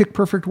 Did you pick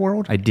Perfect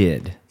World? I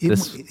did.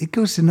 It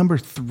goes to number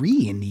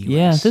 3 in the US.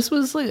 Yeah, this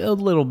was like a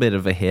little bit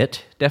of a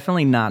hit.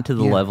 Definitely not to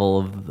the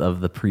level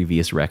of the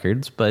previous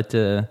records, but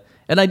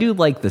and I do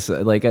like this.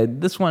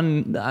 This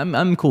one,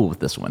 I'm cool with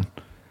this one.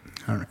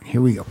 All right,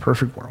 here we go.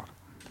 Perfect World.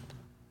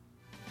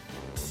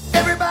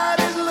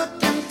 Everybody's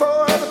looking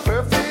for the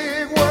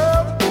perfect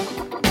world.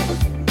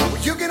 Well,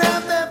 you can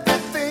have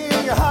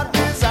everything your heart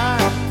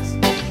desires.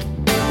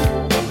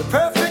 The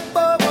perfect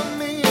boy will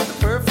meet the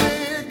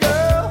perfect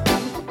girl,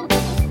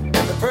 and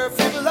the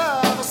perfect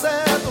love will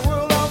set the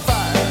world on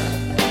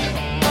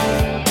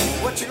fire.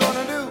 What you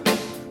gonna do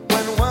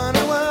when 1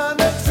 and 1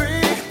 makes 3?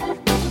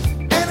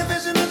 And a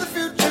vision of the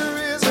future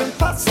is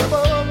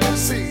impossible to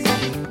see.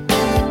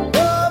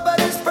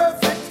 Nobody's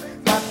perfect,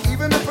 not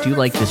even the perfect. Do you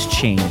like this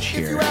change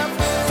here?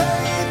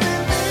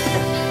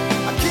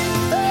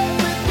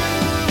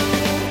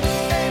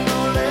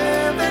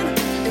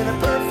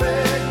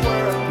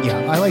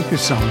 I like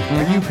this song,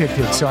 but you picked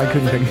it, so I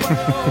couldn't pick it.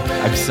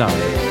 I'm sorry.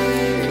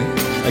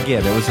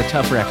 Again, it was a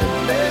tough record.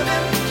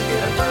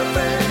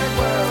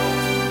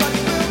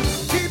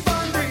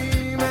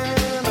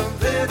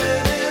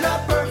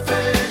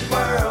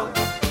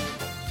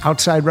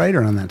 Outside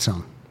writer on that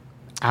song,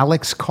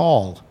 Alex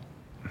Call.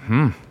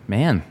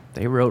 Man,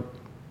 they wrote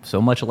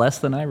so much less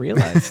than I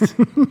realized.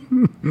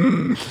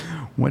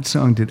 What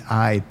song did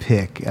I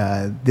pick?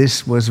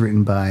 This was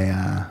written by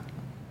a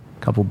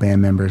couple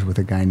band members with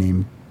a guy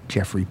named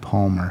Jeffrey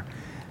Palmer.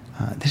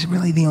 This is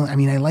really the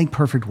only, I like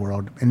Perfect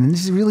World, and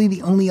this is really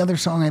the only other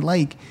song I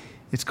like.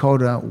 It's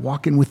called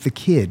Walking with the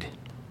Kid.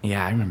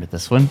 Yeah, I remember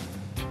this one.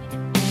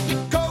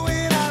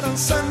 Going out on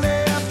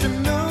Sunday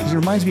afternoon. It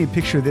reminds me of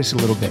Picture This a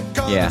little bit.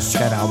 Yeah.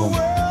 That album.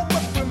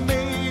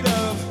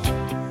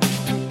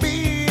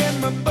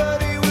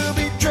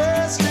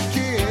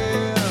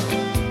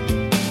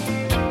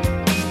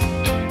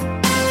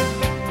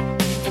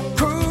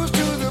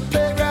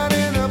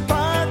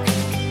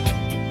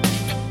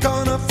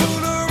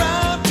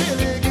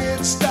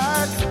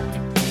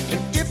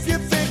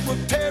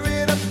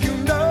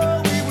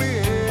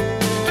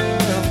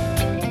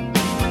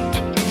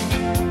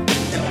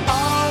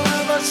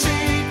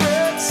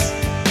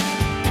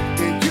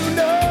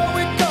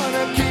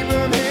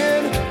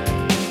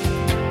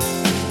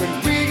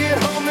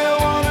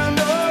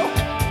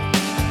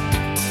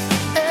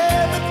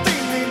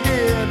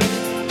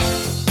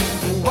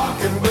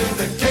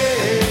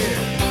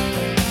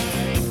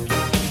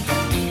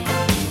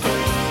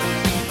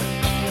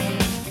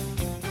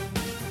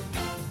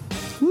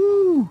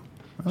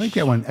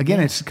 That one again.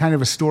 It's kind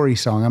of a story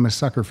song. I'm a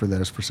sucker for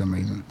those for some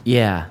reason.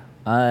 Yeah,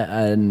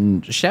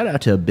 and shout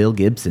out to Bill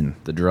Gibson,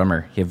 the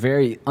drummer. He's a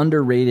very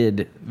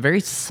underrated, very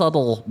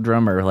subtle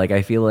drummer. Like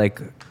I feel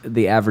like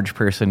the average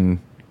person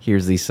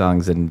hears these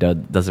songs and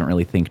doesn't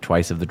really think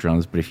twice of the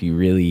drums, but if you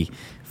really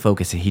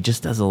focus, he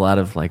just does a lot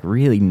of like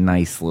really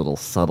nice little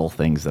subtle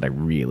things that I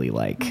really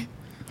like.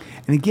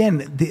 And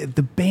again,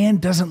 the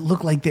band doesn't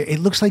look like it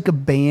looks like a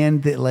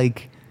band that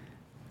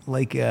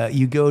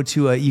you go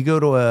to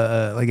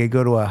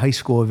a high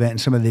school event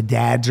and some of the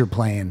dads are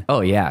playing.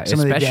 Oh yeah,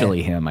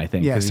 especially him, I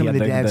think. Yeah, some of the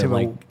dads have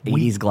like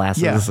 80s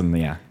glasses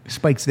and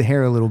spikes the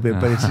hair a little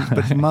bit, but it's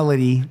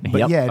mullety. But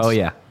yep. yeah, oh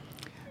yeah.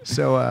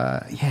 So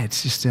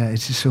it's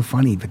just so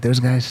funny. But those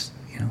guys,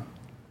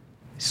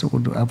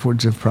 sold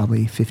upwards of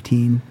probably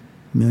 15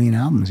 million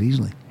albums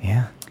easily.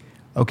 Yeah.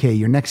 Okay,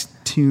 your next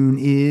tune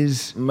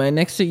is my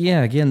next.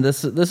 Yeah, again,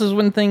 this is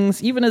when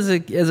things. Even as a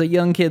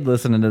young kid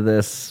listening to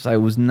this, I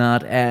was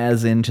not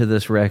as into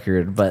this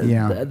record. But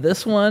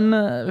this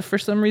one, for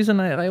some reason,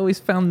 I always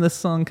found this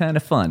song kind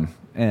of fun.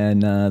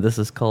 And this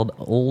is called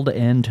 "Old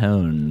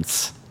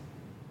Antones."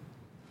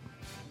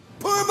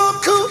 Pour mon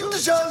coup de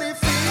jolie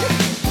fille.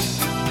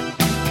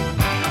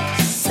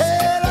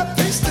 C'est la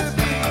piste de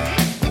vie.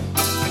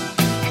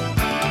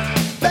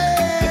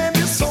 Ben,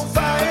 ils sont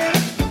fine.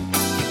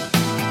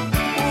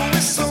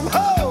 With some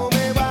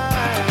homemade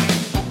wine.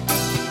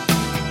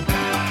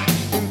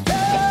 And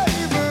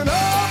David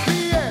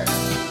O'Pierre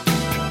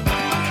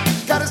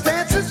got his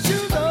dancing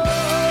shoes on.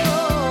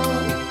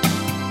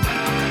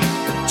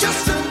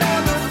 Just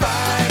another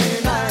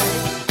Friday night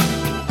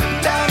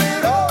down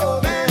in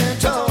Old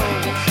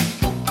Antones.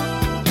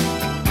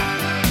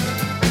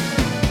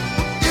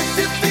 If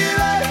you feel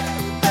like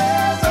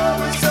there's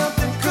always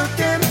something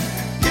cooking,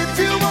 if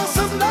you want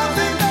some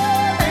loving,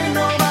 there ain't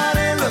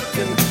nobody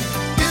looking.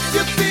 If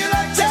you feel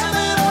like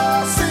jamming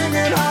or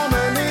singing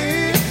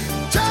harmony,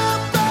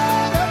 jump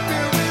right up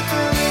here with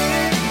me.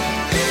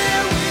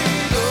 Here we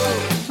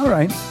go. all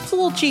right. It's a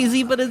little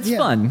cheesy, but it's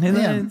fun. And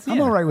Yeah, it's-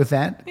 I'm all right with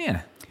that.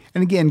 Yeah.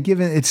 And again,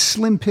 given it's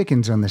slim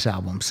pickings on this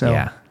album, so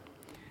Yeah.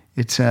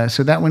 it's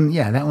so that one,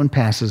 that one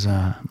passes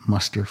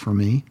muster for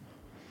me.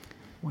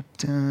 What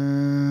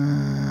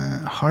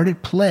Hard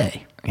at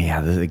Play?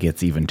 Yeah, it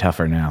gets even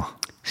tougher now.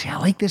 See, I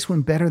like this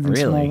one better than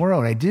Really? Small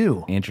World. I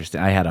do.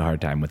 Interesting. I had a hard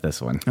time with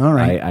this one. All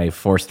right. I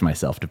forced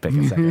myself to pick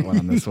a second one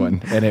on this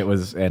one, and it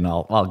was. And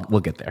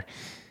we'll get there.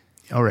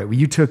 All right. Well,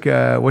 you took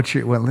what's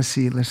your? Well, let's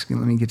see. Let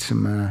me get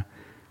some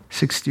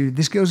 6 Studio.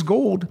 This goes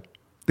gold.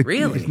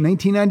 Really? It's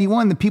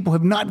 1991. The people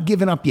have not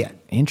given up yet.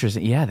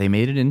 Interesting. Yeah, they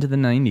made it into the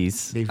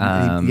 90s.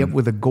 Yep,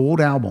 with a gold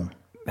album.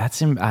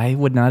 I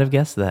would not have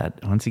guessed that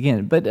once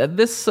again. But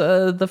this,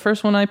 the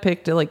first one I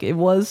picked, like it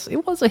was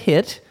a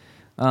hit.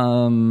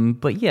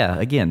 But yeah,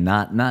 again,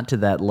 not to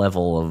that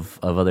level of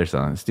other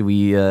songs. Do we?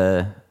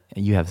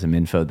 You have some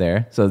info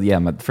there. So yeah,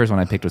 the first one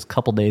I picked was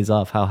 "Couple Days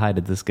Off." How high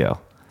did this go?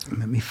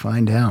 Let me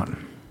find out.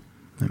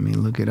 Let me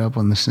look it up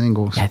on the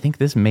singles. I think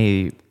this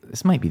might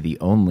be the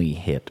only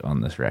hit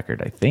on this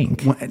record. I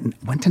think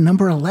Went to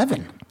number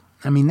 11.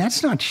 I mean,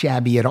 that's not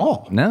shabby at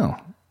all. no,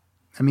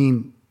 I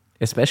mean,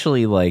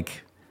 especially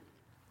like,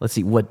 let's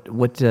see what.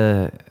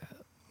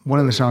 one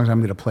of the songs I'm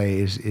going to play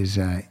is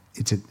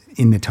it's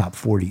in the top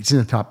 40. It's in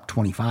the top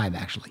 25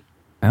 actually.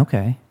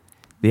 Okay.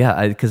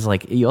 Yeah, because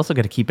like you also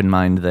got to keep in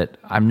mind that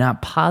I'm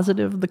not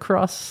positive the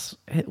cross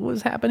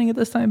was happening at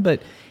this time,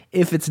 but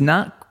if it's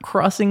not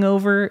crossing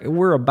over,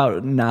 we're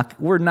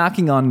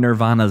knocking on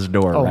Nirvana's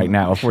door right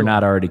now. If we're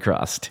not already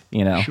crossed,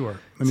 you know. Sure.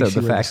 So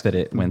the fact that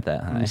it went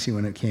that high. Let me see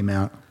when it came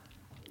out.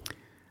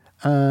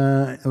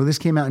 This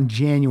came out in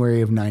January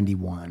of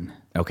 91.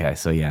 Okay,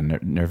 so yeah,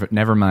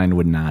 Nevermind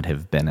would not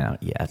have been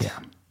out yet. Yeah.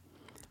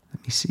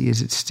 Let me see.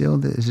 Is it still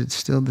the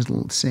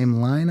same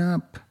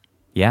lineup?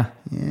 Yeah.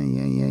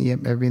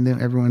 Yep.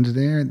 Everyone's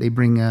there. They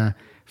bring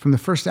from the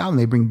first album.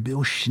 They bring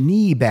Bill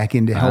Schnee back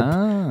in to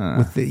help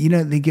with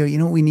the. They go. You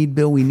know what we need,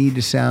 Bill? We need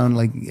to sound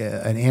like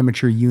an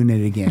amateur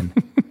unit again.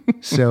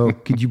 So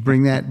could you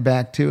bring that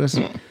back to us?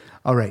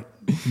 All right.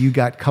 You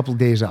got a couple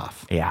days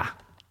off. Yeah.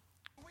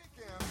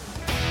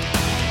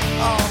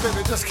 Oh,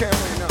 baby, just can't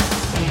wait now.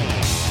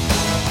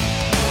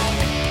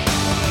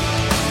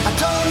 I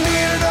don't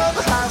need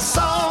another high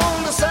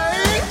song to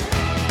sing.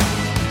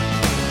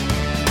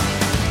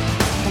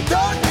 I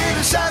don't need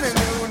a shiny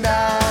new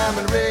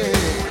diamond ring.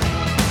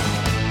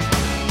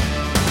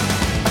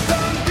 I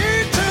don't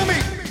need to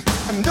meet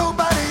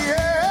nobody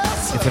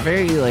else. It's a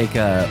very like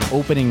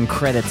opening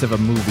credits of a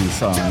movie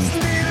song,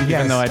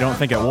 even though I don't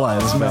think it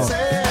was. But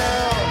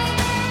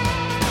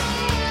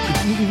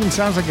It even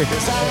sounds like an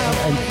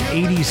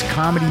 80s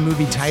comedy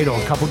movie title.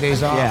 A couple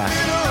days off. Yeah.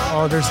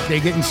 Oh, they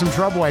get in some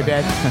trouble. I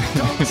bet.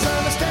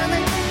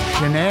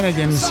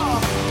 Shenanigans.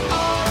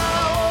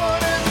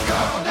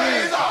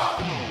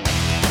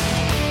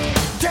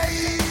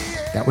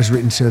 That was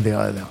written so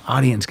the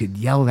audience could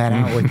yell that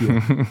out with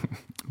you,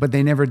 but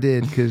they never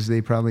did because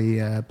they probably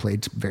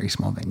played very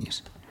small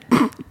venues.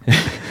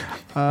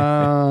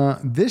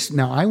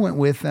 I went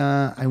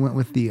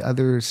with the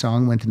other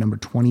song. Went to number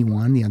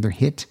 21. The other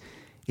hit,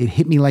 "It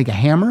Hit Me Like a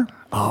Hammer."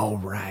 Oh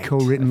right,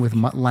 co-written with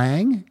Mutt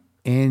Lange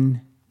and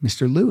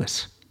Mr.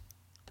 Lewis.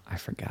 I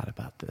forgot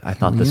about this. I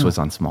thought this was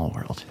on Small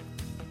World.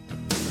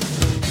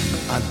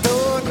 I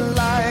don't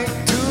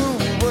like to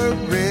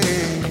worry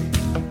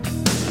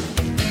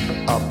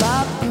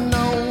about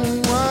no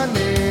one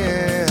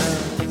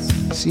else.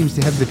 Seems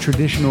to have the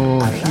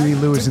traditional Huey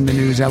Lewis in the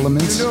News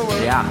elements.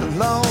 Yeah.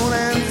 Alone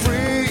and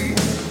free.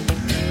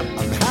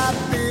 I'm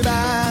happy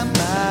by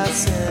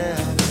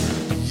myself.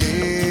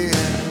 Yeah.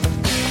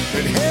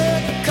 But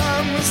here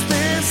comes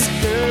this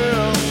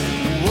girl.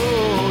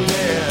 Whoa,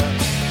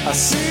 yeah. I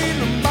see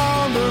them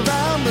all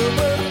around the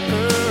world.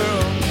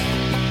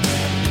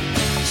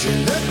 She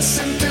looks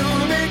into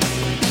me,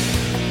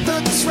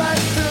 looks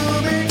right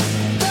through me.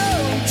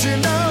 Don't you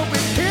know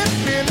it hit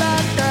me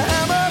like a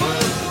hammer?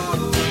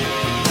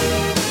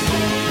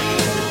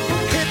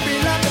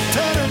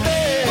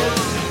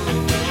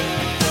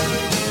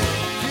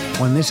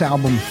 On this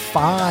album,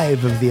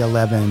 5 of the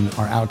 11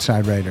 are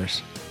outside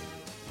writers.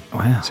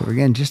 Wow. So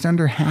again, just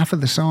under half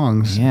of the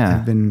songs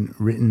have been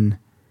written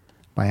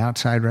by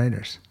outside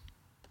writers.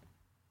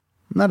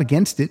 I'm not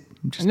against it.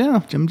 I'm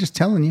just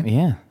telling you.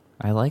 Yeah,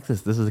 I like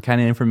this. This is the kind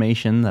of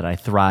information that I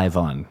thrive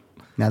on.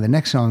 Now, the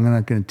next song, I'm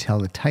not going to tell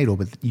the title,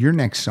 but your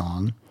next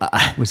song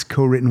was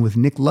co-written with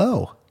Nick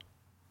Lowe.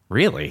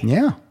 Really?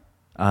 Yeah.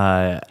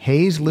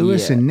 Hayes,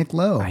 Lewis, and Nick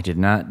Lowe. I did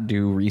not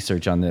do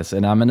research on this,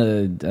 and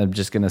I'm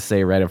just gonna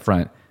say right up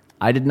front,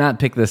 I did not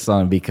pick this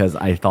song because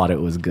I thought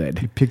it was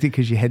good. You picked it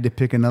because you had to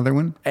pick another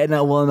one? And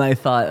I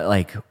thought,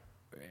 like,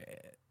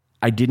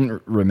 I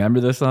didn't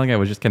remember this song. I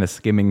was just kind of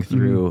skimming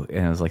through,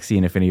 and I was like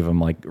seeing if any of them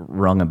like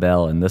rung a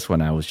bell. And this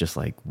one, I was just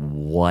like,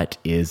 "What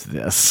is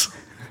this?"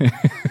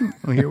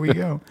 Well, here we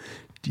go.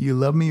 Do you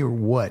love me or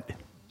what?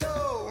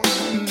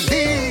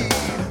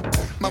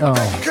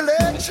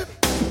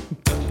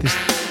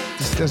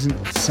 This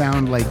doesn't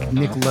sound like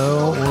Nick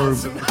Lowe or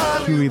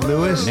Huey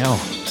Lewis. No,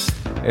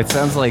 it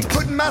sounds like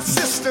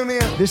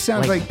this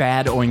sounds like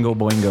bad Oingo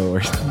Boingo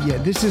or something. Yeah,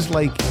 this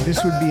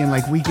would be in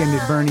like Weekend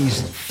at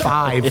Bernie's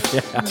 5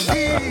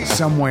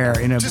 somewhere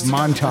in a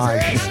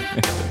montage.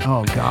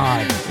 Oh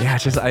God. Yeah,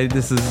 this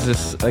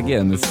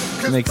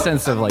makes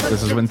sense of like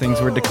this is when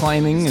things were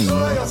declining, and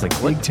it's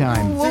like big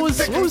time. What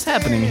was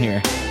happening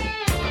here?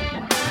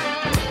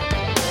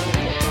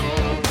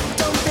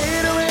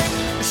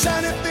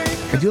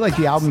 I do like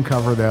the album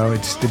cover, though.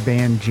 It's the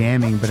band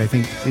jamming, but I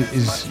think,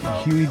 is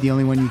Huey the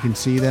only one you can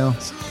see, though?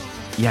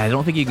 Yeah, I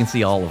don't think you can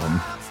see all of them.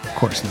 Of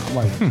course not.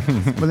 Well,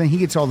 then he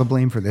gets all the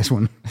blame for this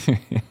one.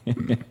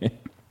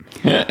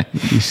 Let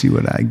me see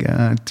what I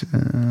got.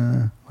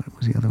 What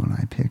was the other one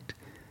I picked?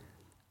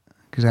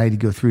 Because I had to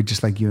go through it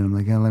just like you, and I'm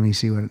like, let me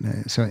see what...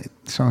 So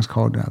the song's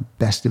called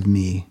Best of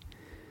Me,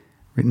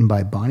 written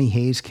by Bonnie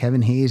Hayes,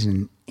 Kevin Hayes,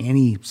 and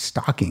Annie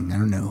Stocking. I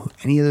don't know who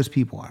any of those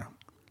people are.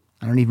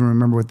 I don't even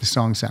remember what the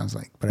song sounds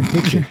like, but I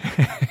picked it.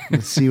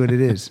 Let's see what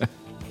it is.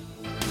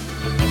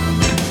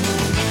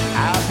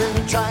 I've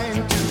been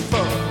trying to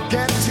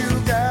forget you,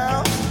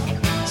 girl,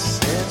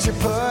 since you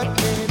put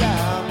me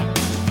down.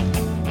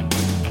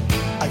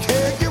 I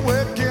hear you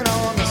working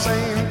on the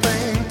same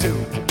thing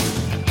too,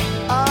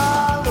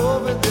 all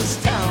over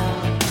this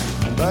town,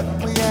 but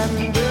we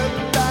ended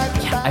up.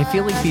 I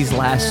feel like these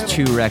last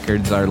 2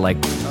 records are like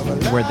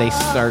where they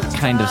start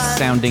kind of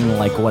sounding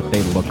like what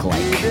they look like.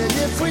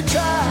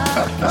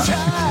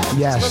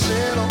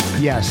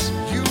 Yes.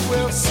 You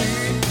will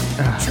see.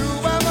 True,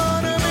 I'm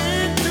gonna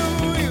be to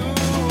you.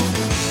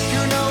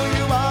 You know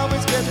you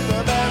always get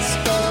the best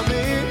of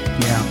me.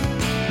 Yeah,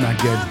 not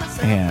good.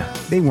 Yeah,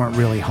 they weren't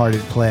really hard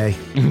at play.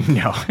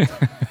 No.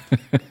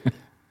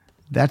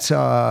 That's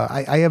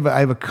I have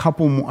a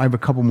couple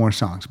more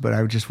songs, but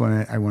I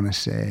want to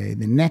say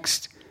the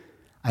next.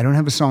 I don't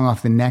have a song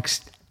off the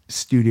next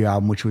studio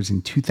album, which was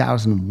in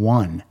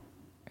 2001.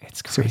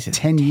 It's crazy. So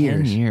 10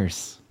 years. 10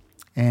 years.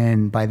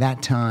 And by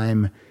that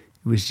time, it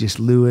was just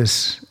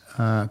Lewis,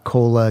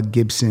 Cola,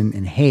 Gibson,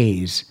 and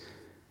Hayes.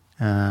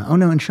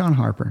 And Sean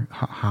Harper.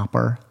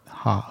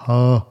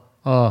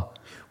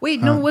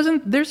 Wait,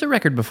 wasn't there's a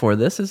record before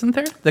this, isn't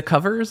there? The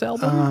Covers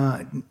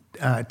album?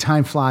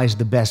 Time Flies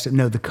the Best.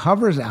 No, the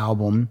Covers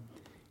album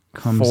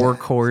comes 4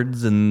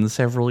 chords and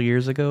several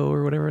years ago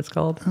or whatever it's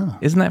called. Oh.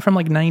 Isn't that from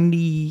like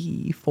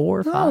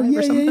 94, 5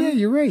 or something? Yeah,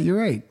 you're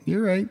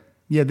right.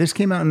 Yeah, this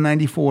came out in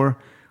 94.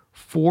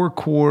 4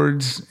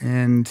 chords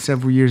and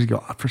several years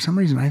ago. For some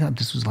reason, I thought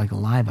this was like a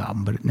live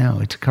album, but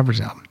no, it's a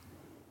covers album.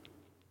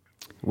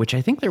 Which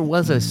I think there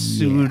was a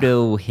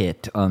pseudo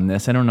hit on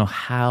this. I don't know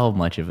how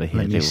much of a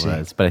hit it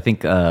was, but I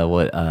think I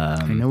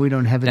know we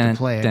don't have it to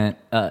play it.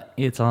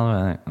 It's all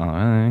right.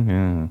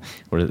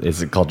 Or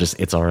is it called just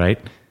It's All Right?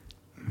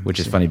 Which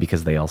is funny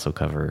because they also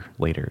cover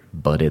later,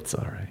 But It's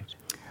All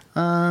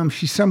Right.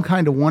 She's Some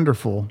Kind of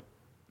Wonderful.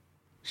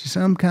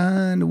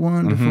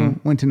 Mm-hmm.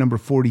 Went to number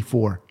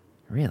 44.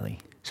 Really?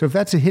 So if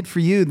that's a hit for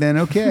you, then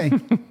okay.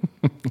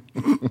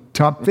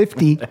 Top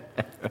 50.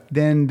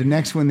 Then the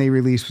next one they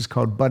released was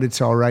called But It's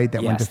All Right.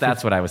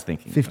 That's what I was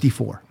thinking.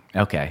 54.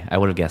 Okay, I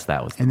would have guessed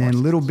that was the And then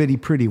most. Little Bitty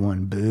Pretty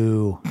One.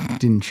 Boo.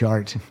 Didn't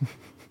chart.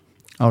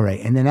 All right.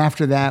 And then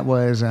after that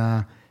was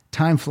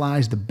Time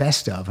Flies the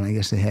Best Of. And I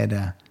guess they had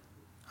a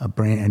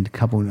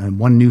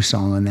one new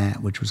song on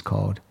that, which was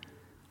called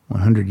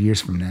 100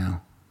 Years From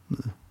Now.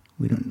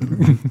 We don't know.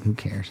 Who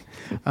cares?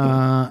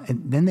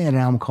 And then they had an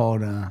album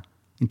called...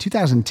 in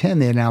 2010,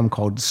 they had an album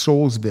called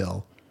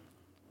Soulsville.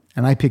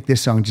 And I picked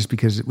this song just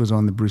because it was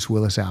on the Bruce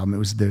Willis album. It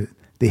was the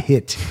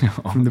hit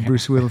from the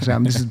Bruce Willis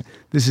album.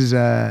 This is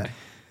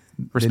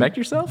Respect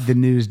Yourself? The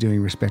News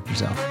doing Respect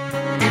Yourself.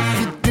 If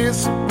you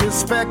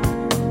disrespect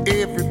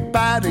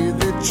everybody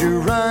that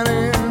you run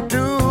into.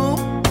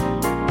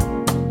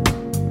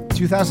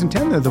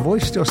 2010, though, the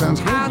voice still sounds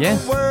good. How Yeah.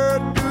 the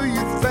word do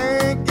you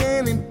think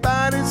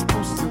anybody's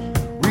supposed to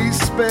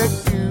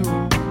respect you?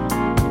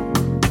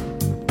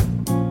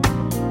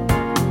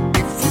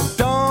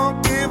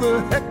 A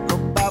heck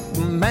about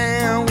the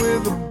man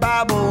with a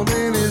Bible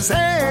in his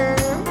hand.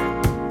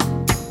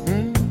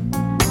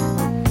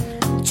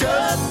 Just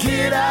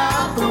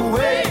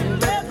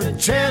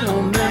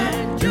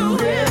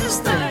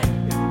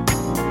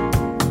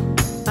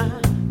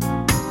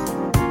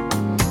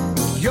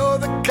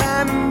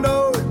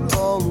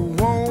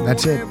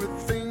That's it.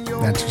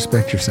 That's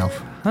Respect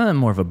Yourself. I'm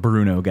more of a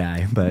Bruno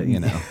guy, but you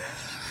know.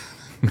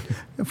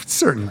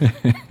 Certainly.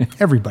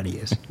 Everybody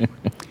is.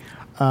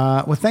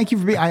 Well, thank you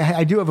for being.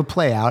 I do have a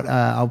play out.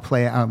 I'll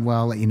play. Well,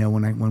 I'll let you know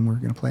when we're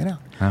going to play it out.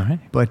 All right.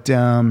 But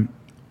all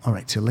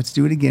right. So let's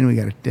do it again. We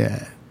got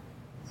a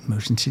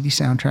Motion City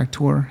soundtrack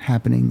tour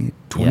happening in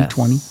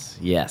 2020.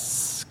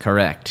 Yes,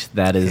 correct.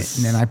 That is.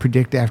 And then I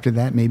predict after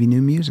that maybe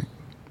new music.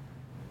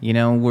 You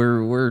know,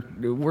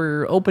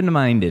 we're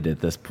open-minded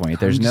at this point.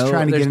 There's I'm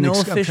trying to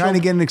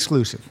get an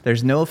exclusive.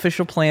 There's no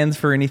official plans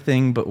for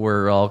anything, but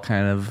we're all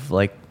kind of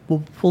like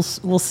we'll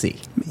see.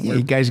 Yeah,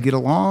 you guys get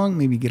along,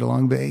 maybe get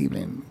along, babe,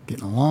 and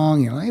getting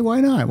along. You know, hey,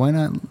 why not? Why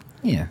not?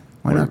 Yeah.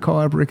 Why not call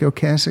up Rick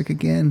Ocasek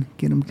again?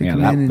 Get him to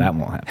come in. That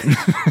won't happen.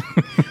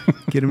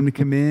 Get him to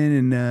come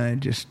in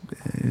and just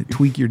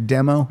tweak your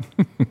demo.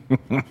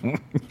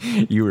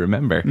 You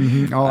remember?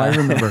 Mm-hmm. Oh, I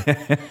remember.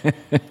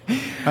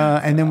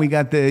 And then we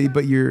got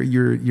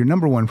your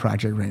number one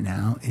project right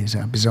now is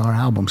Bizarre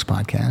Albums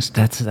podcast.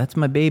 That's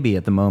my baby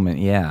at the moment.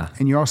 Yeah.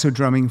 And you're also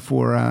drumming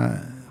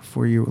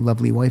for your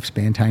lovely wife's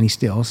band, Tiny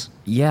Stills.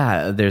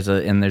 Yeah, there's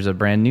a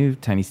brand new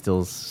Tiny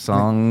Stills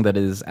song that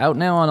is out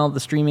now on all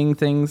the streaming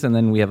things, and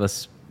then we have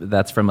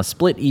that's from a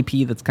split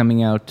EP that's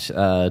coming out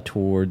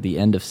toward the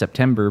end of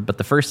September. But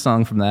the first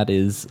song from that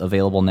is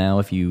available now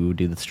if you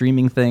do the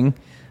streaming thing.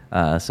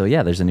 So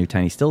yeah, there's a new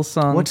Tiny Stills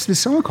song. What's this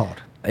song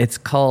called? It's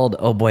called,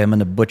 oh boy, I'm going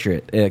to butcher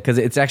it, because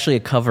it's actually a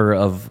cover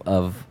of.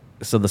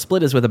 So the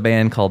split is with a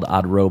band called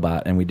Odd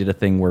Robot, and we did a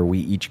thing where we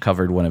each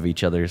covered one of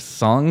each other's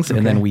songs,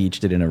 and then we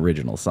each did an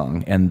original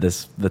song. And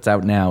this that's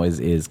out now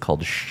is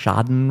called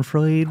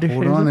Schadenfreude.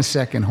 Hold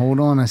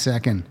on a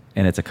second.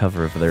 And it's a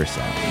cover of their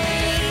song.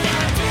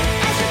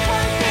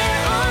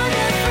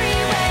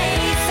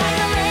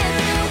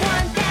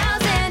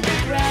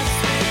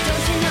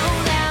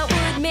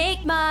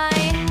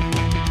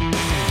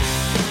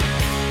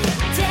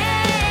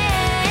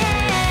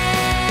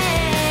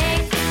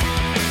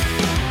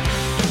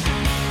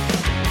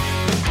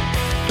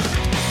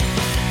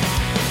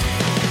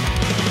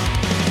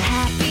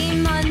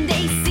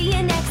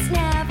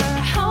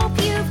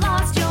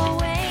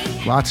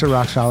 Lots of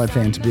Rock Solid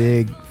fans,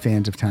 big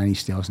fans of Tiny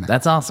Stills now.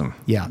 That's awesome.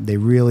 Yeah, they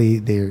really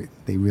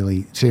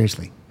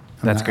seriously.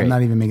 That's great. I'm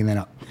not even making that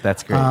up.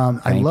 That's great.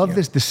 I love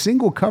this. The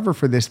single cover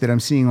for this that I'm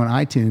seeing on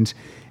iTunes,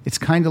 it's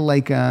kind of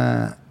like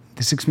the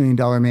 $6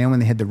 Million Man when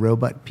they had the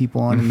robot people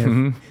on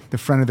and the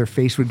front of their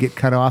face would get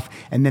cut off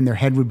and then their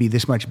head would be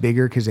this much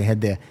bigger because they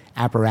had the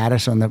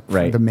apparatus on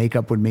the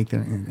makeup would make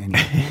them.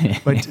 Anyway.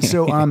 But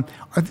so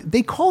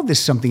they call this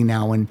something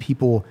now when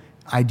people...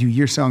 I do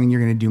your song and you're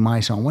going to do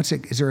my song. What's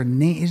it? Is there a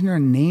name? Isn't there a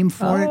name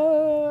for it?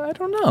 I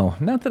don't know.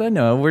 Not that I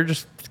know. We're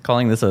just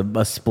calling this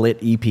a split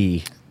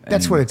EP.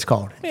 That's what it's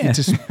called. Yeah.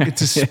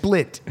 It's a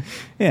split.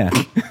 Yeah.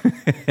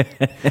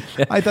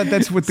 I thought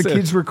that's what the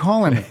kids were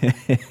calling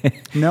it.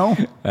 No?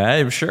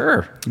 I'm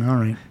sure. All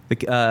right.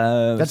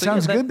 That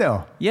sounds good,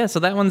 though. Yeah, so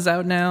that one's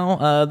out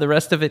now. The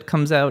rest of it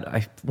comes out,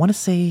 I want to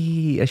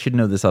say, I should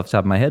know this off the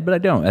top of my head, but I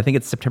don't. I think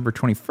it's September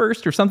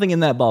 21st or something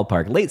in that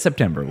ballpark. Late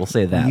September, we'll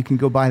say that. Well, you can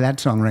go buy that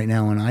song right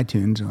now on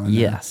iTunes.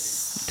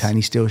 Yes.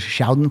 Tiny Stills,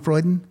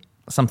 Schadenfreude.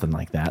 Something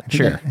like that.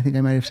 I think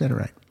I might have said it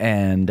right.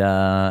 And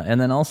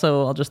then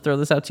also, I'll just throw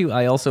this out too.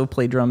 I also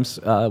play drums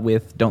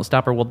with Don't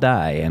Stop or We'll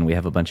Die, and we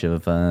have a bunch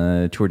of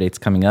tour dates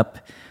coming up.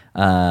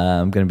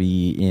 I'm going to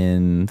be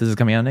this is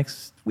coming out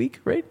next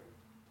week, right?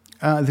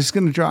 I'm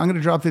going to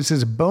drop this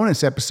as a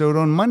bonus episode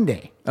on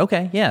Monday.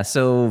 Okay, yeah.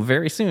 So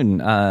very soon,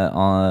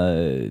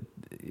 on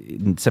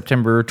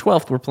September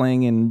 12th, we're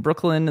playing in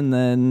Brooklyn, and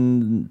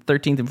then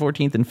 13th and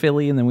 14th in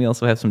Philly, and then we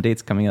also have some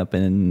dates coming up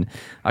in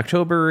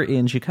October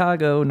in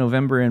Chicago,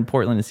 November in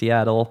Portland and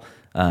Seattle.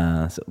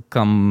 So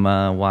come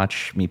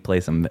watch me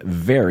play some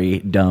very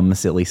dumb,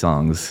 silly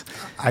songs.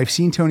 I've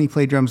seen Tony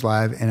play drums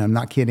live, and I'm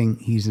not kidding.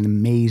 He's an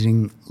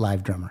amazing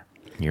live drummer.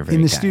 You're very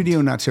in the kind.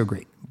 studio, not so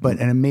great. But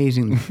an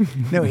amazing.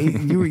 No,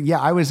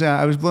 I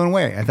was blown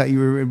away. I thought you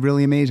were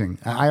really amazing.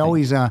 I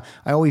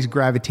always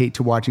gravitate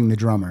to watching the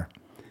drummer,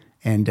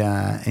 and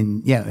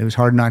yeah, it was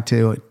hard not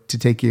to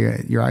take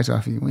your eyes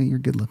off you. Well, you're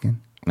good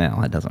looking.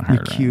 Well, that doesn't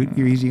hurt. You're cute.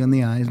 You're easy on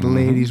the eyes. The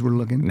ladies were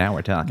looking. Now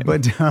we're talking.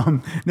 But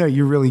no,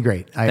 you're really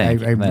great. I'm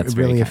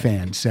really a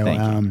fan.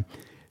 So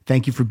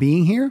thank you for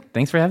being here.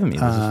 Thanks for having me.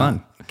 This is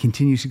fun.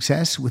 Continue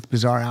success with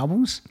Bizarre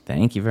Albums.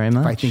 Thank you very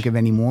much. If I think of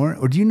any more,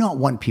 or do you not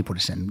want people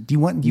to send? Do you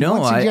want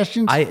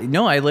suggestions? I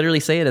literally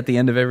say it at the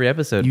end of every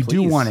episode. You please.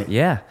 do want it.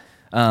 Yeah.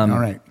 All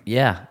right.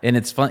 Yeah, and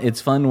it's fun. It's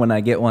fun when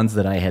I get ones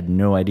that I had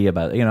no idea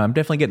about. I'm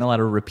definitely getting a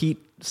lot of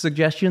repeat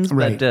suggestions,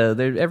 right. But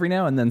every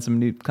now and then some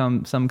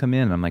come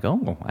in. And I'm like,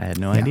 oh, I had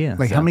no idea.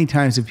 Like how many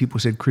times have people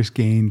said Chris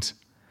Gaines?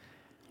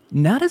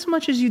 Not as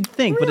much as you'd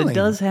think, really? But it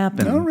does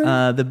happen. Oh,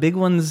 really? The big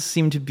ones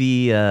seem to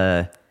be.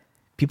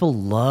 People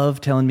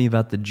love telling me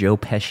about the Joe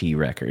Pesci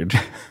record.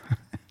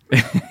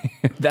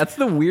 That's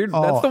the weird.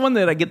 That's the one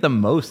that I get the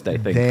most. I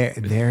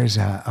think there's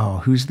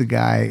who's the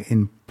guy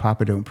in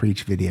Papa Don't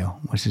Preach video?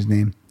 What's his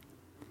name?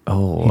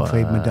 Oh, he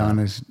played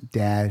Madonna's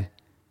dad.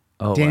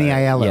 Danny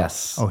Aiello.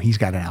 Yes. Oh, he's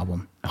got an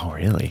album. Oh,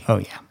 really? Oh,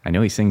 yeah. I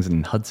know he sings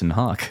in Hudson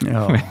Hawk.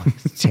 Oh,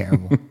 it's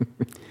terrible.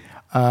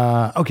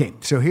 Okay,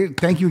 so here,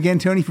 thank you again,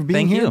 Tony, for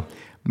being here. Thank you.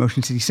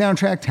 Motion City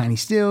Soundtrack, Tiny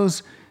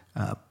Stills,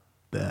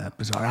 the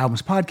Bizarre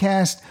Albums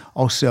podcast.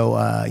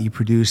 Also, you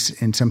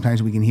produce, and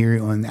sometimes we can hear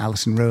you on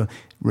Allison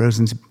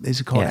Rosen's, is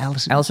it called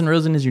Allison? Allison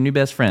Rosen is your new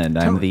best friend.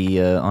 I'm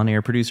the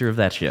on-air producer of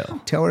that show.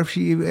 Tell her if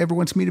she ever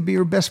wants me to be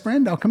her best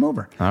friend, I'll come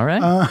over. All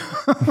right.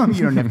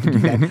 You don't have to do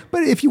that.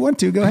 But if you want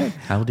to, go ahead.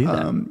 I will do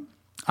that.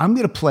 I'm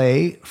going to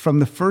play from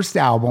the first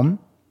album,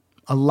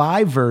 a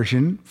live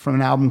version from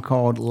an album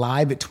called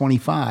Live at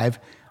 25.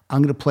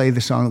 I'm going to play the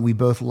song that we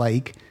both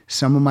like,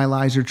 Some of My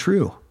Lies Are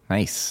True.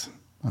 Nice.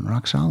 On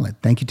Rock Solid.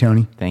 Thank you,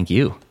 Tony. Thank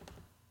you.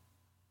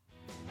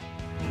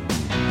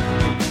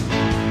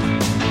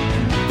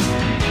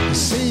 You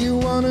say you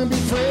wanna be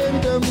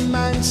friend of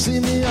mine, see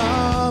me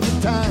all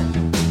the time.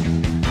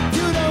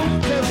 You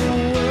don't care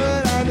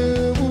what I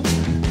do.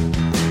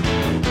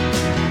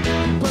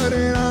 But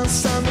in on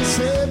something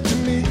said to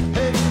me,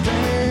 hey,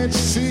 can't you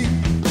see?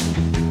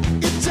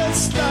 It's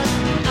just like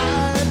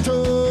I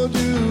told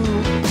you.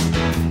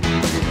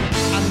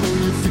 I know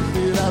you think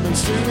that I've been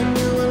stringing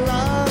you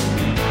along,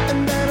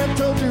 and then I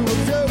told you a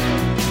few.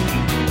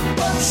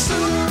 But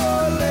sooner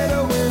or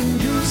later when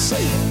you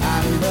say I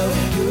love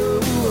you,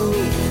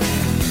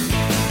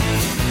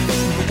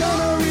 you're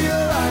gonna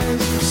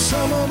realize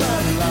some of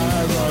my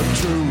lies are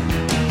true.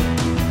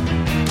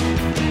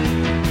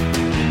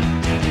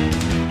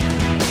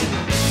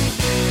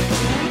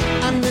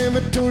 I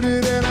never told you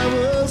that I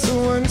was the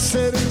one,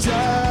 said it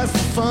just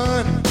for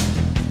fun.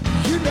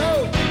 You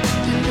know,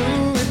 you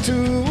knew it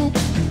too.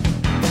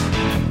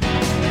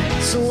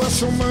 So what's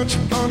so much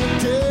on the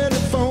table?